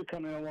other center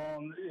coming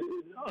along,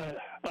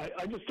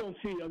 I just don't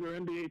see other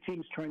NBA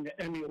teams trying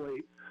to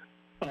emulate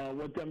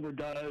what Denver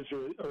does,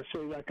 or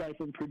say that guy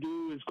from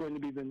Purdue is going to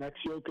be the next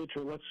Jokic,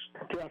 or let's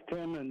draft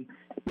him and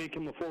make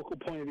him a focal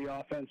point of the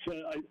offense.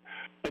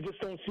 I just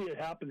don't see it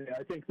happening.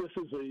 I think this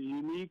is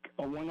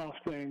a one-off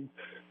thing,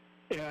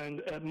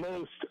 and at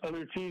most,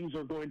 other teams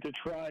are going to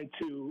try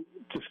to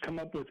just come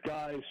up with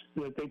guys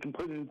that they can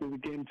put into the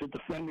game to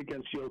defend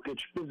against Jokic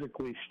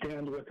physically,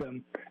 stand with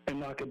him, and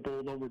not get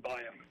bowled over by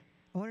him.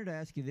 I wanted to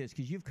ask you this,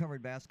 because you've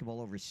covered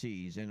basketball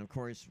overseas, and of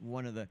course,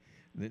 one of the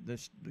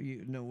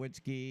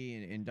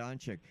Nowitzki and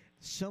Doncic,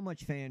 so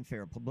much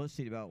fanfare,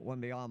 publicity about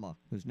Wembanyama,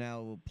 who's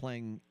now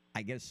playing,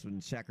 I guess, in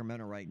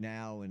Sacramento right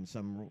now, and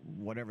some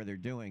whatever they're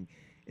doing.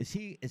 Is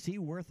he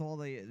worth all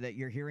that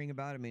you're hearing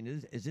about? I mean,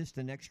 is this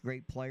the next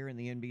great player in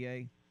the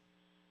NBA?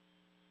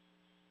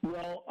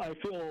 Well, I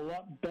feel a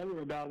lot better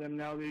about him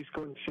now that he's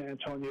going to San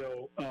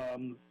Antonio.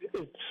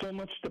 It so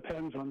much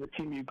depends on the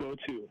team you go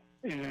to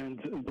and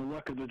the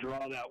luck of the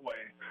draw that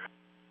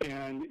way.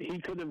 And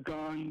he could have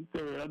gone,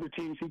 there are other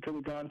teams he could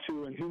have gone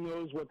to, and who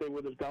knows what they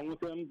would have done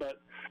with him.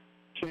 But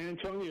San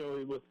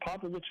Antonio, with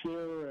Popovich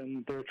there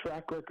and their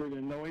track record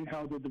and knowing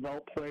how to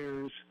develop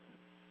players,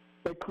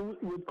 like,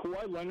 would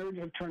Kawhi Leonard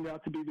have turned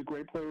out to be the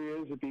great player he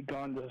is if he'd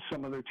gone to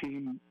some other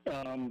team?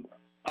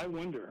 I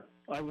wonder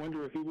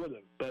if he would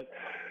have. But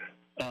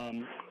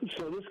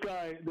so this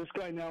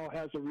guy now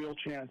has a real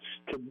chance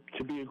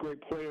to be a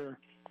great player.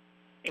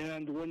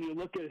 And when you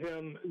look at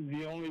him,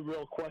 the only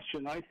real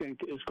question, I think,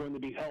 is going to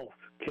be health.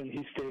 Can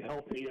he stay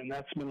healthy? And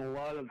that's been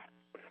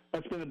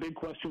a big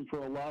question for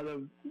a lot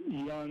of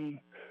young,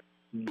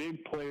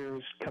 big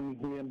players coming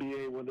to the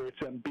NBA, whether it's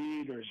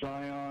Embiid or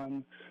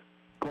Zion,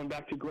 going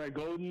back to Greg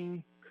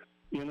Oden.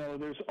 You know,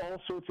 there's all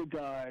sorts of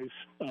guys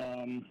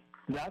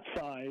that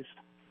size.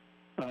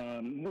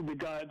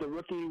 The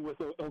rookie with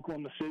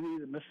Oklahoma City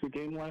that missed the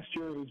game last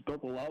year, who's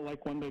built a lot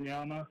like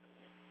Wembanyama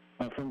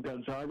from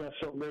Gonzaga.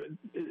 So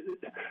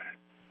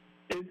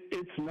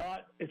it's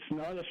not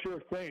a sure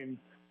thing,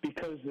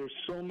 because there's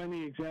so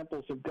many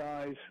examples of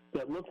guys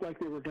that looked like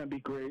they were going to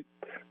be great,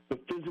 but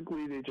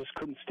physically they just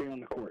couldn't stay on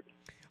the court.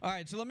 All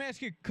right, so let me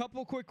ask you a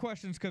couple quick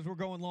questions, because we're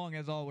going long,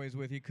 as always,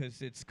 with you,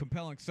 because it's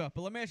compelling stuff.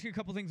 But let me ask you a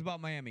couple things about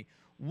Miami.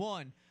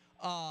 One,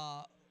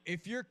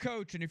 if you're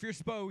coach and if you're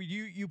Spo,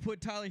 you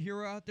put Tyler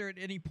Hero out there at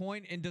any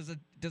point, and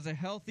does a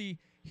healthy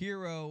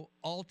Hero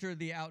alter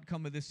the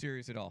outcome of this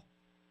series at all?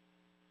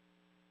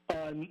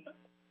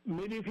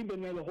 Maybe if he'd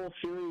been there the whole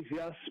series,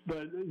 yes,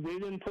 but they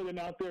didn't put him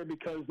out there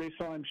because they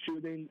saw him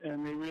shooting,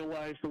 and they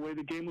realized the way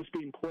the game was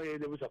being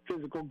played, it was a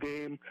physical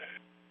game.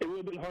 It would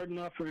have been hard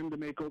enough for him to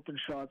make open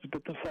shots,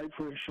 but to fight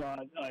for a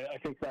shot, I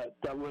think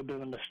that would have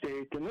been a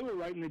mistake. And they were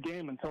right in the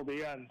game until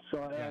the end.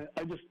 So yeah.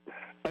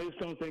 I just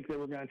don't think they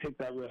were going to take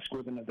that risk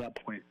with him at that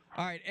point.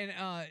 All right, and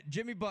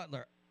Jimmy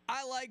Butler.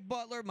 I like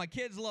Butler. My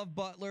kids love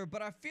Butler,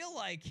 but I feel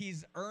like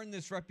he's earned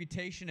this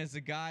reputation as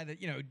a guy that,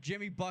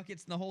 Jimmy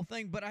buckets and the whole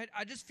thing. But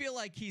I just feel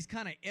like he's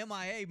kind of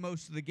MIA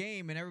most of the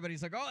game, and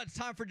everybody's like, oh, it's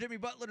time for Jimmy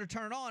Butler to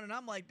turn on. And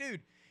I'm like,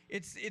 dude,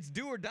 it's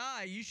do or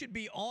die. You should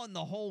be on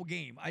the whole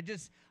game. I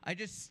don't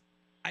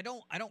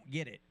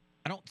get it.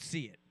 I don't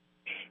see it.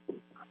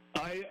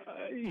 I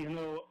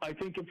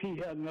think if he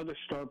had another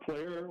star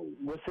player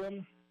with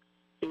him,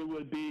 it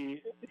would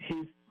be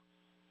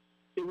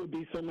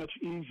so much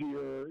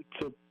easier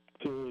to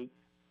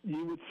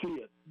you would see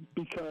it,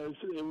 because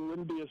it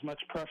wouldn't be as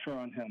much pressure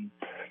on him.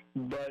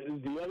 But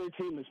the other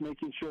team is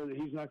making sure that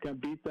he's not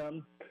going to beat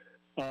them.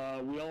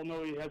 We all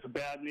know he has a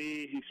bad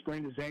knee. He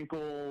sprained his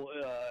ankle.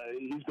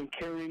 He's been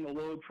carrying the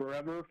load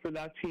forever for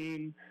that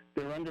team.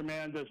 They're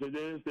undermanned as it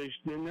is.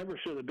 They never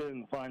should have been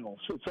in the finals.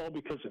 It's all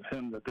because of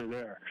him that they're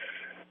there.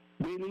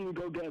 They need to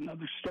go get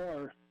another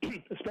star,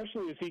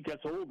 especially as he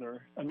gets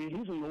older. I mean,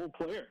 he's an old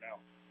player now.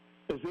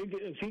 As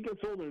he gets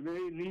older,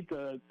 they need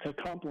to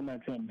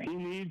complement him. He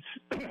needs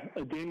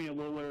a Damian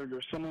Lillard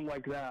or someone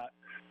like that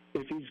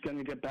if he's going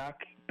to get back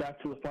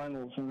to the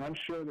finals. And I'm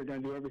sure they're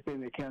going to do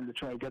everything they can to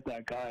try to get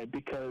that guy,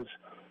 because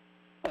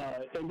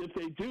and if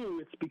they do,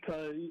 it's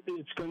because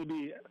it's going to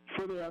be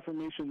further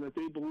affirmation that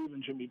they believe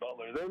in Jimmy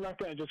Butler. They're not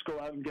going to just go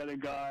out and get a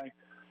guy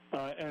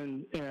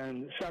and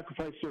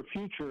sacrifice their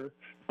future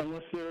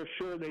unless they're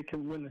sure they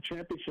can win the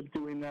championship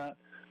doing that.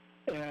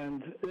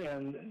 And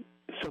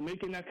so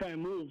making that kind of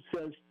move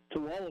says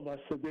to all of us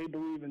that they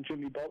believe in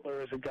Jimmy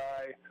Butler as a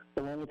guy,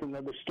 along with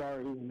another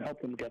star who can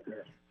help them get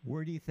there.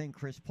 Where do you think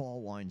Chris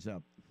Paul winds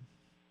up?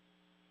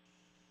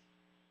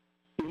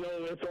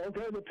 It's all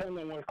going to depend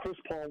on what Chris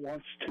Paul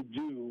wants to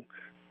do.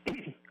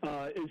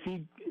 Is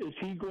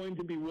he going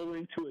to be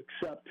willing to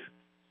accept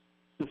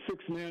the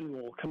six-man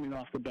role coming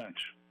off the bench?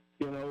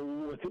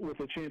 With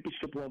a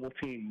championship level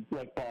team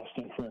like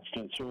Boston, for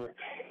instance, or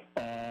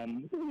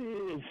and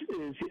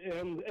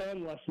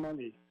less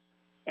money.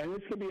 And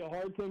it's going to be a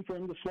hard thing for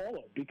him to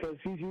swallow, because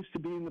he's used to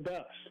being the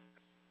best.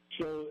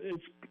 So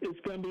it's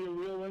going to be a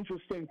real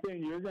interesting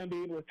thing. You're going to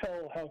be able to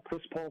tell how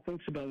Chris Paul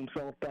thinks about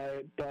himself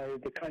by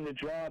the kind of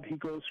job he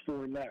goes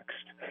for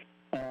next.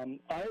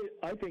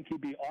 I think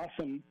he'd be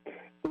awesome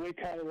the way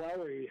Kyle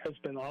Lowry has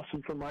been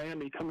awesome for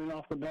Miami, coming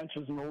off the bench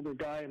as an older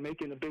guy and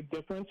making a big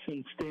difference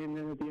and staying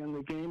in at the end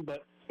of the game.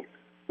 But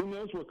who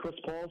knows what Chris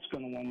Paul's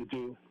going to want to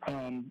do?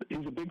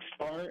 He's a big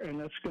star, and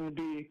that's going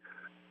to be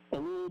a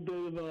little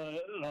bit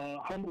of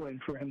humbling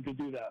for him to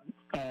do that.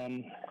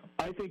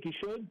 I think he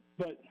should,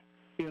 but,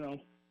 who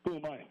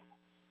am I?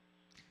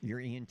 You're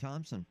Ian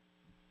Thompson.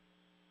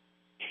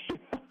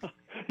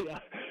 Yeah,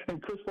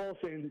 and Chris Paul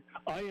saying,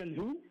 Ian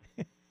who?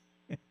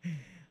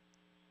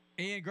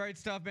 Ian, great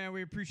stuff, man.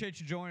 We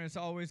appreciate you joining us.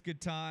 Always good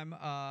time.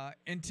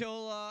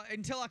 Until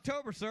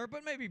October, sir,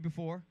 but maybe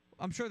before.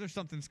 I'm sure there's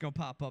something that's going to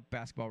pop up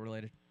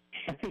basketball-related.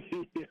 Yeah,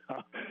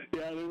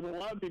 there's a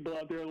lot of people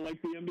out there that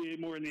like the NBA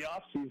more in the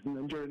off-season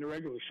than during the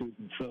regular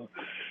season. So,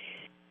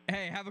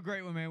 hey, have a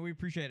great one, man. We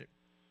appreciate it.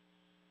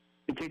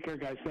 Take care,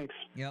 guys. Thanks.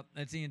 Yep,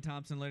 that's Ian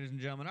Thompson, ladies and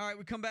gentlemen. All right,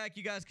 we come back.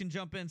 You guys can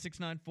jump in,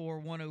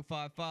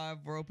 694-1055.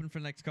 We're open for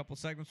the next couple of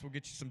segments. We'll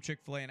get you some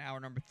Chick-fil-A in hour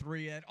number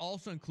 3. It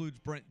also includes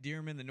Brent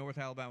Dearman, the North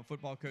Alabama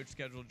football coach,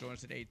 scheduled to join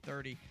us at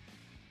 8:30.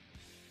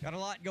 Got a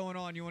lot going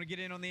on. You want to get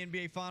in on the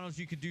NBA Finals,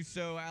 you could do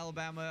so.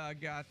 Alabama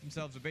got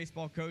themselves a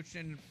baseball coach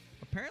and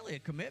apparently a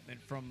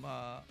commitment from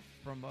a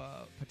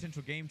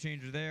potential game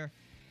changer there.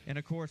 And,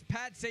 of course,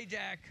 Pat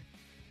Sajak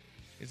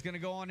is going to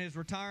go on his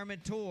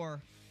retirement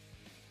tour.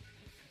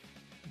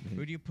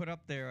 Who do you put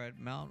up there at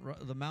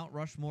the Mount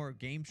Rushmore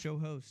game show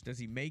host? Does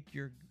he make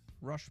your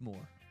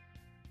Rushmore?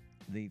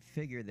 The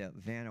figure that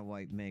Vanna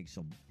White makes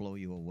will blow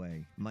you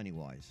away,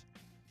 money-wise.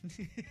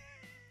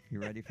 You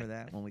ready for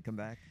that when we come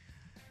back?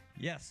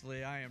 Yes,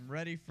 Lee, I am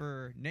ready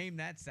for Name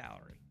That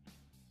Salary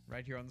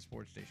right here on the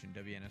sports station,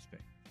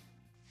 WNSP.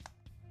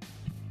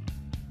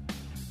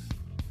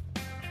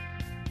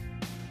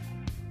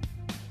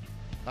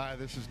 Hi,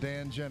 this is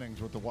Dan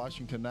Jennings with the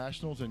Washington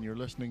Nationals, and you're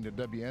listening to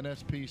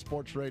WNSP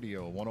Sports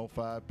Radio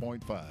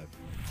 105.5.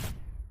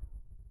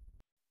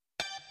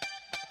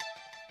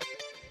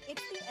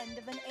 It's the end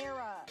of an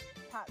era.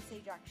 Pat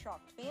Sajak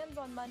shocked fans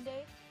on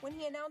Monday when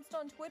he announced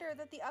on Twitter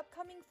that the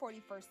upcoming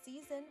 41st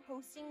season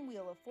hosting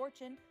Wheel of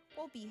Fortune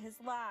will be his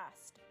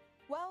last.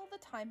 Well, the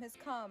time has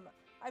come.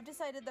 I've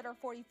decided that our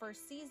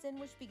 41st season,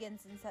 which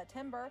begins in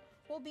September,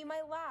 will be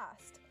my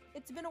last.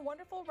 It's been a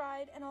wonderful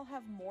ride, and I'll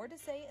have more to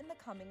say in the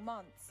coming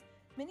months.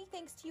 Many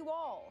thanks to you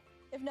all.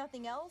 If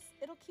nothing else,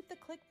 it'll keep the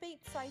clickbait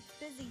sites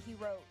busy, he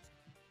wrote.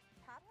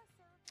 Pat has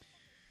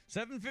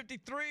served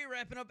 7:53,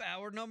 wrapping up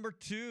hour number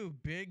 2.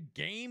 Big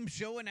game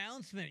show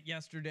announcement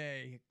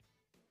yesterday.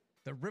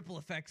 The ripple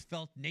effects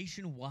felt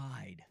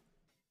nationwide.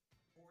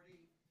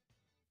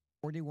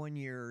 41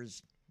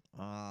 years,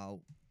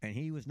 and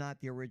he was not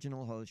the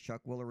original host.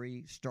 Chuck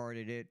Woolery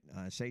started it.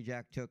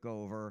 Sajak took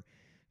over.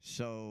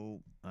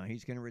 So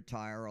he's going to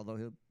retire, although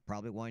he'll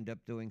probably wind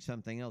up doing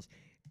something else.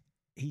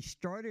 He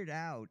started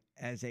out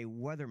as a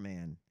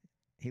weatherman.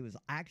 He was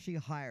actually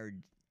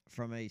hired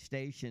from a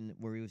station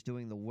where he was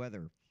doing the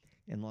weather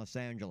in Los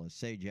Angeles,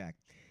 Sajak.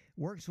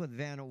 Works with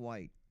Vanna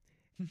White.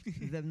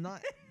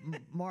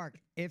 Mark,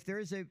 if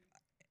there's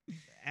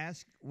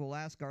we'll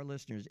ask our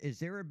listeners, is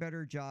there a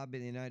better job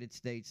in the United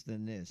States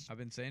than this? I've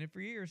been saying it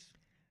for years.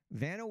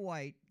 Vanna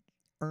White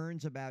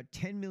earns about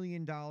 $10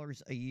 million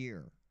a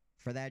year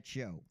for that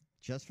show,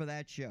 just for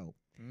that show.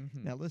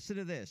 Mm-hmm. Now, listen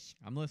to this.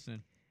 I'm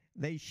listening.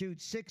 They shoot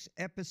 6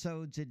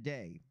 episodes a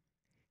day.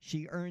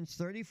 She earns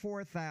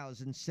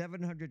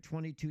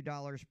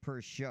 $34,722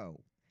 per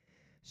show.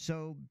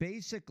 So,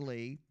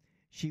 basically,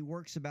 she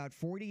works about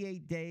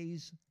 48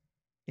 days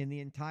in the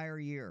entire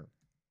year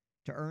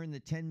to earn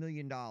the $10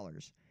 million.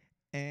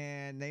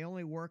 And they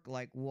only work,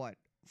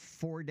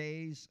 4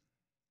 days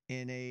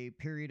in a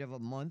period of a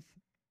month?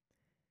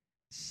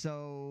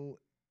 So,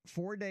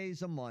 4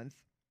 days a month,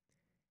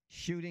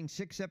 shooting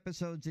 6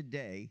 episodes a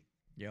day.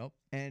 Yep.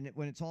 And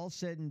when it's all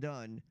said and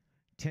done,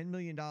 $10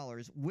 million,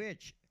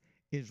 which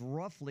is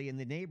roughly in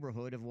the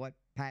neighborhood of what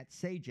Pat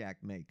Sajak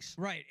makes.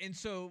 Right. And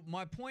so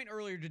my point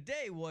earlier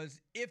today was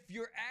if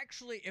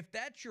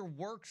that's your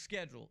work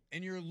schedule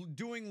and you're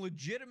doing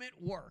legitimate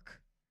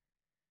work,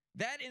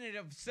 that in and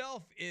of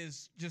itself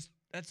is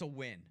that's a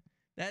win.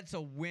 That's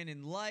a win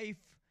in life.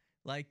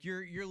 Like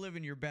you're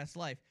living your best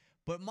life.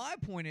 But my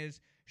point is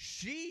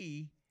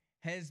she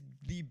has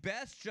the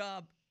best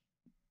job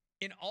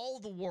in all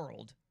the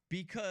world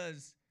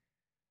because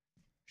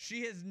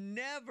she has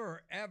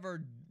never,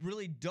 ever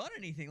really done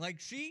anything.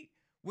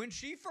 When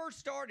she first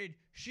started,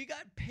 she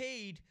got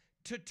paid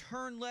to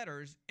turn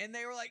letters, and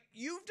they were like,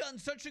 you've done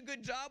such a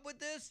good job with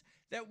this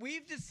that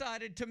we've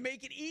decided to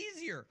make it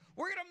easier.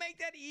 We're going to make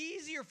that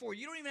easier for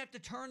you. You don't even have to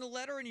turn the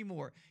letter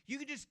anymore. You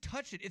can just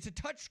touch it. It's a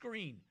touch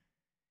screen.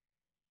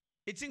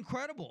 It's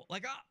incredible. I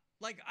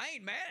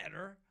ain't mad at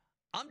her.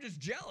 I'm just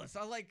jealous.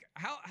 I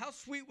how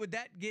sweet would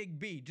that gig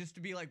be? Just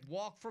to be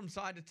walk from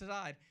side to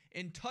side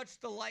and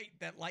touch the light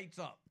that lights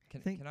up.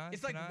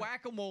 It's like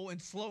whack-a-mole in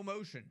slow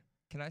motion.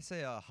 Can I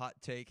say a hot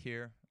take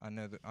here? I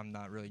know that I'm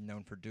not really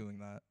known for doing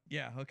that.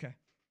 Yeah, okay.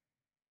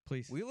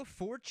 Please. Wheel of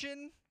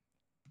Fortune?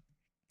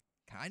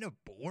 Kind of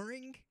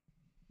boring?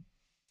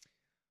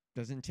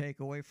 Doesn't take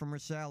away from her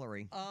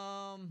salary.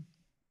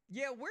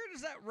 Yeah, where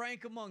does that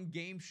rank among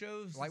game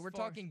shows? Like, we're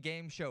talking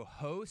game show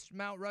host,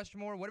 Mount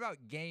Rushmore. What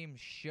about game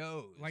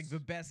shows? Like the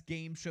best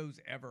game shows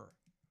ever.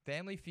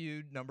 Family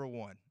Feud, number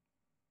 1.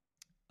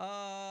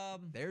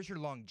 There's your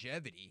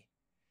longevity.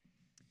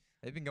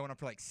 They've been going on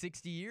for like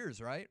 60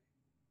 years, right?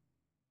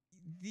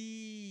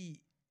 The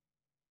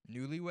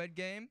Newlywed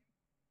Game?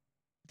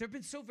 There have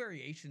been so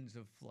variations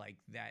of like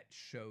that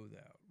show,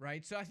 though,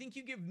 right? So I think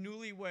you give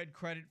Newlywed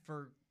credit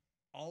for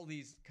all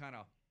these kind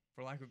of,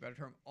 for lack of a better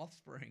term,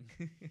 offspring,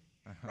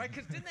 right?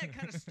 Because didn't that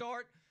kind of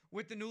start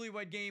with the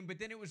Newlywed Game, but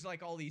then it was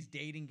like all these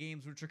dating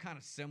games, which are kind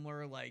of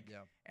similar, like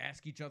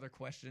ask each other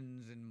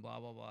questions and blah,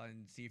 blah, blah,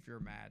 and see if you're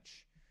a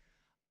match.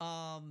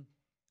 I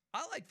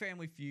like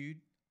Family Feud.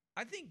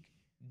 I think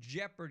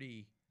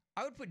Jeopardy,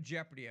 I would put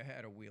Jeopardy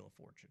ahead of Wheel of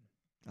Fortune.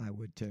 I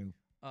would too.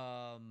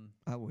 I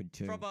would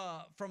too. From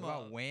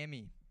a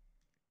whammy.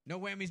 No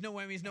whammies, no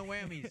whammies, no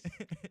whammies.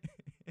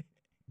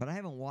 But I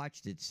haven't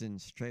watched it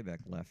since Trebek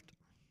left.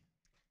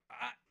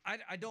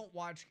 I don't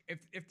watch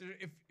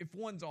if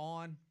one's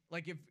on,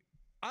 like if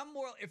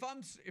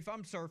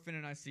I'm surfing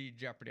and I see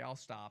Jeopardy, I'll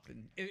stop,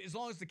 and as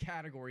long as the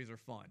categories are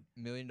fun.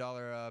 $1 Million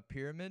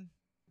Pyramid.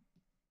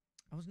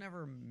 I was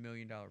never a $1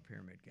 Million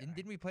Pyramid guy.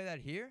 Didn't we play that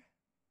here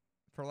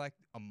for like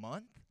a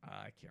month?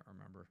 I can't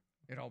remember.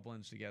 It all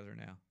blends together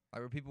now.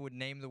 Like where people would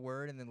name the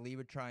word and then Lee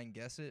would try and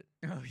guess it.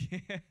 Oh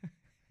yeah,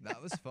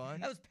 that was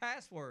fun. That was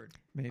password.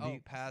 Maybe. Oh,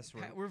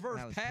 password.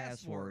 Reverse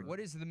password. What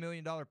is the $1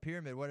 Million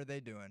Pyramid? What are they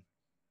doing?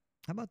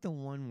 How about the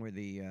one where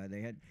they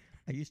had?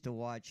 I used to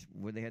watch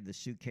where they had the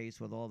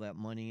suitcase with all that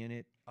money in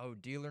it. Oh,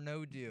 Deal or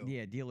No Deal.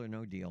 Yeah, Deal or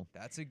No Deal.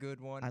 That's a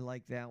good one. I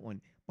like that one.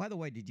 By the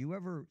way, did you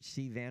ever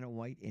see Vanna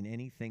White in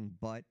anything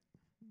but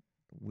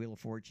Wheel of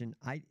Fortune?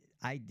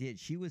 I did.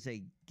 She was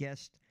a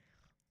guest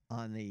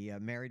on the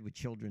Married with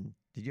Children.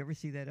 Did you ever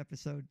see that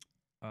episode?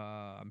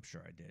 I'm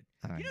sure I did.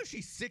 All right. You know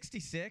she's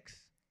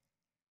 66?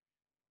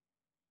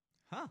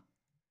 Huh.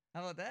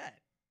 How about that?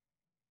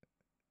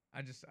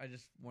 I just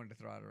wanted to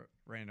throw out a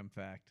random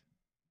fact.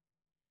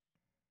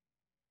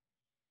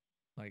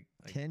 Like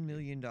 $10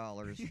 million,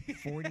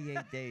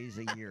 48 days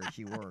a year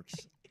she works.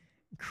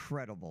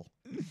 Incredible.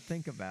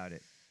 Think about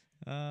it.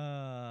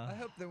 I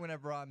hope that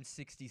whenever I'm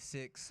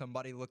 66,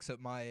 somebody looks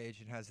at my age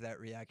and has that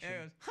reaction.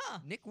 Yeah, goes, huh?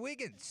 Nick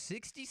Wiggins,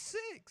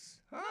 66.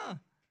 Huh?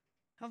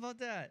 How about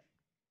that?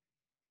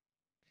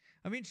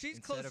 I mean, she's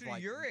Instead closer of, like,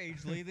 to your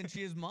age, Lee, than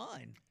she is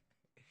mine.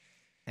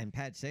 And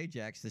Pat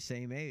Sajak's the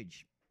same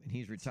age, and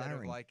he's retiring.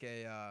 Instead of like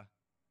a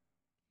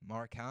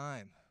Mark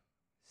Heim,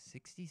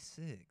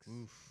 66.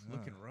 Oof,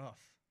 looking rough.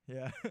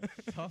 Yeah.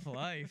 Tough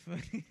life.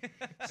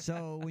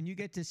 So when you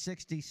get to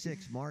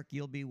 66, Mark,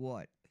 you'll be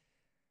what?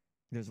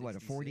 There's 66. What, a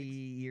 40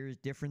 years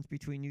difference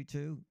between you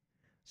two?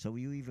 So will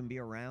you even be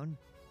around?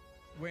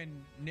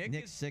 When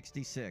Nick's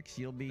 66,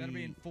 you'll be. That'll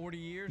be in 40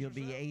 years. You'll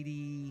be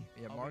 80.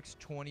 Yeah, Mark's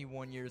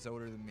 21 years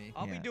older than me.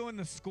 I'll be doing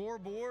the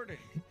scoreboard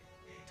and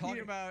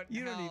talking about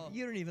you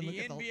don't even the look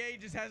at the NBA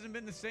just hasn't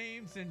been the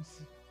same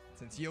since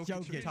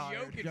Jokic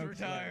retired. Jokic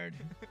retired.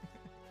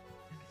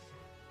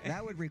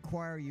 That would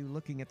require you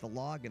looking at the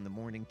log in the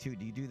morning too.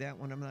 Do you do that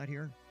when I'm not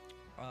here?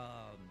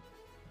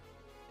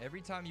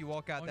 Every time you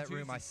walk out that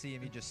room, I see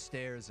him. He just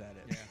stares at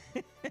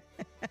it. Yeah.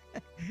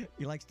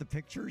 He likes the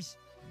pictures.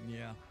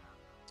 Yeah.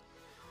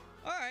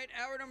 All right,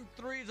 hour number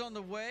 3 is on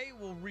the way.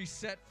 We'll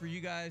reset for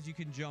you guys. You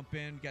can jump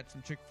in. Got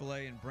some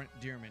Chick-fil-A and Brent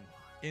Dearman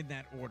in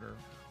that order.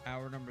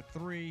 Hour number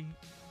 3.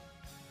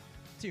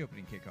 It's the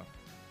opening kickoff.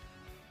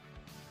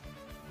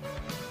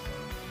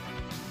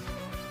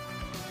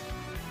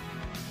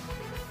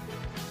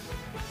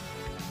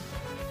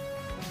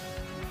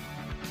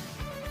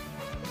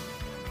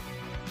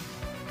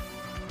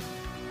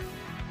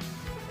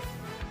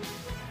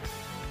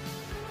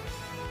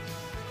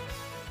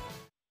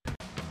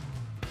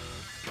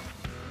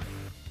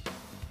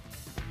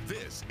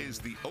 This is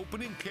the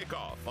opening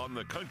kickoff on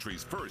the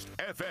country's first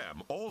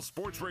FM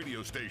all-sports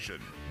radio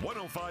station,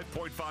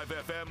 105.5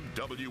 FM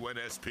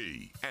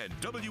WNSP and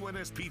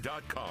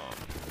WNSP.com.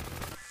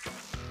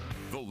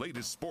 The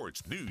latest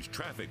sports, news,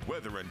 traffic,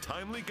 weather, and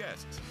timely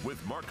guests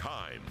with Mark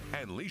Heim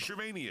and Lee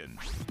Shervanian.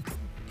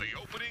 The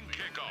opening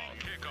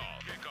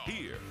kickoff.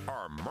 Here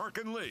are Mark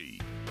and Lee.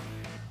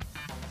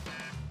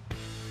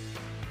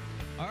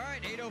 All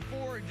right,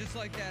 8:04, just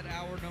like that,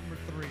 hour number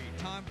 3.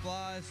 Time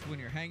flies when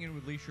you're hanging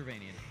with Lee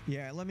Shervanian.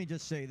 Yeah, let me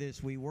just say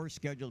this. We were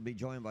scheduled to be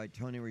joined by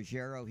Tony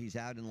Ruggiero. He's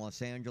out in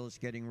Los Angeles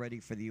getting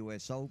ready for the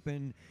U.S.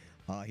 Open.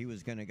 He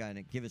was going to kind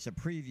of give us a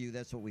preview.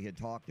 That's what we had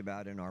talked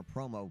about in our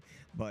promo.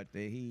 But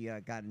he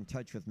got in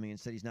touch with me and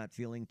said he's not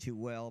feeling too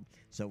well.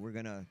 So we're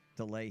going to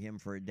delay him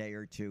for a day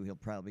or two.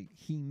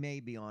 He may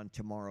be on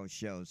tomorrow's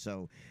show.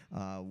 So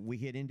we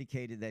had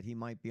indicated that he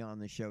might be on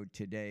the show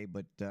today.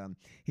 But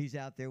he's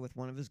out there with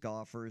one of his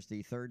golfers.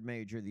 The third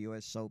major, the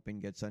U.S.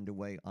 Open, gets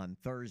underway on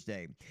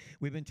Thursday.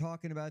 We've been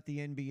talking about the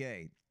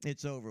NBA.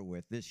 It's over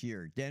with this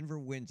year. Denver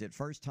wins it.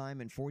 First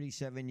time in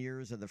 47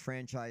 years of the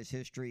franchise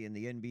history in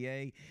the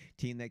NBA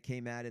team that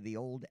came out of the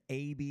old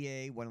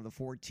ABA, one of the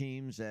 4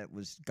 teams that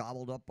was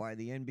gobbled up by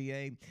the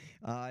NBA.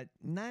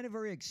 Not a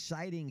very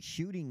exciting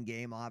shooting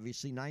game,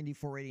 obviously.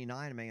 94-89,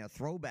 I mean, a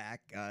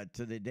throwback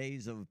to the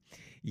days of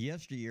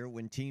yesteryear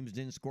when teams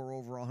didn't score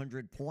over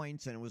 100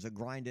 points and it was a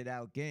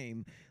grinded-out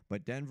game.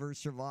 But Denver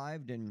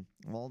survived, and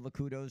all the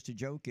kudos to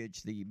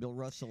Jokic, the Bill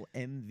Russell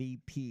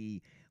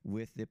MVP,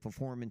 with the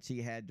performance he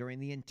had during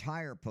the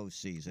entire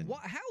postseason.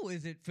 How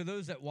is it, for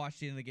those that watched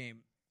the end of the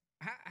game,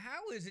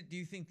 how is it, do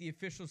you think the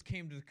officials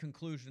came to the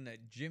conclusion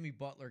that Jimmy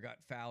Butler got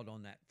fouled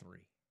on that 3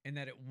 and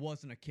that it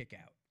wasn't a kick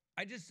out?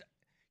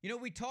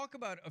 We talk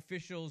about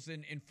officials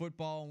in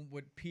football and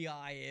what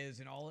PI is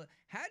and all that.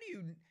 How do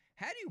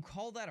you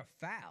call that a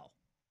foul?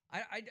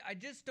 I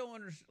just don't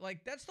understand.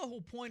 Like, that's the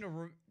whole point of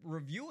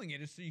reviewing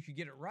it, is so you could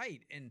get it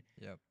right. And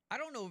I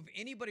don't know if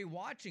anybody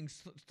watching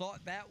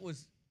thought that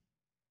was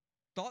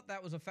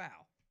a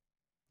foul.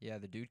 Yeah,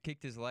 the dude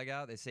kicked his leg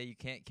out. They say you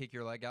can't kick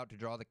your leg out to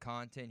draw the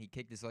content. He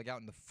kicked his leg out,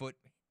 and the foot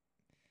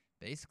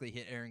basically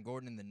hit Aaron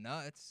Gordon in the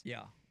nuts.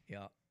 Yeah.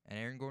 And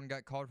Aaron Gordon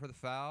got called for the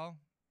foul.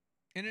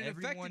 And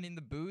everyone in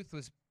the booth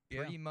was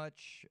pretty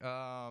much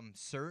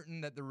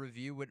certain that the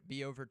review would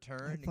be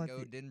overturned and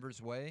go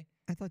Denver's way.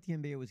 I thought the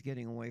NBA was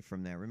getting away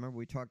from that. Remember,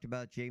 we talked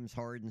about James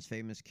Harden's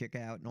famous kick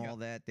out and all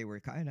that. They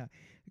were kind of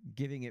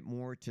giving it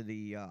more to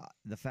the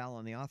foul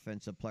on the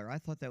offensive player. I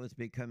thought that was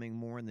becoming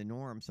more in the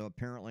norm, so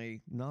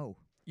apparently, no.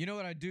 You know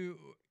what I do?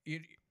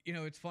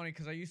 It's funny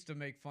because I used to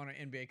make fun of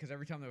NBA because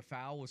every time the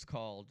foul was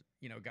called,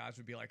 guys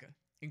would be like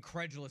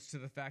incredulous to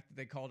the fact that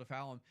they called a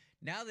foul. And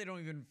now they don't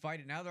even fight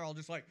it. Now they're all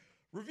just like,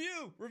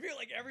 review.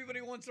 Like,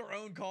 everybody wants their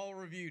own call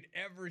reviewed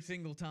every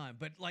single time.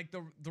 But, like,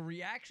 the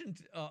reaction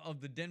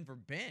of the Denver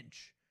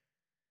bench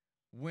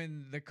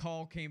when the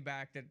call came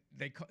back that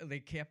they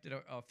kept it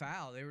a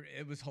foul,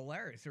 it was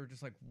hilarious. They were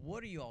just like,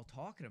 what are you all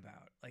talking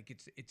about? Like,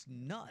 it's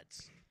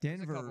nuts.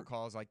 There's a couple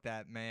calls like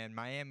that, man.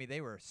 Miami,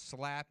 they were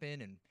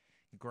slapping and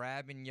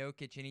grabbing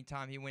Jokic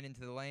anytime he went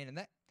into the lane. And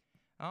that,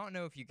 I don't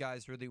know if you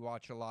guys really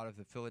watch a lot of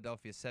the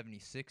Philadelphia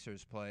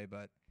 76ers play,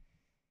 but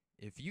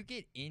if you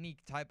get any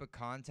type of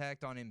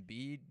contact on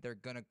Embiid, they're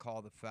going to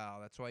call the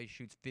foul. That's why he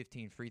shoots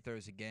 15 free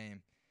throws a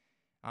game.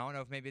 I don't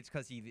know if maybe it's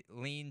because he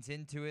leans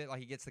into it,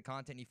 like he gets the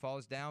contact and he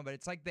falls down, but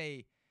it's like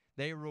they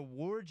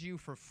reward you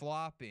for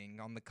flopping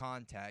on the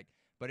contact.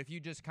 But if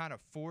you just kind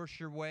of force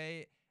your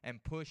way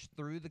and push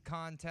through the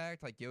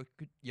contact, like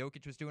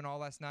Jokic was doing all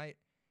last night,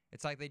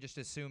 it's like they just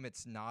assume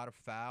it's not a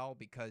foul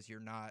because you're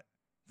not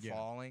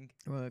falling.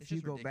 Well, if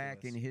you go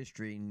back in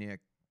history,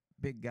 Nick,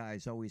 big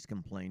guys always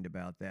complained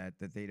about that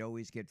they'd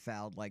always get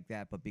fouled like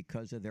that, but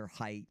because of their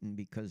height and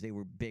because they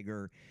were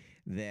bigger,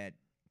 that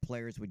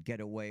players would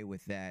get away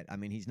with that. I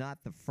mean, he's not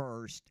the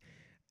first,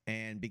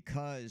 and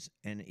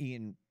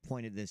Ian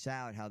pointed this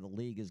out, how the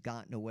league has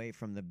gotten away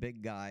from the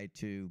big guy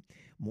to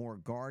more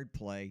guard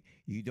play.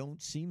 You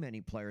don't see many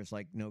players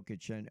like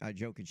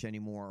Jokic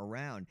anymore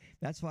around.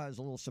 That's why I was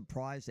a little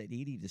surprised that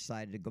Edey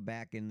decided to go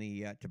back in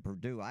to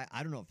Purdue. I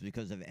don't know if it's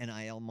because of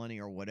NIL money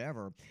or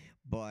whatever,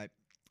 but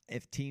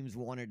if teams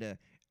wanted to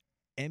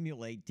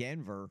emulate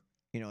Denver,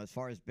 as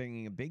far as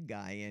bringing a big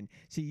guy in.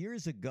 See,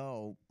 years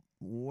ago,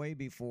 way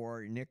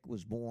before Nick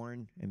was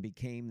born and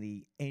became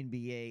the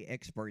NBA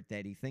expert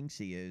that he thinks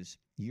he is,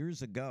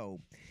 years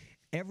ago,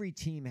 every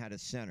team had a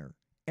center.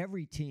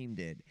 Every team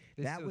did.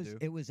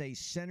 It was a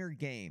center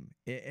game.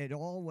 It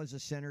all was a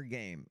center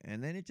game.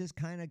 And then it just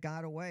kind of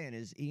got away. And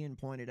as Ian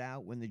pointed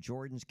out, when the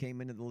Jordans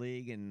came into the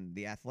league and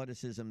the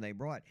athleticism they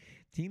brought,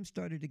 teams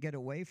started to get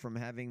away from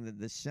having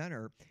the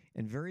center.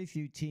 And very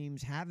few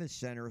teams have a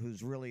center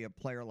who's really a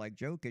player like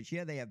Jokic.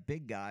 Yeah, they have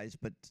big guys,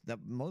 but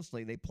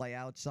mostly they play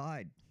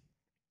outside.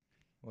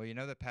 Well,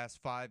 the past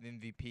 5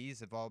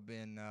 MVPs have all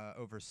been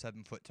over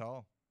 7 foot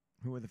tall.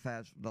 Who are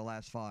the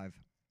last 5?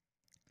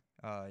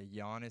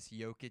 Giannis,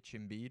 Jokic,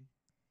 Embiid.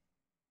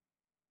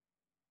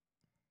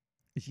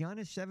 Is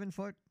Giannis 7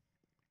 foot?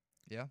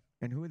 Yeah.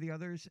 And who are the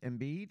others?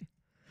 Embiid?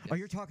 Yes. Oh,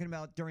 you're talking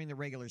about during the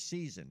regular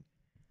season.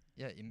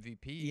 Yeah, MVP.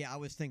 Yeah, I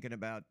was thinking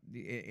about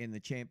in the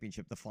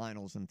championship, the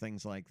finals and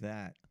things like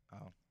that.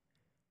 Oh.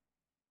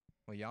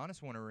 Well,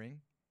 Giannis won a ring.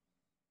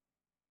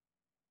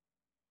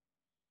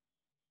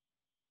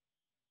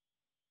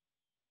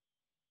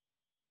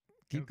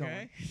 Keep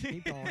going.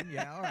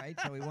 Yeah, all right.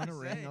 So he won a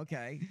ring.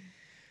 Okay.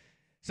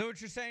 So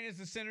what you're saying is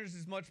the center's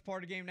as much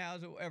part of the game now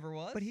as it ever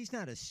was? But he's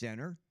not a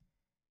center.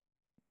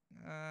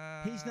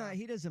 He's not.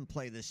 He doesn't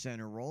play the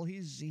center role.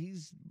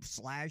 He's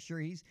slasher.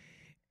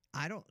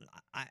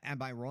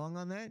 Am I wrong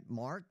on that,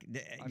 Mark?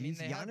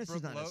 Giannis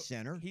is not a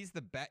center. He's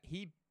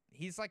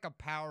he's like a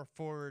power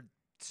forward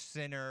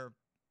center,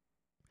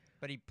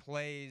 but he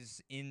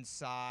plays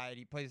inside.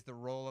 He plays the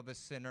role of a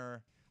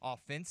center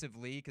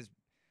offensively because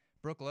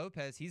Brook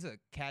Lopez, he's a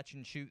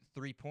catch-and-shoot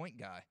three-point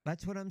guy.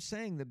 That's what I'm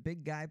saying. The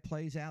big guy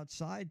plays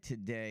outside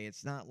today.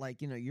 It's not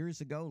like,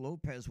 years ago,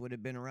 Lopez would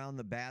have been around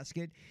the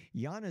basket.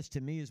 Giannis,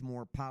 to me, is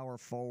more power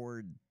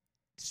forward,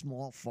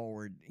 small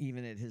forward,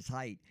 even at his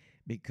height,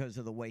 because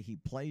of the way he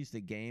plays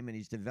the game, and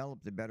he's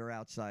developed a better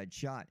outside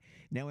shot.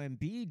 Now,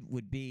 Embiid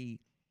would be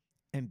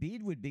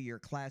Embiid would be your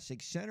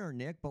classic center,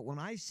 Nick, but when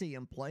I see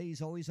him play,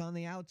 he's always on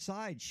the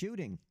outside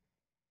shooting.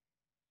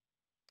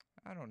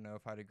 I don't know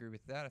if I'd agree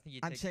with that. I think he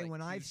I'm takes saying like when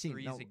 2 I've seen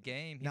threes no, a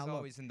game. He's now look,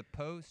 always in the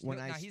post. when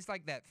Now he's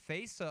like that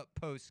face-up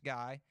post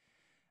guy.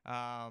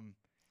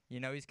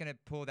 He's going to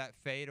pull that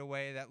fade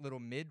away, that little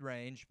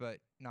mid-range, but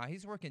no,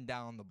 he's working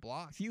down the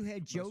block. If you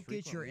had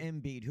Jokic or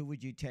Embiid, who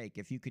would you take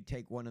if you could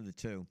take one of the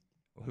two?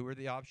 Who are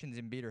the options,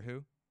 Embiid or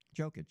who?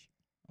 Jokic.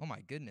 Oh, my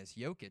goodness,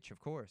 Jokic, of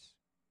course.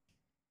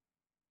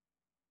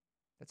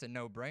 That's a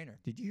no-brainer.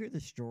 Did you hear the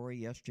story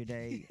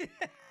yesterday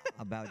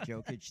about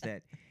Jokic,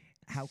 that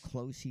how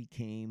close he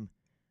came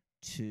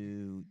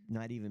to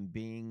not even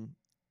being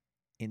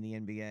in the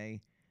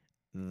NBA?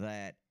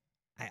 That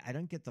I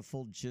don't get the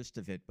full gist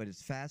of it, but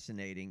it's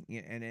fascinating.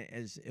 And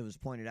as it was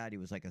pointed out, he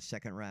was like a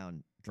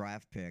second-round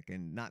draft pick,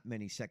 and not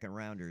many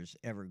second-rounders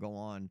ever go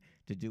on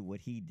to do what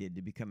he did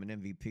to become an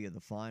MVP of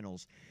the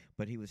finals.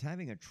 But he was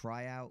having a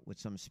tryout with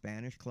some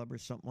Spanish club or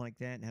something like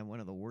that and had one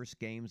of the worst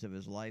games of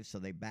his life, so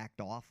they backed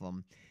off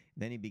him.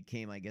 Then he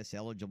became, I guess,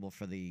 eligible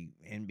for the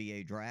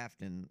NBA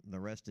draft, and the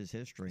rest is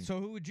history. So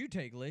who would you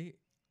take, Lee?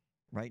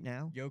 Right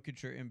now?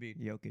 Jokic or Embiid?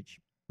 Jokic.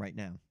 Right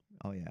now.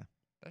 Oh, yeah.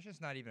 That's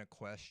just not even a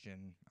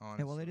question,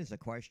 honestly. Yeah, well, it is a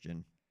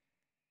question.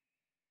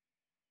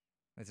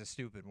 It's a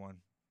stupid one.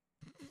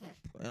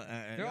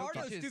 There are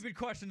no stupid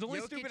questions, only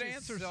Jokic stupid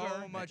answers, is so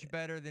sir. much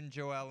better than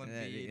Joel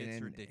Embiid.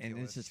 It's ridiculous.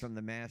 And this is from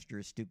the master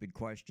of stupid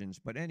questions.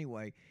 But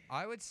anyway.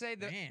 I would say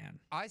that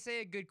I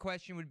say a good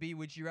question would be,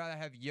 would you rather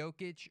have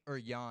Jokic or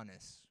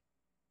Giannis?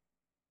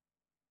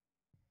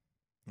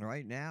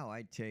 Right now,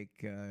 I'd take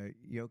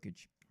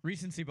Jokic.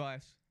 Recency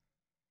bias.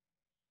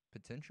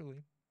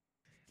 Potentially.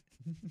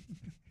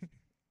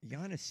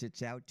 Giannis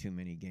sits out too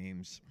many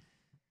games.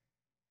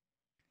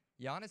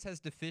 Giannis has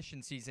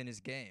deficiencies in his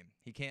game.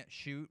 He can't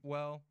shoot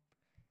well,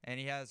 and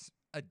he has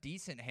a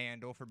decent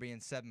handle for being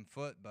 7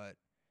 foot, but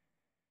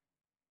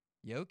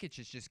Jokic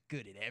is just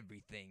good at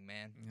everything,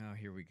 man. Oh,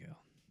 here we go.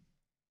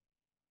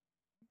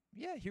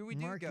 Yeah, here we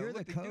Mark, do go. you're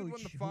Look, the dude coach.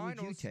 won the Who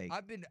finals. would you take?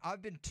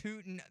 I've been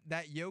tooting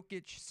that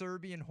Jokic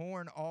Serbian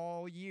horn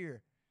all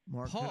year.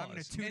 Mark, Pause. I'm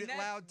going to toot it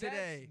loud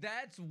today.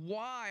 That's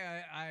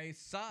why I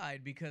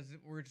sighed, because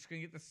we're just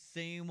going to get the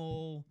same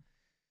old.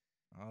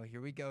 Oh,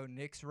 here we go.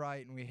 Nick's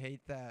right, and we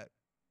hate that.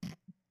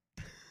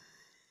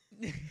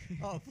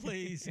 Oh,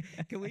 please.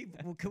 Can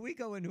we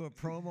go into a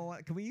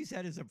promo? Can we use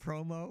that as a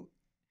promo?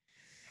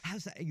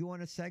 How's that? You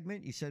want a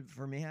segment? You said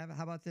for me, how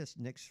about this?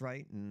 Nick's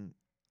right and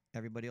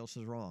everybody else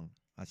is wrong.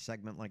 A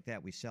segment like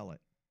that, we sell it.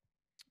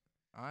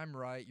 I'm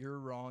right. You're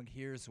wrong.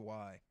 Here's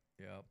why.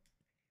 Yep.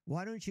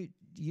 Why don't you?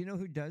 Do you know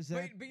who does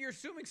that? But you're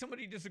assuming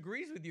somebody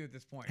disagrees with you at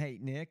this point. Hey,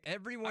 Nick.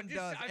 Everyone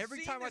does.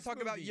 Every time I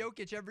talk about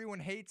Jokic, everyone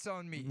hates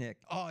on me. Nick.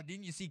 Oh,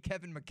 didn't you see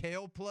Kevin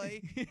McHale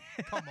play?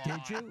 Come on.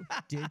 Did you?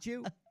 Did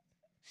you?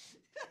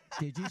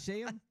 Did you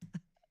see him?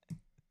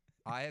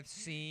 I have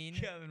seen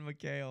Kevin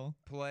McHale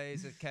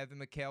plays as Kevin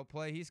McHale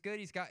play. He's good.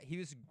 He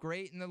was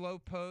great in the low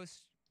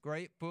post.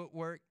 Great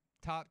footwork.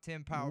 Top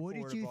 10 power forward of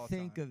all time. What did you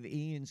think of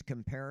Ian's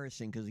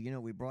comparison? Because,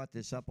 we brought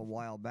this up a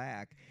while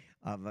back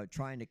of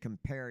trying to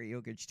compare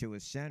Jokic to a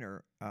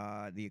center,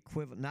 the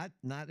equivalent,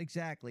 not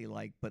exactly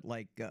like, but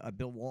like a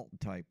Bill Walton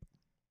type.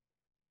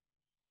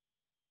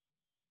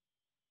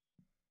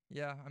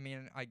 Yeah, I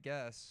mean, I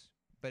guess.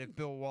 But if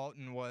Bill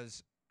Walton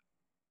was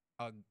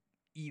a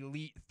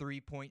elite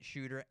three-point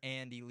shooter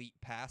and elite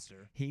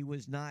passer. He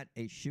was not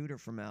a shooter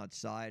from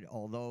outside,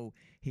 although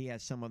he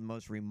has some of the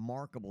most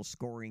remarkable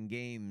scoring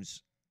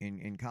games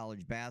in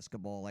college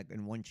basketball. Like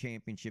in one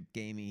championship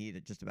game, he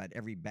hit just about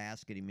every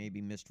basket. He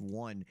maybe missed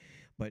one.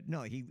 But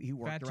no, he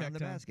worked around the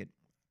basket.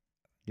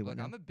 Look,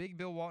 I'm a big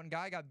Bill Walton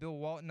guy. I got Bill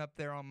Walton up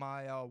there on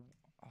my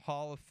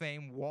Hall of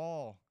Fame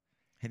wall.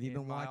 Have you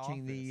been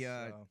watching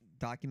the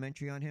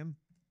documentary on him?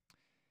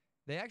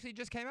 They actually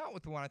just came out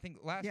with one, I think,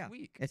 last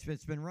week.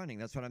 It's been running.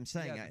 That's what I'm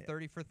saying. Yeah,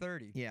 30 for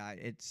 30. Yeah,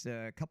 it's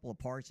a couple of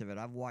parts of it.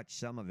 I've watched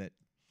some of it.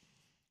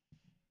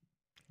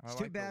 It's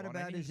too too bad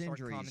about his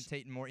injuries.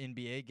 Commentating more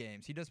NBA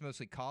games. He does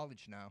mostly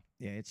college now.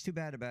 Yeah, it's too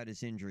bad about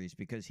his injuries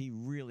because he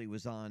really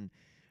was on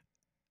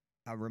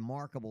a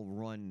remarkable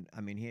run.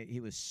 I mean, he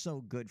was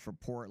so good for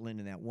Portland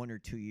in that 1 or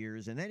 2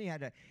 years, and then he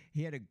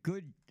had a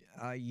good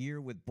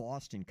year with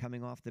Boston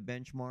coming off the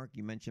bench. Mark,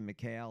 you mentioned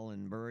McHale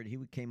and Bird. He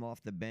came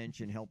off the bench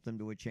and helped them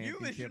to a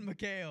championship. You mentioned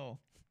McHale.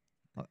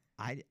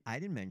 I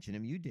didn't mention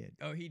him. You did.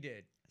 Oh, he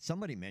did.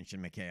 Somebody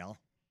mentioned McHale.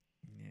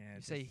 Yeah,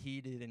 you say he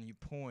did, and you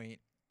point.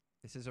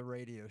 This is a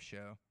radio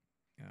show.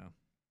 Oh,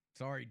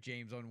 sorry,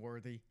 James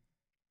Unworthy.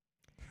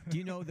 Do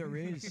you know there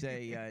is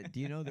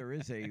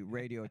a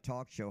radio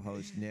talk show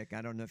host, Nick?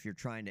 I don't know if you're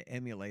trying to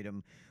emulate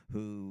him,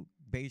 who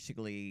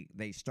basically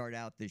they start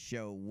out the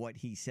show, what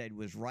he said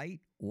was right,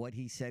 what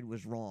he said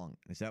was wrong.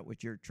 Is that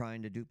what you're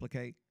trying to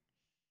duplicate?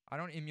 I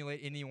don't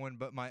emulate anyone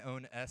but my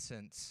own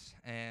essence,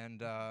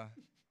 and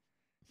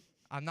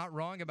I'm not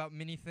wrong about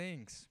many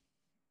things.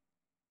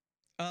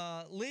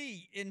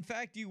 Lee, in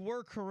fact, you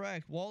were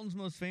correct. Walton's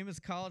most famous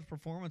college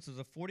performance was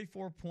a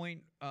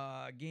 44-point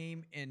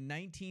game in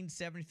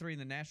 1973 in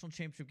the national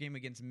championship game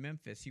against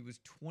Memphis. He was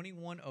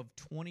 21 of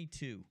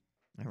 22.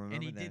 I remember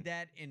and he did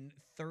that in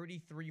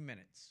 33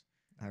 minutes.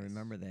 I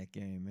remember that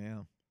game,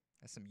 yeah.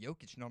 That's some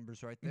Jokic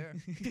numbers right there.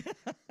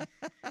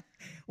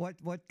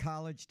 What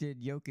college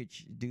did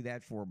Jokic do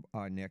that for,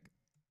 Nick?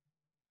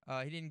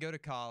 He didn't go to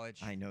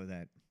college. I know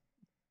that.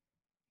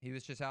 He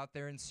was just out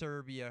there in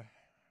Serbia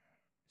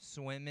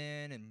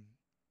swimming and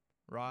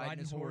riding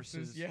his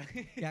horses. Yeah.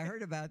 Yeah, I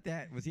heard about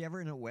that. Was he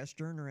ever in a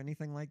Western or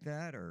anything like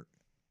that? Or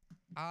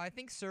I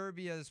think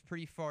Serbia is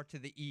pretty far to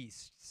the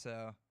east,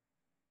 so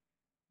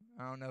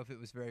I don't know if it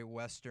was very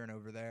Western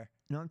over there.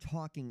 No, I'm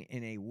talking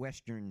in a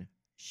Western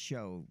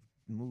show,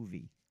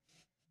 movie.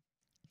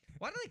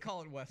 Why do they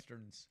call it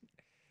Westerns?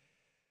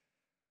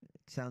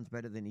 It sounds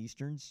better than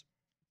Easterns.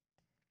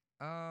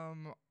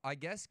 I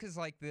guess because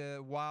like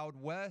the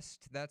Wild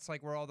West, that's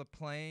like where all the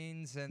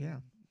plains and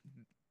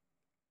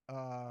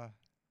what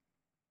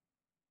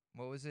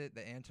was it?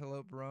 The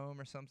antelope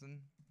roam or something?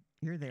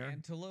 You're there.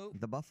 Antelope?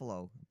 The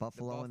buffalo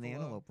and the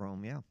antelope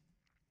roam. Yeah.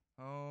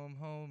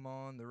 Home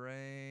on the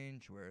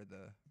range where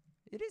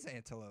it is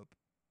antelope.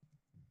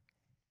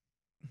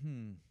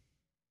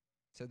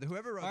 So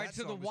whoever wrote all right, that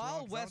so the song was Wild wrong, 'cause I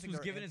don't West think was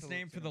there are given its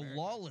name antelopes for in the America.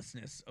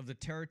 lawlessness of the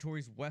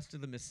territories west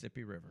of the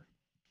Mississippi River.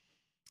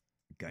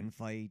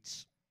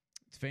 Gunfights.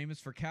 It's famous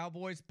for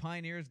cowboys,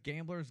 pioneers,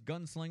 gamblers,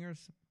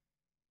 gunslingers.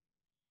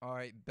 All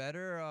right,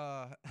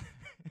 better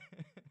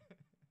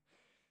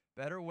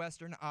better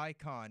Western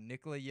icon,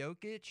 Nikola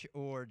Jokic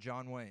or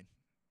John Wayne?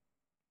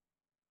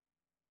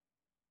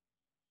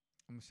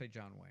 I'm going to say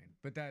John Wayne.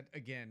 But that,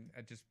 again,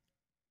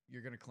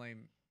 you're going to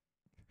claim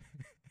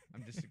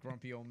I'm just a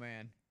grumpy old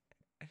man.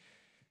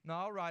 No,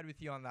 I'll ride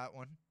with you on that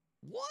one.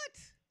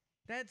 What?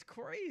 That's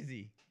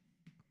crazy.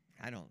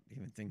 I don't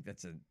even think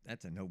that's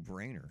a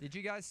no-brainer. Did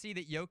you guys see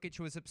that Jokic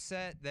was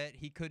upset that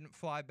he couldn't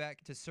fly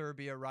back to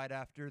Serbia right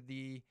after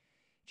the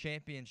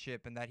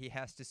championship and that he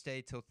has to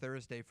stay till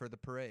Thursday for the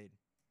parade?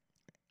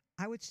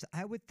 I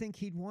would think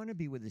he'd want to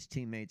be with his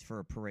teammates for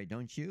a parade,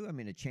 don't you? I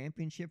mean, a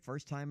championship,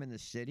 first time in the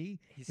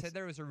city. He said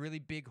there was a really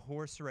big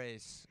horse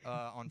race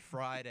on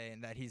Friday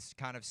and that he's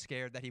kind of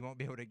scared that he won't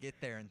be able to get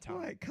there in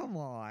time. What? Come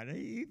on. Are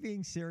you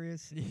being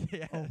serious?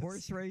 Yes. A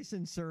horse race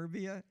in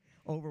Serbia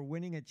over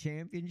winning a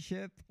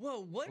championship?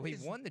 Whoa, he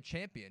won the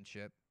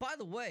championship. By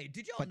the way,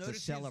 did y'all But to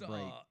notice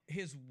celebrate.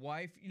 his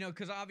wife,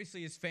 because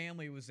obviously his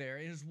family was there,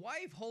 and his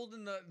wife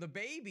holding the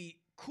baby,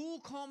 cool,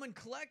 calm, and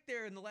collect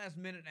there in the last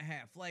minute and a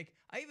half. Like,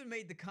 I even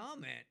made the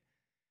comment,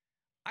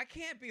 I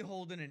can't be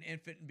holding an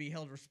infant and be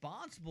held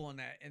responsible in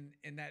that,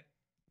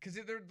 because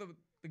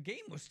the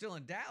game was still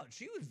in doubt.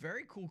 She was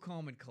very cool,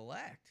 calm, and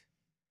collect.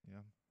 Yeah.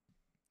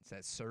 It's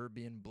that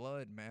Serbian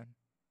blood, man.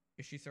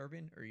 Is she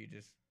Serbian, or are you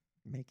just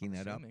making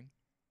that up?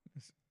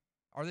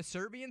 Are the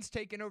Serbians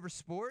taking over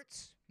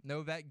sports?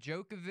 Novak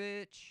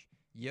Djokovic,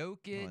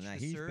 Jokic, Oh, no, the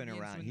he's been Serbians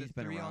around- win he's the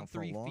been around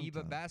for a 3-on-3 long FIBA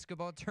time.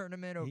 basketball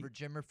tournament over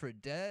Jimmer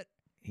Fredette.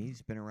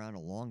 He's been around a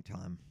long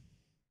time.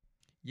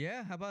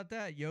 Yeah, how about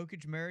that?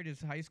 Jokic married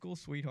his high school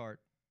sweetheart.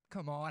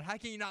 Come on, how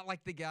can you not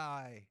like the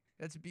guy?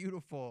 That's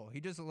beautiful.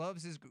 He just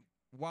loves his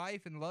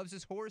wife and loves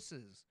his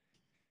horses.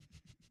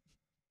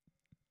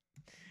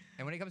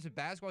 And when it comes to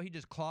basketball, he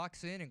just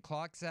clocks in and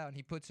clocks out, and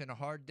he puts in a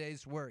hard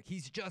day's work.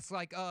 He's just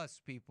like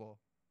us, people.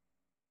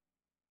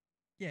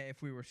 Yeah,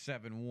 if we were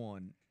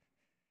 7-1.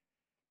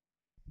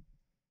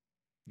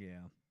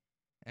 Yeah.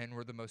 And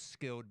we're the most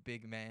skilled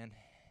big man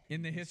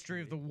in the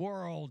history of the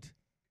world.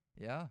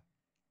 Yeah.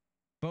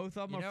 Both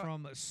of them are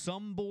from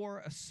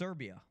Sombor,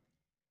 Serbia.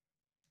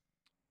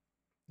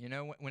 You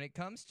know, when it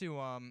comes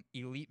to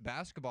elite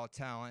basketball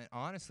talent,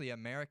 honestly,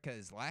 America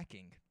is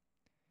lacking.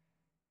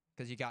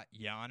 Because you got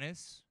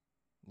Giannis,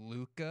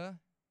 Luka,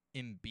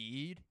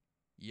 Embiid,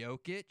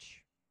 Jokic.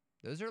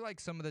 Those are like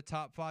some of the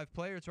top 5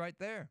 players right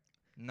there.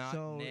 Not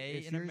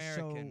an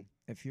American.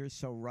 If you're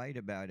so right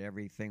about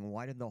everything,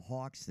 why did the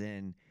Hawks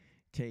then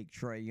take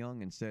Trae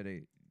Young instead of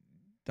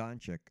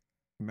Doncic?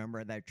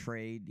 Remember that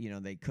trade? You know,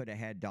 they could have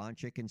had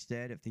Doncic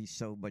instead if he's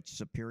so much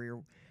superior.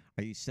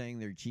 Are you saying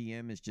their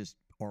GM is just,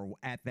 or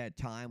at that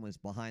time was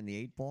behind the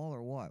 8 ball,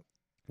 or what?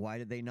 Why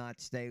did they not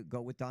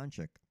go with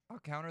Doncic? I'll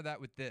counter that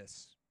with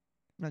this.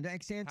 No,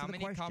 answer How the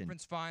many question.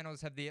 conference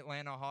finals have the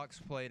Atlanta Hawks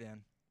played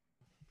in?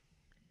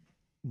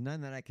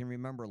 None that I can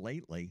remember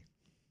lately.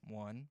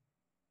 1.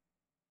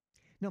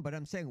 No, but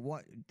I'm saying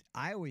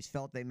I always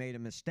felt they made a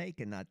mistake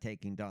in not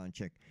taking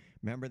Doncic.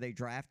 Remember they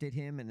drafted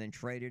him and then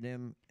traded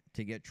him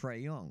to get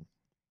Trae Young.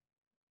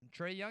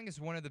 Trae Young is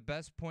one of the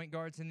best point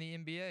guards in the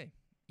NBA.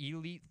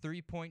 Elite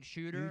three-point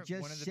shooter,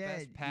 one of the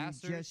best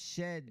passers. You just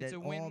said that it's a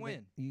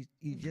win-win.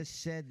 You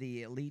just said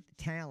the elite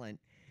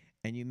talent,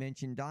 and you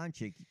mentioned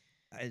Doncic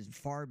as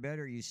far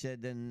better, you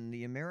said, than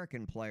the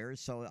American players.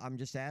 So I'm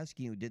just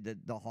asking you,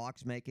 did the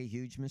Hawks make a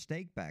huge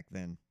mistake back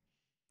then?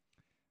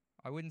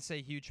 I wouldn't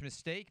say huge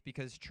mistake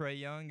because Trae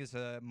Young is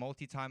a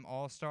multi-time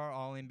All-Star,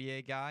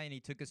 All-NBA guy, and he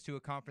took us to a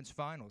conference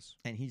finals.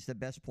 And he's the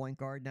best point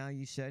guard now,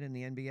 you said, in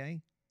the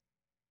NBA?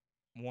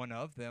 One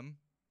of them.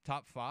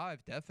 Top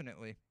 5,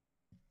 definitely.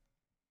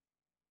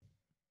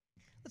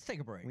 Let's take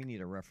a break. We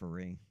need a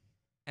referee.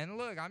 And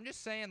look, I'm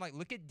just saying, like,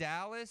 look at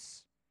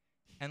Dallas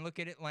and look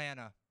at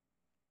Atlanta.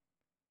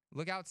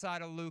 Look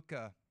outside of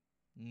Luka.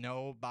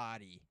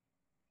 Nobody.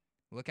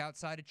 Look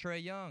outside of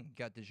Trae Young. You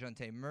got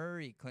DeJounte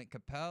Murray, Clint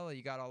Capella.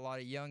 You got a lot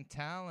of young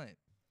talent.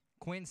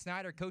 Quinn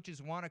Snyder,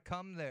 coaches want to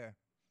come there.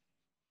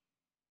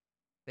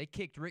 They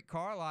kicked Rick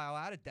Carlisle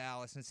out of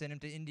Dallas and sent him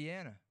to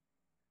Indiana.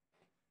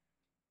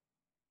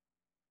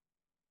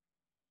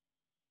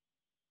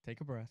 Take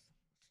a breath.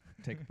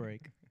 Take a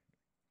break.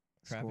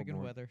 Traffic Scoreboard.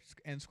 and weather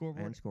and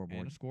scoreboard. And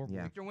scoreboard. And a scoreboard.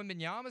 Yeah. Victor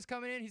Wembanyama's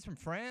coming in. He's from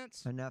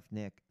France. Enough,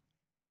 Nick.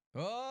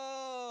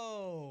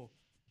 Oh!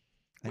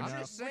 I'm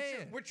just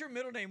saying. What's your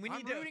middle name?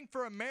 I'm rooting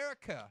for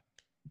America.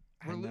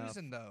 We're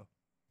losing, though.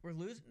 We're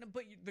losing,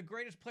 but the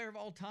greatest player of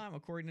all time,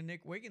 according to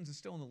Nick Wiggins, is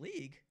still in the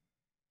league.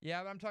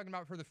 Yeah, but I'm talking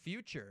about for the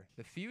future.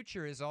 The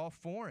future is all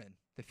foreign.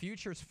 The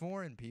future's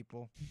foreign,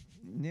 people.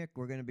 Nick,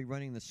 we're going to be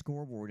running the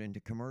scoreboard into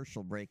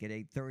commercial break at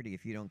 8:30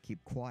 if you don't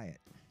keep quiet.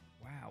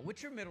 Wow.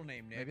 What's your middle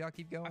name, Nick? Maybe I'll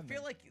keep going. I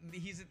feel like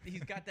he's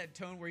got that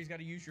tone where he's got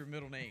to use your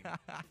middle name.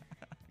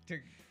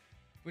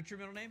 What's your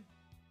middle name?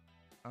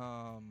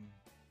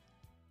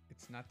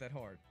 It's not that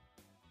hard.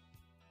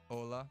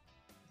 Ola.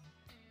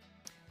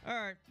 All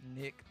right.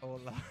 Nick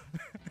Ola.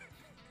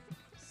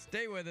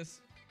 Stay with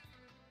us.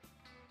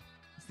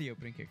 It's the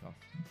opening kickoff.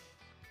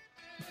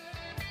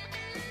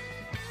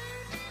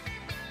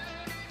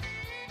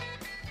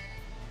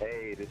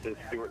 Hey, this is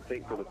Stuart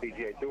Sink from the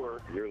PGA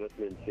Tour. You're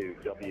listening to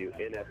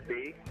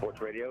WNSP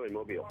Sports Radio in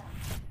Mobile.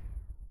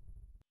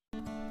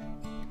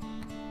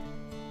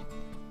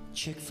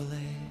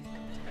 Chick-fil-A.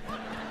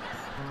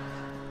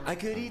 I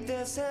could eat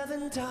there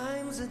 7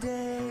 times a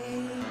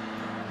day,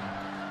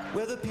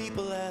 where the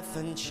people laugh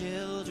and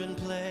children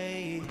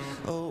play.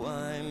 Oh,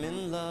 I'm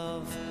in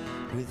love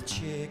with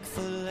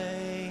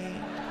Chick-fil-A.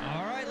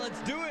 All right, let's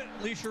do it,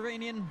 Leisha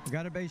Rainian.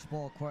 Got a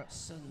baseball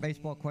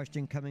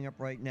question coming up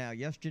right now.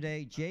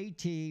 Yesterday,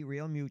 JT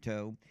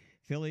Realmuto,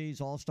 Phillies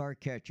all-star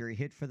catcher,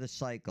 hit for the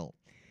cycle.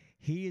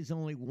 He is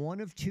only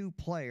one of 2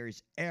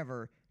 players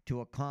ever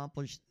to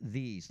accomplish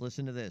these.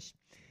 Listen to this.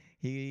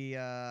 He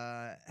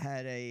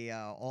had a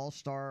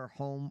all-star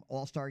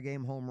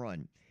game home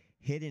run,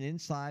 hit an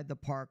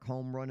inside-the-park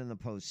home run in the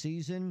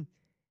postseason,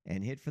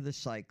 and hit for the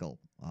cycle.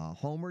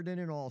 Homered in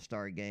an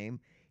all-star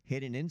game,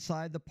 hit an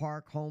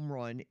inside-the-park home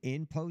run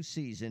in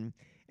postseason,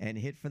 and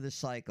hit for the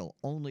cycle.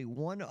 Only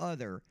one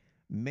other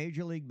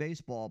Major League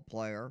Baseball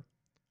player,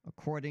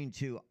 according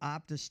to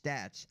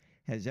OptaStats,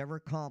 has ever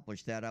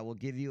accomplished that. I will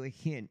give you a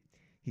hint.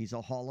 He's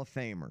a Hall of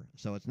Famer,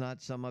 so it's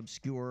not some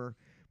obscure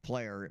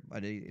player,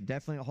 but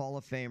definitely a Hall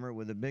of Famer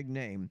with a big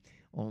name.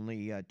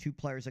 Only 2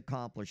 players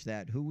accomplished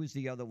that. Who was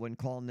the other one?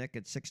 Call Nick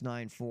at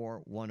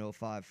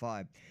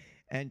 694-1055.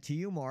 And to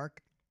you,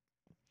 Mark,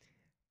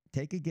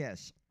 take a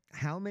guess.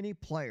 How many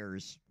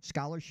players,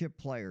 scholarship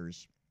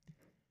players,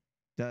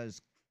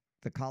 does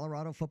the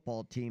Colorado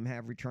football team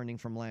have returning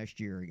from last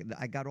year?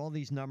 I got all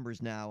these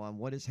numbers now on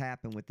what has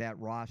happened with that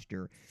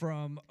roster.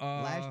 From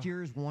last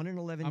year's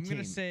 1-11 team. I'm going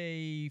to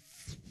say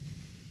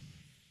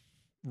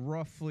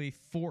roughly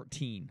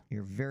 14.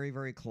 You're very,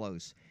 very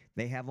close.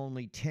 They have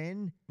only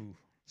 10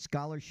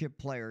 scholarship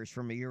players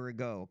from a year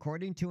ago.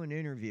 According to an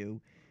interview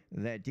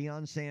that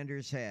Deion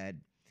Sanders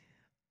had,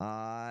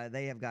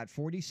 they have got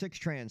 46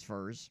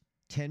 transfers,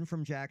 10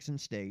 from Jackson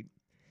State,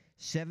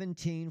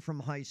 17 from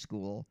high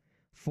school,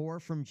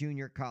 4 from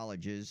junior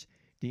colleges.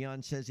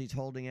 Deion says he's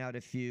holding out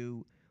a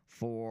few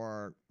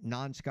for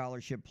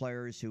non-scholarship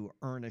players who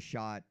earn a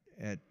shot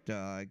at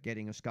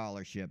getting a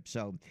scholarship.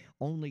 So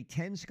only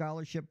 10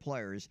 scholarship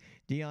players.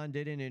 Deion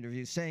did an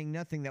interview saying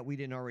nothing that we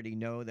didn't already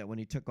know, that when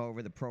he took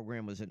over, the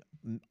program was an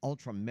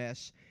ultra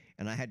mess,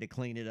 and I had to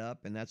clean it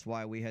up, and that's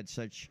why we had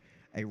such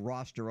a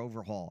roster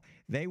overhaul.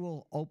 They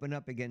will open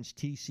up against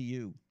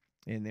TCU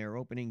in their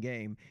opening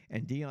game,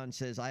 and Deion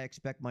says, I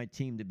expect my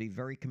team to be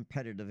very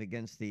competitive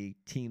against the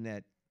team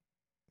that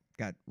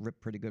got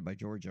ripped pretty good by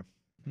Georgia.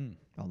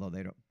 Although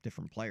they don't,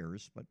 different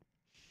players, but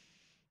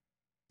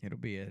it'll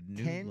be a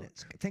new 10, look.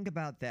 Think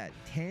about that.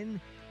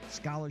 10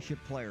 scholarship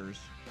players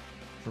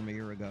from a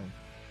year ago.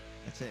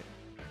 That's it.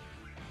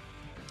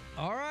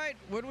 All right,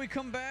 when we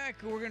come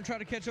back, we're going to try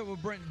to catch up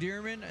with Brent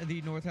Dearman,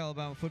 the North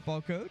Alabama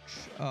football coach.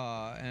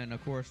 And,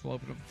 of course, we'll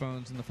open up the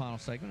phones in the final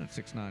segment at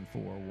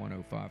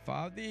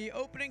 694-1055. The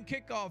opening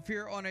kickoff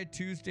here on a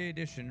Tuesday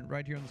edition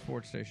right here on the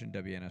sports station,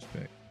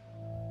 WNSP.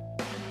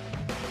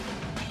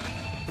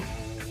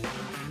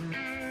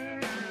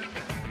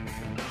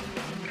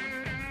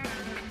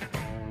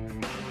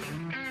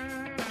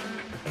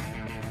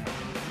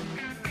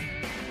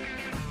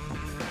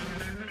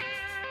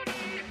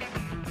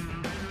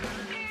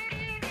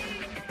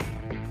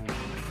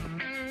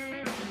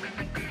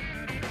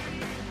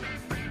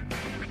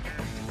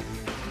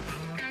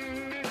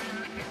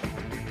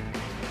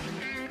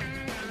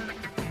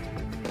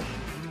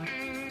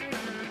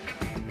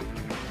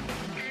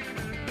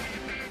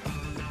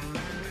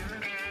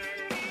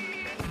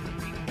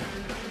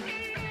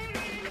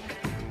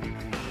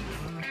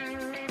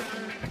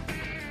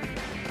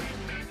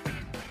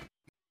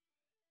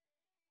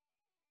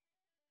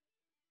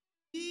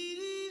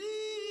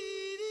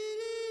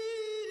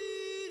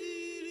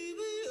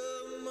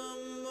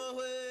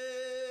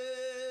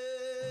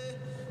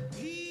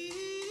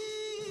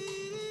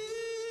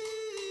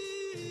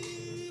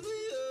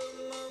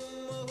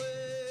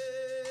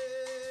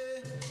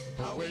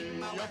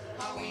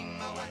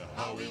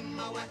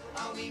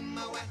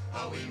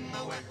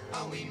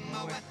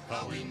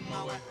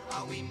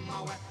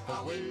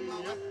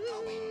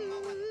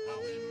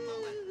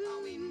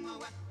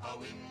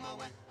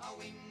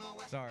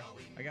 Sorry,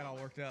 I got all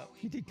worked up.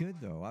 You did good,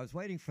 though. I was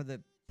waiting for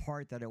the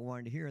part that I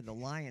wanted to hear. The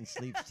lion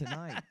sleeps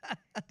tonight.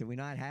 Do we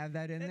not have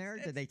that in there?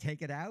 Did they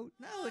take it out?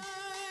 No, it's...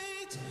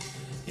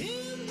 Okay,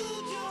 you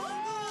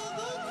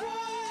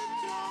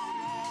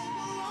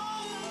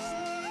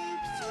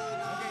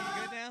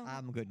good now?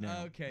 I'm good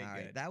now. Okay, all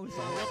right. good. That was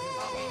the whole...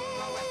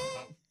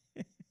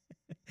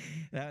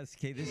 That was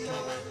okay.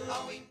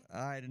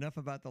 All right, enough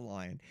about the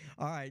lion.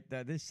 All right,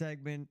 this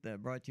segment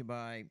brought to you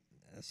by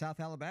South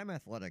Alabama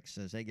Athletics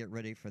as they get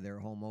ready for their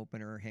home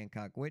opener,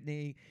 Hancock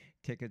Whitney.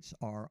 Tickets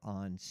are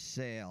on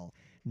sale.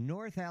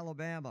 North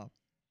Alabama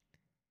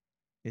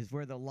is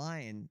where the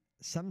lion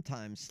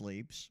sometimes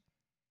sleeps,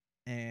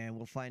 and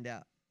we'll find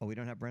out. Oh, we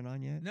don't have Brent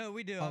on yet? No,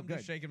 we do. I'm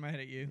just shaking my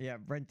head at you. Yeah,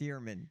 Brent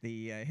Dearman,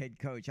 the head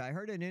coach. I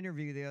heard an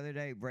interview the other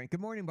day, Brent.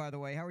 Good morning, by the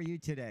way. How are you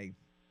today?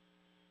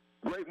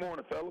 Great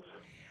morning, fellas.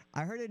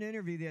 I heard an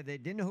interview there. They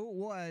didn't know who it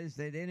was.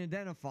 They didn't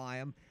identify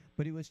him,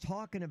 but he was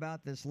talking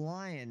about this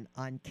lion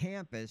on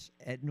campus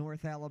at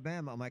North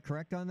Alabama. Am I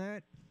correct on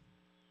that?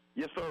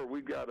 Yes, sir.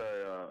 We've got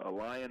a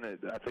lion that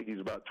I think he's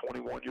about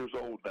 21 years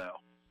old now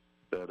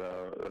that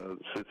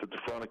sits at the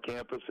front of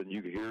campus, and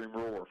you can hear him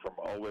roar from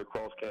all the way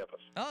across campus.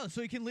 Oh,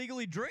 so he can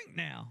legally drink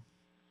now.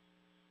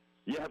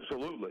 Yeah,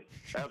 absolutely.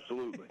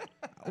 Absolutely.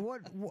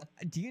 What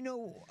do you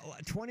know?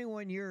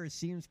 21 years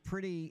seems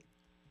pretty...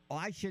 Oh,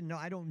 I should know.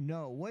 I don't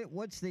know.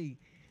 What's the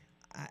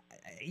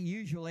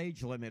usual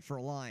age limit for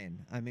a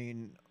lion? I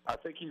mean, I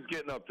think he's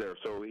getting up there.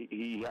 So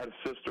he had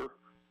a sister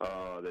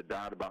that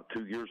died about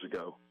 2 years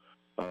ago,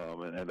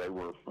 and they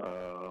were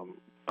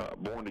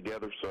born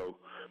together. So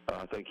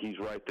I think he's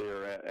right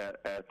there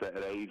at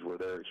that age where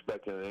they're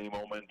expecting at any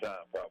moment in time,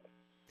 probably.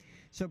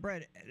 So,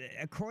 Brett,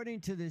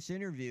 according to this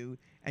interview,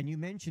 and you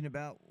mentioned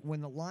about when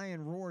the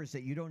lion roars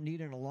that you don't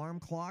need an alarm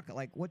clock.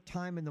 Like, what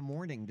time in the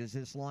morning does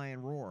this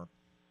lion roar?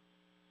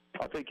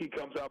 I think he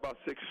comes out about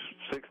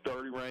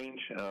 6:30 range,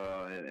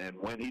 and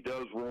when he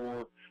does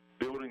roar,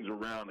 buildings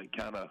around it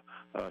kind of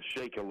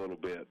shake a little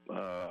bit.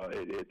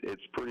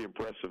 It's pretty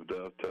impressive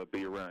to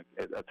be around.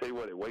 I tell you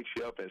what, it wakes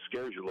you up and it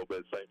scares you a little bit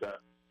at the same time.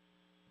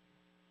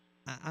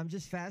 I'm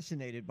just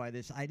fascinated by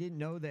this. I didn't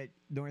know that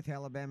North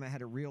Alabama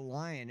had a real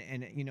lion,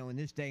 and you know, in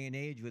this day and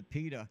age with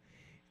PETA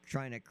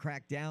trying to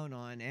crack down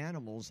on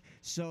animals,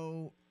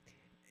 so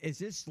is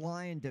this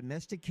lion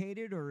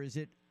domesticated or is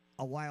it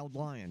a wild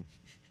lion?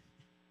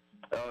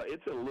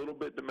 It's a little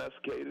bit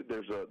domesticated.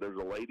 There's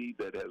a lady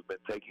that has been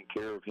taking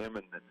care of him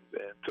and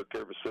took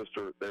care of his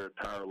sister their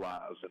entire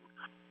lives,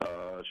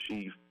 and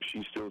she's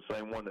still the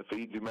same one that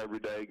feeds him every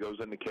day, goes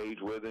in the cage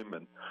with him.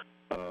 And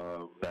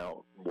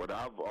now, what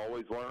I've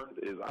always learned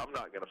is I'm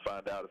not going to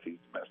find out if he's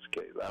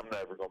domesticated. I'm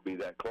never going to be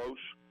that close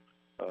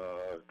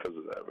because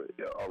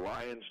a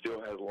lion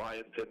still has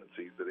lion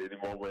tendencies at any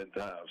moment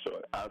in time.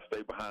 So I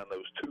stay behind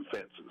those two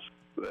fences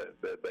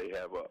that they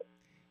have up.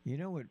 You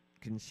know what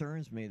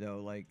concerns me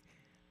though, like.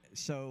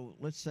 So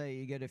let's say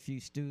you get a few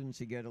students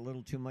who get a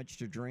little too much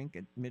to drink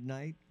at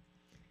midnight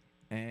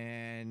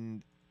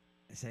and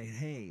say,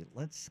 hey,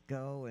 let's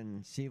go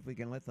and see if we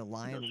can let the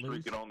lion loose.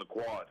 Streaking on the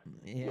quad.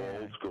 Yeah.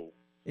 Old school.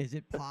 Is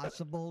it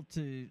possible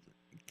to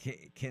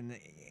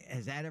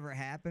has that ever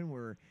happened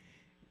where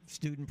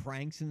student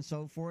pranks and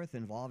so forth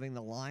involving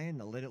the lion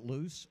to let it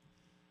loose?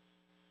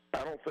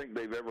 I don't think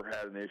they've ever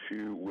had an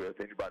issue with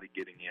anybody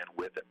getting in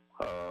with it.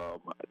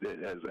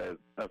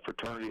 As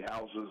fraternity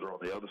houses are on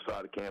the other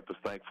side of campus,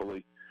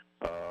 thankfully,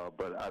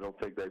 but I don't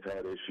think they've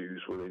had issues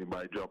with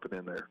anybody jumping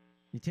in there.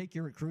 You take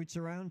your recruits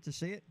around to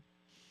see it?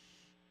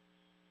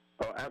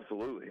 Oh,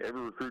 absolutely.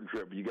 Every recruiting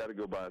trip, you got to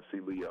go by and see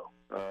Leo.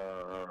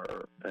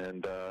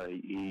 And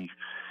he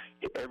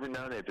every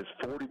now and then, if it's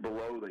 40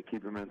 below, they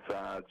keep him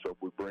inside. So if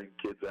we bring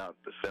kids out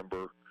in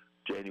December,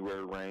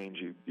 January range,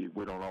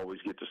 we don't always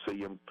get to see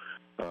him.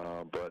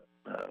 But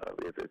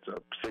if it's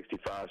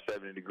 65,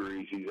 70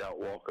 degrees, he's out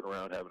walking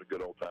around having a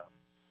good old time.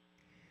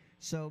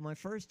 So my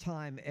first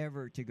time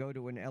ever to go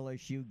to an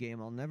LSU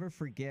game, I'll never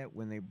forget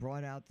when they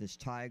brought out this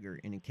tiger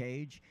in a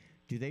cage.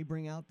 Do they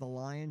bring out the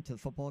lion to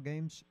football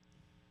games?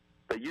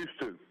 They used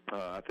to.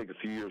 I think a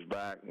few years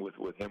back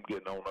with him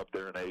getting on up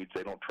there in age,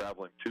 they don't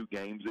travel him 2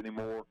 games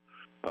anymore.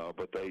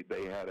 But they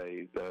had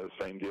the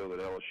same deal that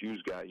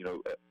LSU's got. You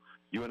know,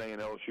 UNA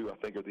and LSU, I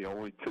think, are the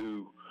only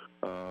 2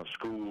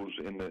 schools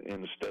in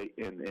the state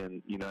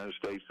in United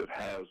States that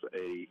has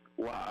a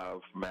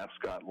live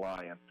mascot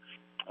lion.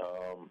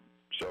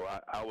 So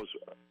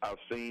I've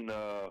seen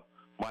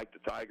Mike the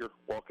Tiger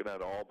walking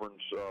out of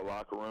Auburn's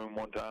locker room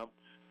one time,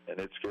 and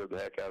it scared the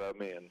heck out of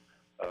me.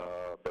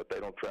 But they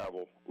don't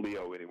travel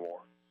Leo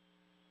anymore.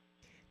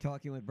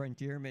 Talking with Brent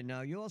Dearman.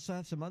 Now, you also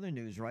have some other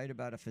news, right,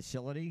 about a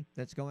facility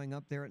that's going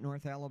up there at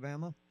North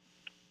Alabama?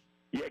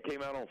 Yeah, it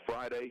came out on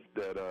Friday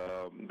that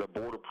the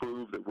board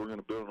approved that we're going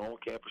to build an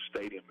on-campus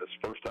stadium. This is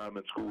the first time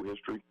in school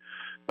history.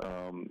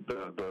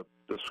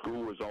 The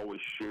school has always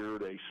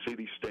shared a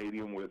city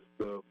stadium with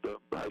the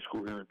high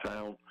school here in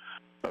town.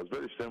 It's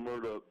very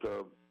similar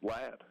to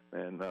Ladd,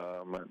 and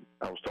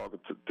I was talking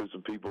to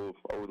some people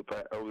over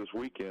this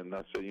weekend. And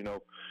I said,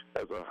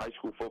 as a high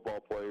school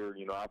football player,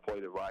 I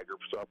played at Riger,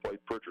 so I played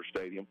Pritchard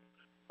Stadium.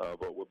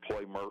 But would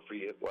play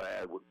Murphy at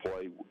Ladd, would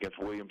play against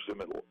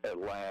Williamson at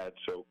Ladd.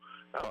 So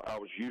I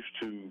was used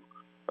to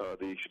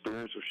the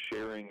experience of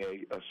sharing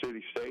a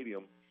city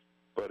stadium,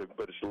 but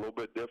it's a little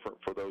bit different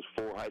for those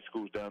 4 high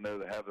schools down there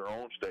that have their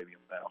own stadium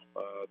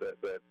now.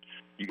 That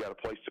you got a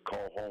place to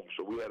call home.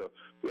 So we had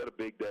a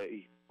big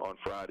day on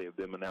Friday of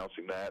them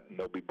announcing that, and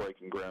they'll be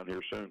breaking ground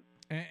here soon.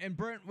 And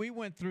Brent, we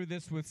went through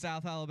this with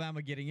South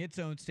Alabama getting its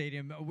own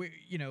stadium.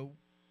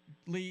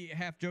 Lee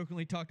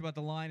half-jokingly talked about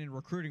the line in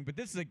recruiting, but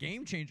this is a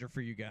game changer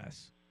for you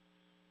guys.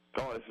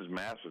 Oh, this is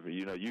massive.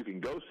 You can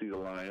go see the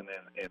Lion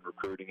and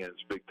recruiting, and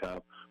it's big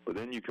time, but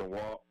then you can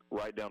walk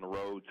right down the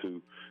road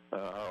to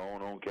our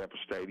own on-campus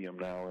stadium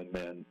now,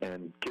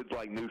 and kids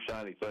like new,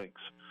 shiny things.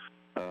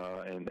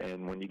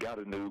 And when you got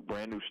a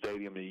brand new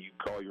stadium that you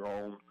call your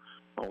own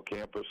on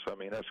campus, I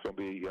mean, that's going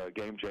to be a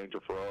game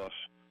changer for us.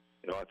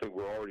 I think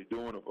we're already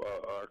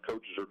our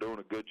coaches are doing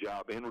a good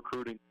job in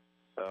recruiting,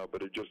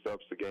 but it just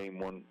ups the game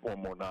one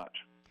more notch.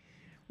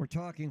 We're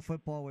talking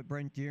football with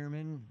Brent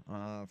Dearman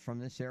from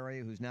this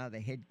area, who's now the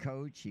head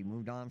coach. He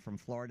moved on from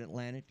Florida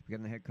Atlantic to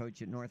become the head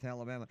coach at North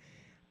Alabama.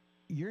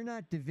 You're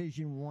not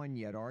Division I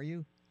yet, are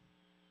you?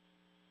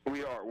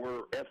 We are.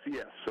 We're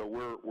FCS, so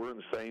we're in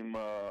the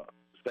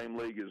same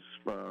league as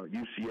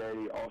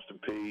UCA, Austin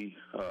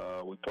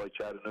Peay. We play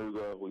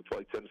Chattanooga. We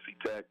play Tennessee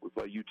Tech. We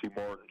play UT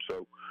Martin.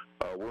 So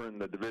we're in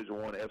the Division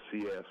I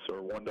FCS,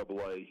 or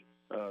 1AA.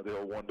 The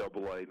old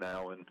 1AA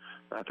now, and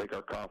I think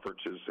our conference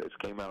has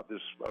came out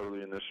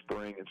early in this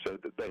spring and said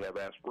that they have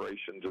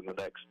aspirations in the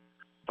next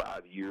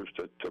 5 years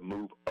to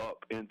move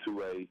up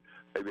into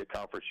maybe a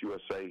Conference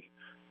USA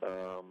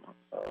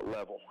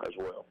level as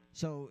well.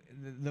 So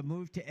the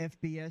move to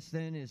FBS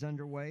then is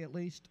underway at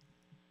least?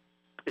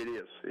 It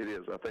is.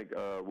 I think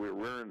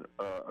we're in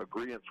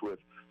agreement with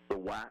the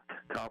WAC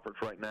conference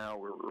right now.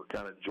 We're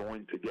kind of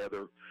joined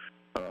together.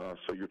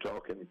 So you're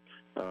talking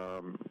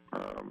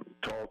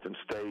Tarleton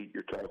State,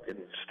 you're talking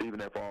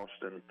Stephen F.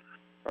 Austin,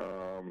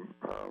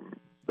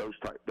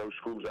 those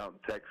schools out in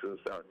Texas,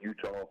 out in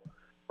Utah,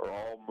 are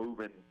all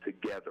moving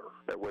together.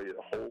 That way the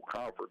whole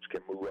conference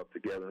can move up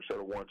together instead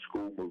of one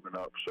school moving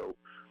up. So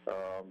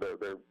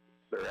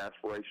their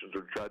aspirations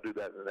are to try to do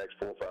that in the next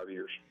 4 or 5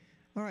 years.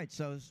 All right,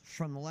 so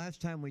from the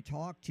last time we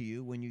talked to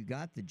you, when you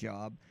got the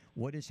job,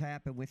 what has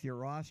happened with your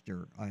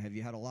roster? Have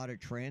you had a lot of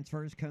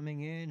transfers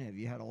coming in? Have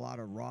you had a lot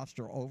of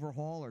roster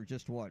overhaul, or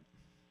just what?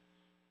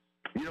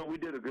 We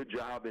did a good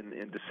job in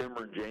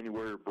December and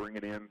January of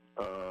bringing in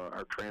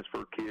our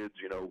transfer kids.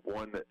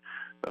 One that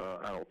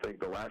I don't think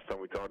the last time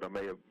we talked I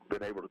may have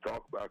been able to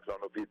talk about because I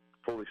don't know if he'd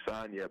fully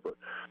signed yet, but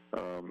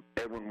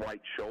Edwin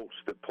White Schultz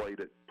that played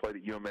at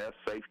UMS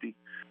safety.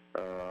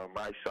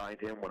 I signed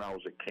him when I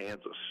was in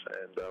Kansas,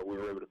 and we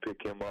were able to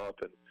pick him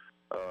up and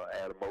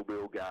add a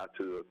Mobile guy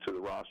to the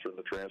roster in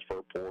the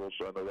transfer portal.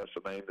 So I know that's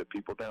a name that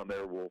people down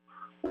there will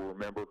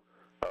remember.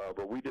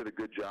 But we did a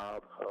good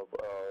job of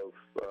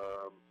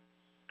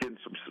getting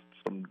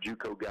some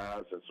JUCO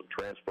guys and some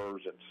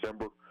transfers in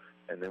December,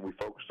 and then we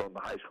focused on the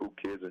high school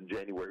kids in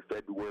January,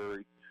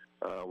 February.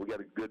 We got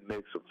a good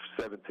mix of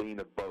 17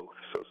 of both,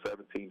 so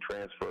 17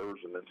 transfers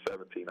and then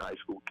 17 high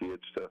school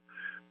kids to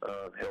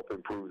help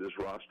improve this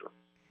roster.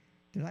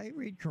 Did I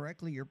read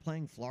correctly you're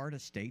playing Florida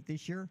State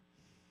this year?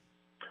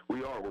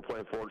 We are. We're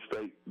playing Florida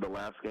State the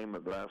last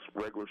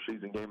regular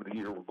season game of the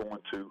year. We're going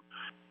to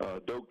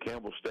Doak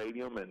Campbell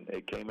Stadium, and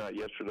it came out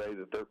yesterday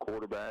that their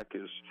quarterback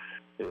is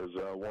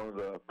one of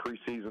the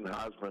preseason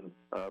Heisman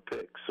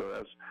picks. So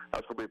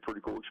that's going to be a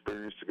pretty cool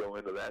experience to go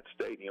into that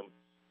stadium,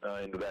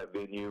 into that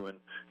venue,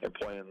 and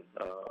playing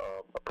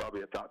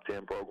probably a top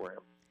 10 program.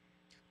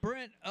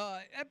 Brent,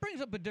 that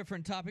brings up a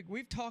different topic.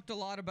 We've talked a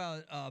lot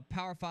about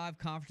Power 5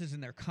 conferences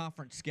and their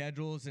conference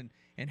schedules and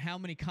how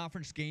many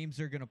conference games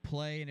they're going to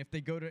play, and if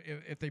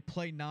they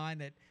play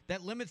 9,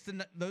 that limits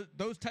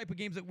those type of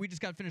games that we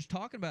just got finished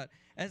talking about.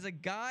 As a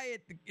guy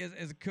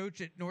as a coach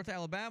at North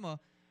Alabama,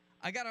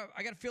 I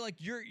gotta feel like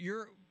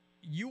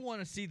you want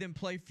to see them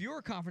play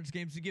fewer conference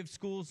games to give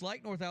schools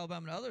like North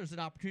Alabama and others an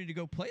opportunity to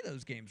go play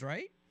those games,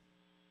 right?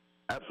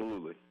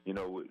 Absolutely.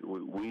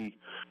 We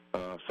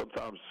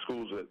sometimes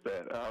schools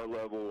at our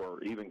level,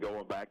 or even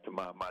going back to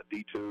my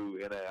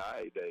D2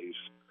 NAIA days,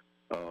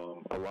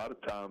 a lot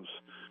of times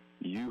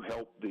you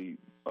help the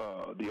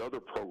other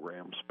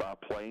programs by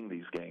playing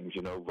these games.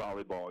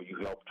 Volleyball, you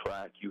help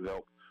track, you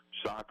help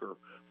soccer.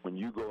 When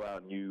you go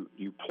out and you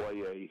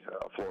play a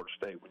Florida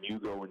State, when you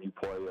go and you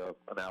play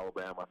an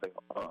Alabama, I think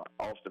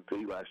Austin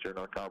Peay last year in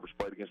our conference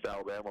played against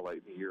Alabama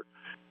late in the year.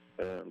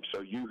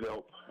 So you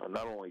help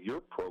not only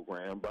your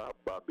program by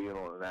being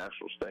on a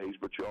national stage,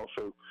 but you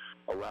also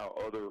allow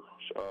other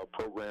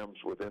programs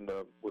within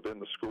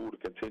the school to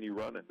continue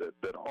running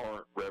that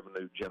aren't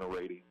revenue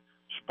generating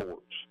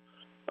sports.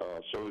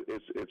 So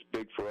it's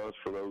big for us,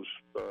 for those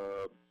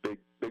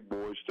big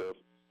boys, to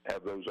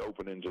have those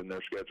openings in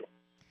their schedule.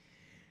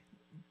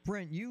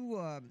 Brent,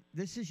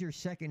 this is your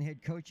second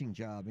head coaching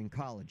job in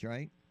college,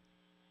 right?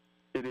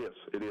 It is.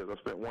 I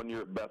spent 1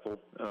 year at Bethel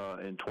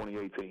in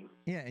 2018.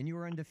 Yeah, and you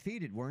were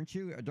undefeated, weren't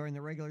you, during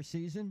the regular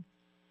season?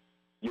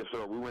 Yes,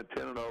 sir. We went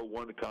 10-0,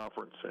 won the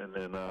conference, and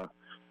then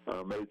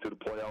made it to the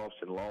playoffs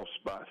and lost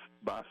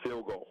by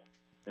field goal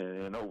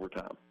in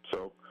overtime.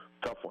 So,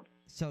 tough one.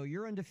 So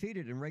you're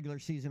undefeated in regular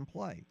season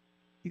play.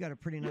 You got a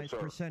pretty nice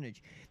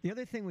percentage. The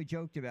other thing we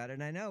joked about,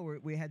 and I know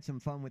we had some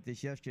fun with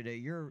this yesterday,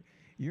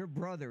 your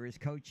brother is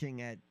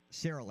coaching at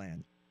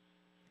Saraland.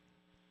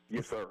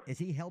 Yes, sir. Is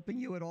he helping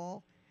you at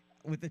all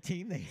with the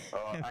team?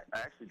 I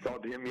actually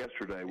talked to him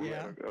yesterday. We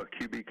had a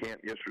QB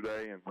camp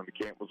yesterday, and when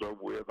the camp was over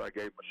with, I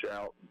gave him a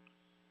shout.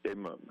 Gave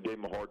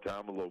him a hard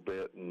time a little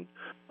bit, and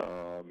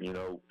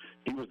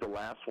he was the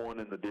last one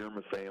in the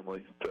Dearman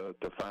family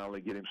to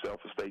finally get himself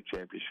a state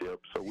championship.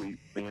 So me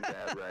and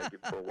Dad ragged him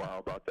for a while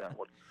about that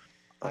one.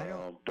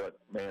 But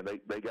man,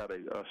 they got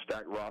a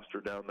stacked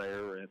roster down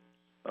there and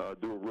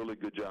do a really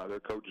good job.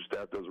 Their coaching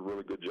staff does a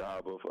really good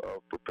job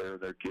of preparing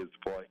their kids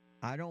to play.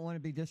 I don't want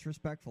to be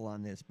disrespectful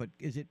on this, but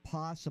is it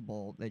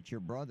possible that your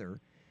brother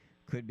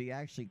could be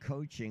actually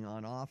coaching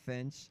on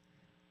offense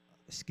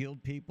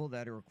skilled people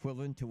that are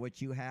equivalent to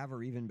what you have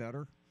or even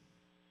better?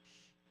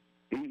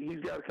 He's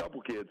got a couple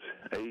kids.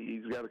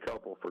 He's got a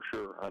couple for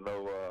sure. I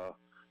know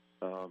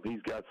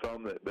he's got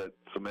some that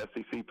some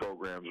SEC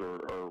programs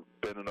are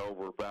bending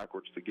over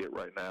backwards to get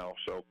right now.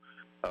 So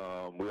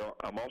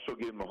I'm also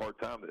giving him a hard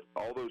time that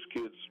all those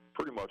kids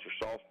pretty much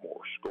are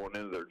sophomores going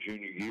into their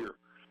junior year.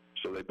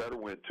 So they better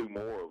win 2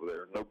 more over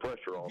there. No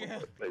pressure on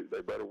them, but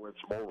they better win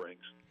some more rings.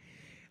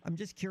 I'm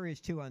just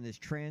curious, too, on this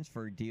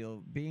transfer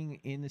deal,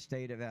 being in the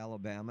state of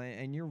Alabama,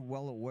 and you're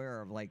well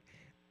aware of, like,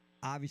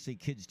 obviously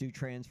kids do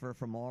transfer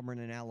from Auburn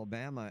and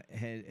Alabama.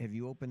 Have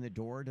you opened the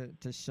door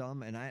to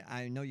some? And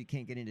I know you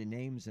can't get into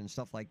names and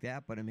stuff like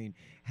that, but, I mean,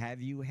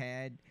 have you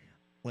had,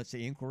 let's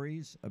say,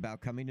 inquiries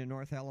about coming to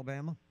North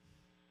Alabama?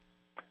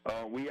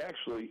 We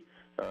actually,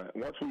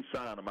 once we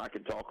sign them, I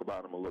can talk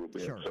about them a little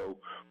bit. Sure. So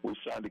we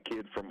signed a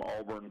kid from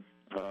Auburn,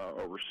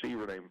 a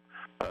receiver named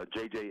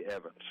J.J.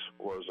 Evans,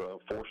 was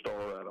a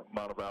 4-star at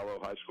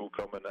Montevallo High School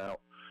coming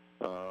out,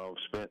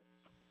 spent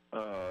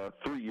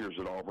 3 years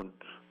at Auburn.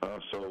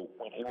 So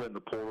when he went in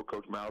the portal,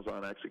 Coach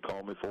Malzahn actually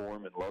called me for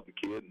him and loved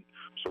the kid. And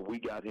so we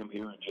got him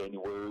here in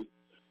January.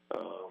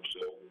 So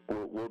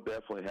we'll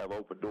definitely have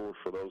open doors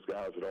for those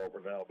guys at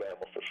Auburn and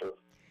Alabama for sure.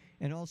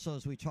 And also,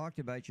 as we talked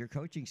about, your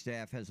coaching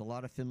staff has a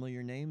lot of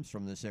familiar names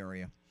from this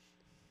area.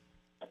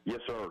 Yes,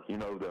 sir. You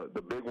know,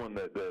 the big one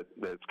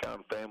that's kind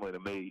of family to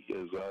me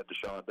is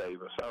Deshaun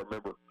Davis. I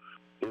remember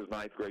his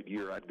 9th grade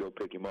year, I'd go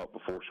pick him up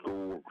before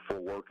school,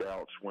 before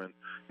workouts, when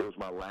it was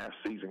my last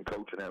season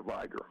coaching at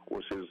Viger,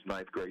 was his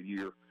 9th grade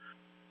year.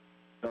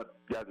 I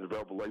got to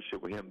develop a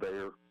relationship with him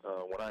there.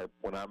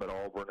 When I'm at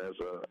Auburn as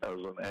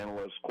an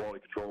analyst,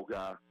 quality control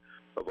guy,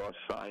 of us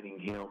signing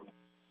him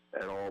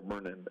at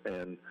Auburn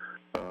and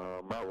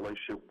my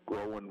relationship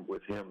growing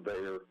with him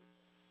there.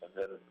 And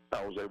then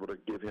I was able to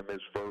give him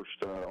his first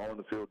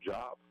on-the-field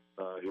job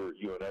here at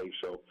UNA.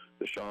 So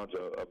Deshaun's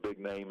a big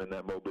name in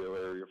that Mobile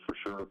area for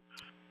sure.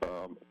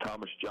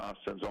 Thomas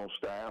Johnston's on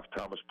staff.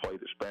 Thomas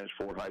played at Spanish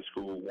Fort High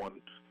School,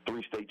 won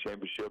 3 state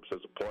championships as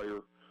a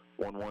player,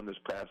 won one this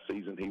past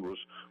season. He was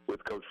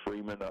with Coach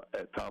Freeman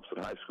at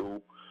Thompson High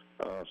School.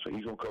 So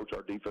he's going to coach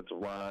our defensive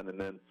line. And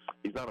then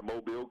he's not a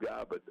Mobile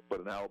guy, but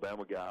an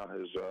Alabama guy.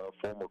 His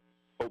former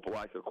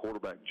Opelika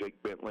quarterback,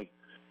 Jake Bentley,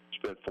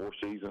 spent 4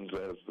 seasons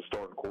as the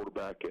starting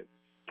quarterback at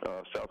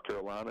South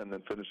Carolina, and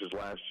then finished his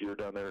last year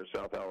down there in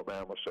South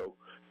Alabama. So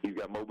he's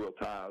got Mobile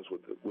ties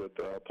with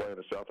playing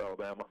in South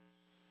Alabama.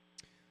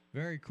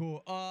 Very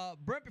cool.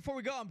 Brent, before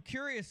we go, I'm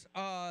curious.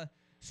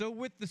 So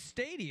with the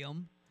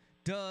stadium,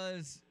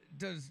 does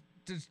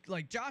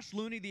like Josh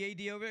Looney, the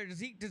AD over there,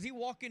 does he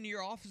walk into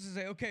your office and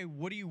say, okay,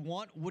 what do you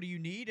want? What do you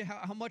need?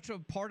 How much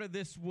of part of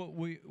this will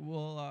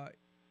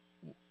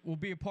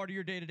be a part of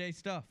your day-to-day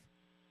stuff?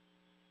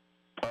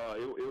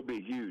 It'll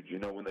be huge. You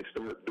know, when they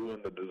start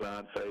doing the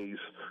design phase,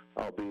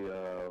 I'll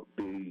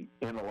be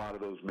in a lot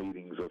of those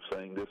meetings of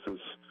saying this is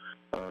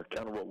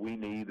kind of what we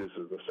need. This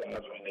is the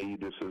size we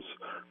need. This is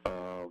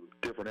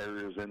different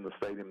areas in the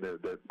stadium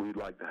that we'd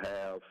like to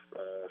have.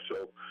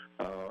 So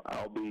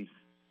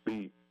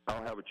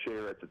I'll have a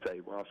chair at the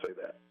table. I'll say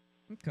that.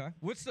 Okay.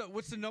 What's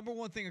the number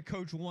one thing a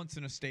coach wants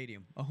in a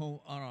stadium,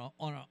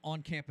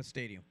 on campus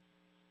stadium?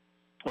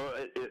 Well,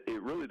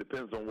 it really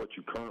depends on what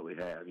you currently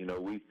have. You know,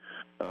 we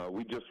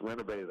just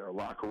renovated our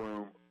locker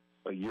room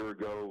a year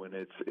ago, and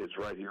it's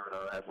right here in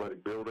our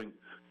athletic building,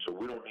 so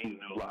we don't need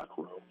a new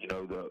locker room. You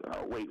know,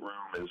 our weight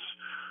room is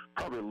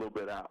probably a little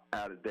bit out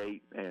of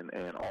date, and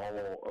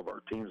all of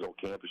our teams on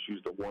campus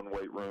use the one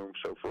weight room.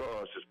 So for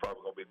us, it's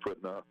probably going to be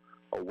putting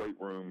a weight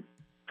room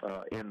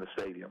in the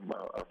stadium,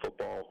 a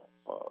football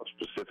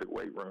specific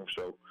weight room.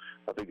 So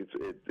I think it's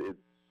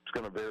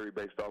going to vary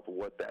based off of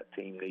what that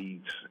team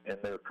needs in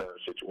their current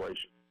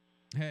situation.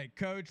 Hey,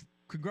 Coach,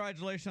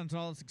 congratulations on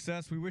all the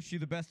success. We wish you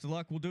the best of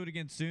luck. We'll do it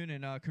again soon,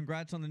 and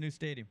congrats on the new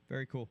stadium.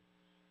 Very cool.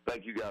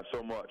 Thank you guys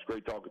so much.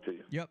 Great talking to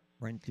you. Yep.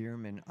 Brent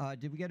Dearman.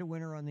 Did we get a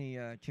winner on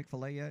the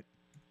Chick-fil-A yet?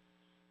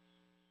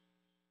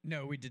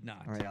 No, we did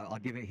not. All right, I'll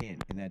give a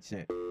hint, and that's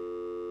it.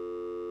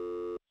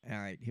 All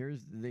right,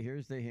 here's the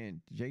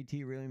hint.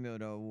 JT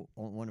Realmuto,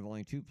 one of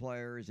only 2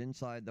 players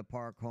inside the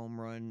park home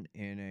run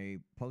in a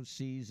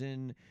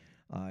postseason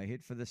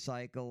hit for the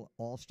cycle,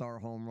 all-star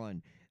home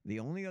run. The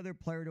only other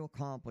player to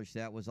accomplish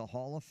that was a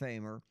Hall of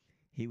Famer.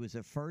 He was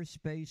a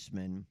first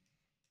baseman,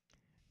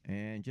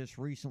 and just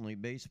recently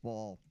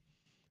baseball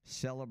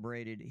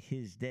celebrated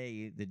his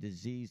day, the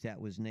disease that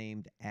was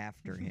named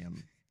after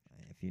him.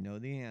 If you know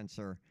the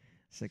answer,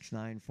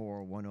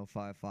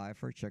 694-1055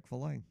 for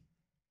Chick-fil-A.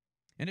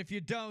 And if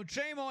you don't,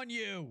 shame on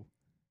you.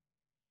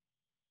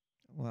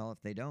 Well,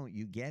 if they don't,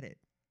 you get it.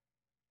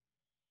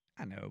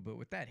 I know, but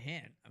with that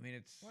hint, I mean,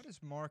 it's... Why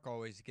does Mark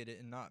always get it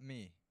and not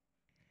me?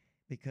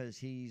 Because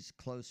he's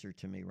closer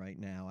to me right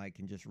now. I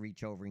can just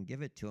reach over and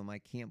give it to him. I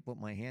can't put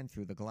my hand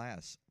through the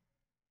glass.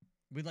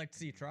 We'd like to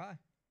see you try.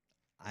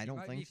 I don't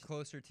think think might be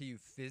closer to you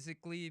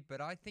physically,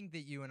 but I think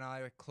that you and I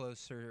are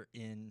closer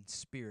in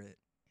spirit.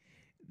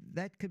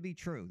 That could be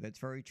true. That's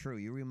very true.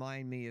 You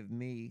remind me of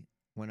me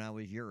when I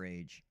was your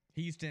age.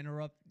 He used to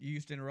interrupt. You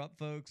used to interrupt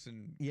folks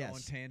and go on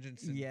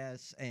tangents. And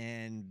yes,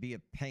 and be a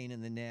pain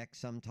in the neck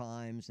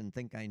sometimes and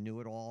think I knew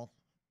it all.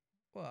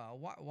 Well,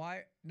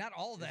 why? Not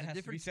all of that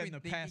has to be said in the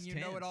past tense. You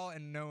know it all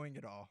and knowing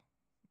it all.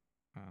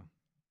 Oh.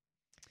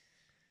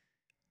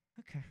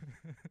 Okay.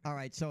 All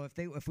right. So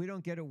if we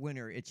don't get a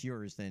winner, it's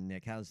yours then,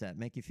 Nick. How's that?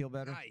 Make you feel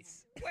better?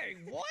 Nice. Wait,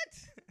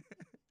 what?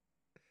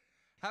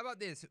 How about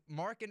this?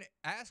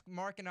 Ask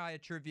Mark and I a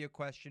trivia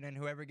question, and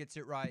whoever gets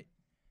it right.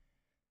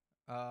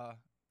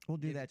 We'll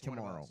do that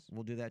tomorrow.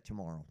 We'll do that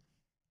tomorrow.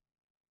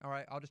 All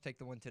right. I'll just take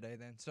the one today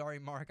then. Sorry,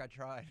 Mark. I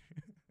tried.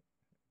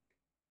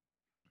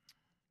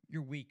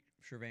 You're weak,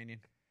 Shervanian.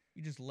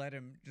 You just let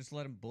him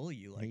bully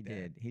you like that. He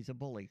did. He's a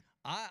bully.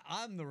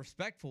 I'm the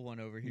respectful one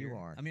over here. You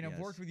are. I mean, yes. I've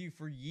worked with you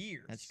for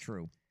years. That's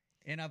true.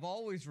 And I've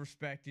always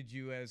respected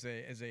you as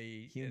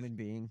a human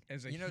being,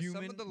 as a human,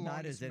 some of the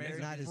not as a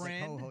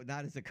co-host,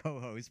 not as a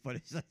co-host, but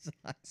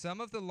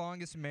some of the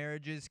longest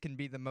marriages can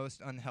be the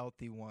most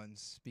unhealthy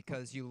ones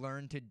because you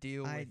learn to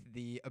deal with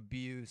the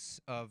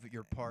abuse of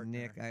your partner.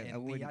 Nick,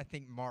 I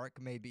think Mark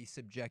may be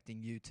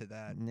subjecting you to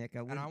that. Nick,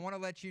 and I want to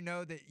let you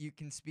know that you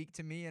can speak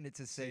to me and it's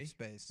a safe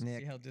space. Nick,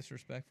 see how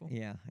disrespectful?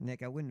 Yeah,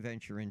 Nick, I wouldn't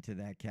venture into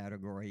that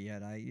category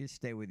yet. You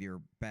stay with your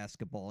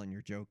basketball and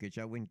your Jokic.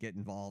 I wouldn't get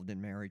involved in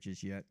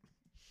marriages yet.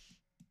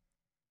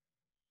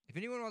 If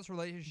anyone wants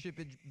relationship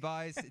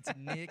advice, it's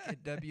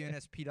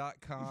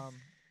nick@wnsp.com.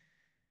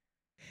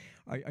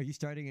 Are you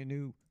starting a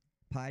new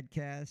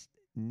podcast,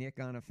 Nick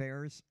on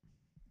Affairs?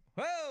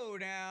 Whoa,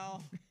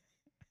 now.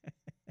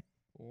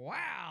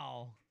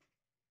 Wow.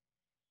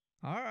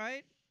 All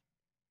right.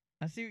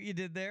 I see what you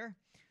did there.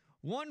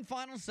 One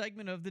final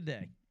segment of the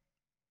day.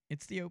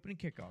 It's the opening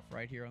kickoff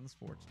right here on the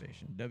sports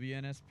station,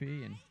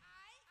 WNSP and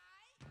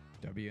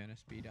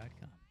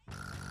WNSP.com.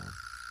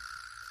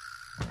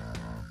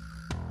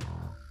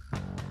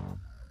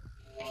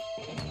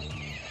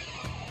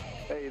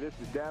 Hey, this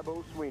is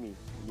Dabo Sweeney,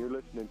 and you're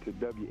listening to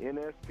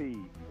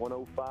WNSP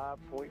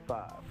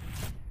 105.5.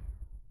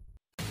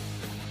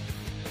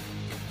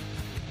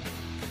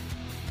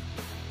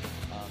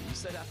 You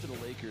said after the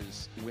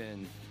Lakers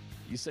win,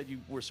 you said you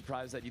were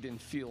surprised that you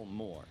didn't feel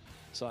more.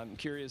 So I'm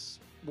curious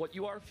what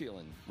you are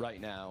feeling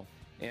right now,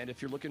 and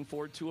if you're looking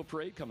forward to a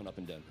parade coming up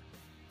in Denver.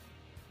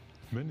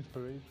 When is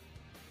parade?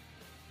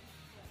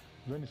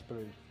 When is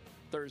parade?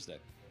 Thursday.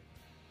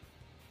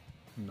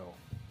 No.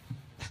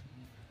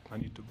 I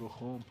need to go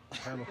home.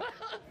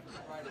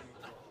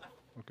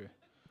 Okay.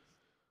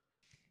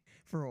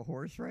 For a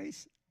horse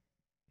race?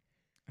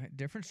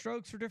 Different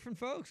strokes for different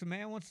folks. A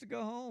man wants to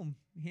go home.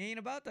 He ain't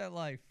about that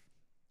life.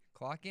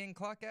 Clock in,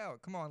 clock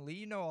out. Come on, Lee,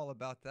 you know all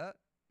about that.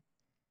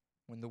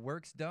 When the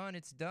work's done,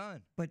 it's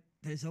done. But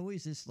there's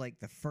always this, like,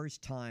 the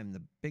first time,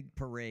 the big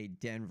parade,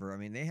 Denver. I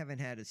mean, they haven't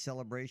had a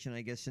celebration,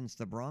 I guess, since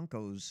the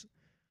Broncos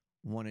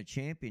won a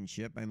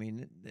championship. I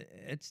mean,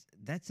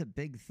 that's a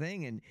big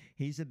thing, and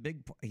he's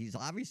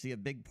obviously a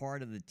big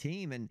part of the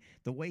team, and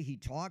the way he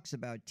talks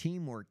about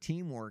teamwork,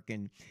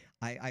 and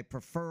I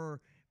prefer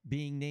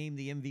being named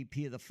the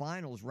MVP of the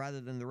finals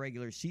rather than the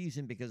regular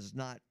season because it's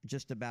not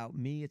just about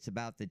me, it's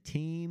about the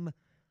team.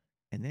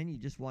 And then you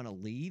just want to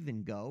leave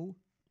and go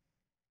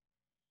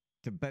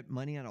to bet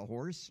money on a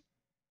horse?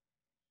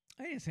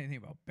 I didn't say anything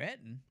about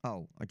betting.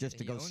 Oh, just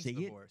to go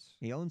see it? Horse.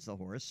 He owns the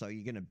horse, so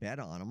you're going to bet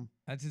on him.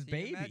 That's his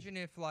baby. Imagine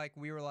if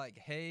we were like,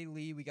 hey,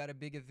 Lee, we got a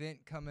big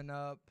event coming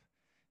up,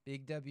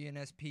 big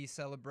WNSP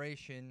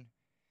celebration.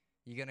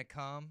 You going to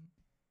come?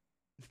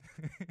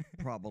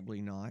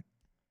 Probably not.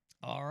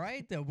 All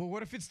right, though. But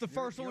what if it's the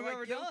first one we've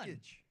ever done?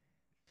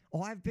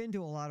 Oh, I've been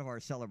to a lot of our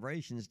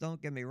celebrations.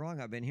 Don't get me wrong.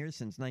 I've been here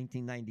since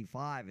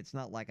 1995. It's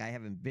not like I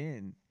haven't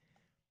been.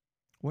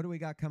 What do we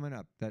got coming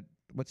up?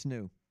 What's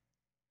new?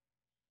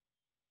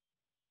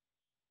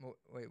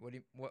 Wait,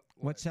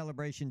 what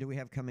celebration do we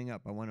have coming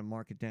up? I want to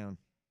mark it down.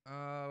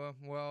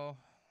 Well,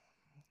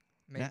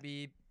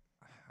 maybe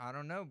I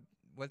don't know.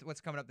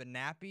 What's coming up? The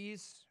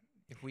nappies.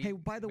 If we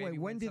by the way,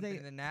 when do they?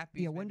 The nappies,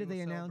 yeah, when did they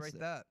announce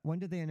that? When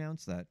did they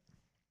announce that?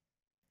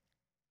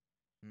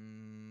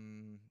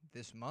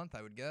 This month,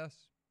 I would guess.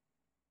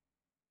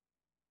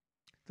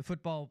 The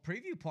football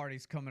preview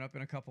party's coming up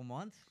in a couple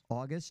months.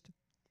 August.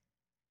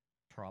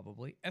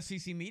 Probably.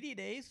 SEC Media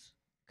Days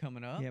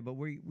coming up. Yeah, but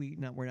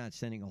we're not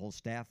sending a whole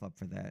staff up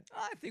for that.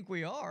 I think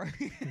we are.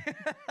 You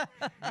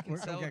can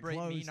celebrate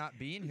me not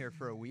being here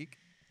for a week.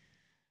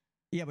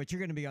 Yeah, but you're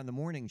going to be on the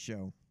morning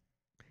show.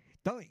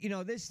 Don't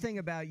this thing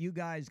about you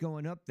guys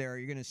going up there?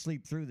 You're going to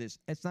sleep through this.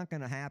 It's not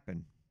going to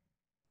happen.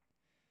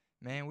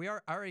 Man, I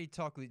already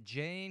talked with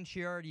Jane.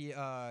 She already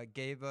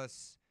gave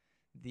us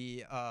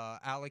the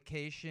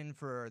allocation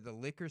for the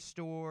liquor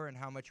store and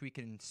how much we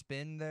can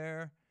spend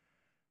there.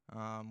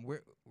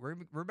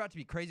 We're about to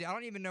be crazy. I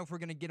don't even know if we're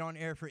gonna get on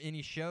air for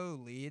any show,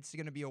 Lee. It's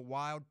gonna be a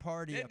wild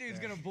party. That dude's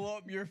gonna blow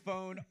up your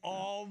phone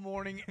all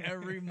morning,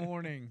 every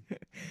morning.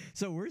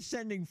 So we're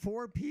sending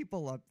 4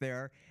 people up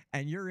there,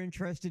 and you're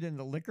interested in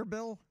the liquor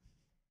bill?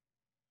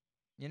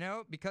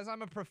 Because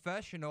I'm a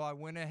professional, I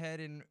went ahead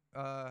and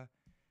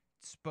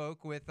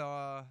spoke with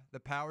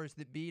the powers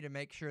that be to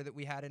make sure that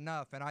we had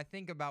enough, and I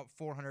think about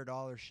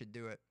 $400 should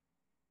do it.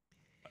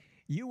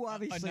 You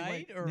obviously a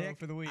night or Nick,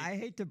 for the week? I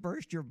hate to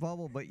burst your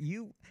bubble, but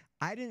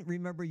I didn't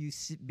remember you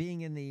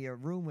being in the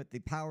room with the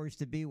powers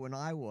to be when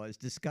I was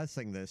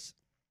discussing this.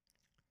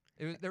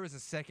 There was a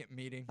second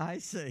meeting. I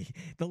see.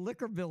 The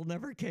liquor bill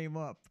never came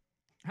up.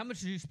 How much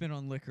did you spend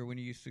on liquor when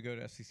you used to go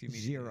to SEC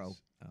Media Zero.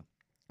 Days?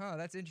 Oh,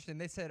 that's interesting.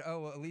 They said,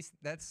 well, at least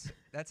that's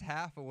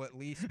half of what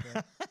Lee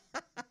spent.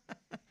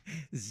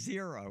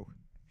 Zero.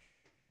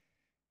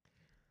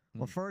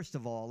 Well, first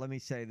of all, let me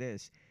say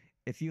this.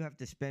 If you have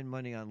to spend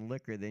money on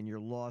liquor, then you're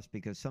lost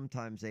because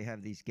sometimes they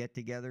have these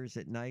get-togethers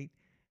at night,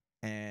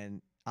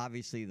 and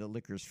obviously the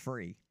liquor's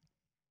free.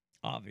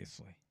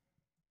 Obviously.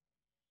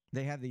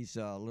 They have these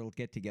little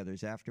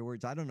get-togethers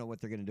afterwards. I don't know what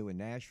they're going to do in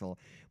Nashville,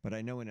 but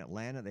I know in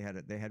Atlanta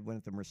they had one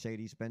at the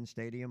Mercedes-Benz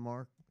Stadium,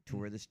 Mark,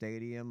 tour the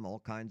stadium, all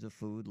kinds of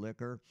food,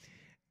 liquor.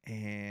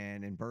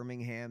 And in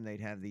Birmingham, they'd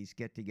have these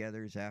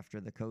get-togethers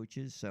after the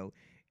coaches. So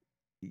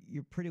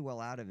you're pretty well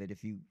out of it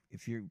if you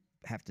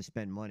have to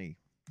spend money.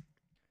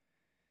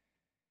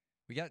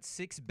 We got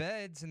 6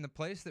 beds in the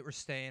place that we're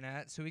staying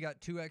at, so we got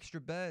 2 extra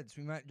beds.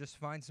 We might just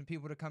find some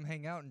people to come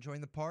hang out and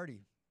join the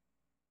party.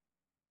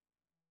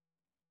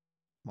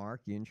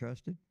 Mark, you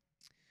interested?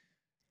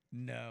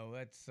 No,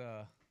 that's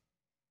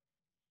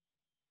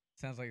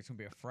sounds like it's gonna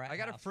be a frat. I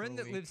got a friend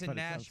that lives in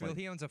Nashville.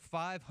 He owns a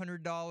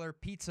 $500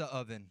 pizza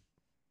oven.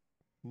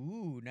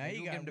 Ooh, now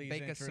you got him to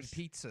bake us some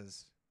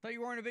pizzas. Thought you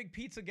weren't a big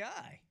pizza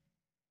guy.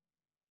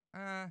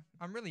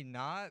 I'm really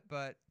not,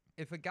 but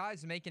if a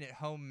guy's making it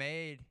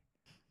homemade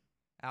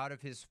out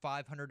of his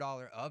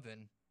 $500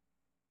 oven.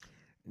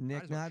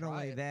 Nick, not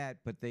only that,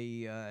 but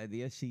the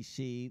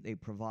SEC, they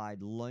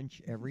provide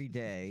lunch every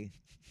day.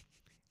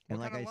 And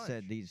like I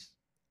said, these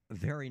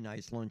very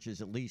nice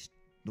lunches, at least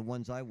the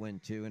ones I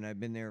went to, and I've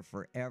been there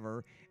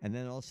forever. And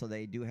then also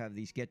they do have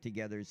these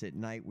get-togethers at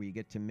night where you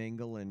get to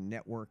mingle and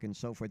network and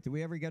so forth. Did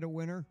we ever get a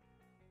winner?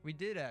 We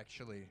did,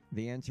 actually.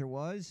 The answer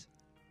was?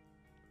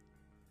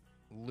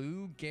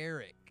 Lou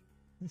Gehrig.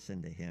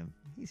 Listen to him.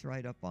 He's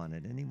right up on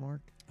it, isn't he,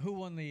 Mark? Who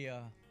won the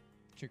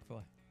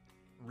Chick-fil-A?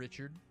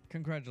 Richard.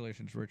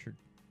 Congratulations, Richard.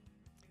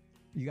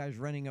 You guys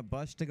renting a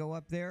bus to go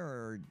up there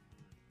or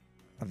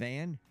a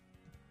van?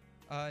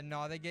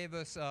 No, they gave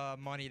us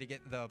money to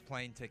get the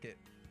plane ticket.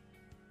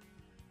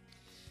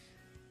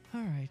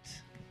 All right.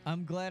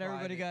 I'm glad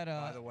everybody got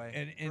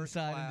an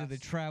insight into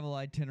the travel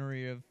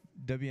itinerary of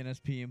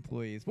WNSP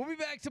employees. We'll be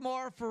back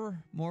tomorrow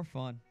for more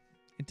fun.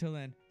 Until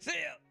then, see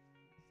ya!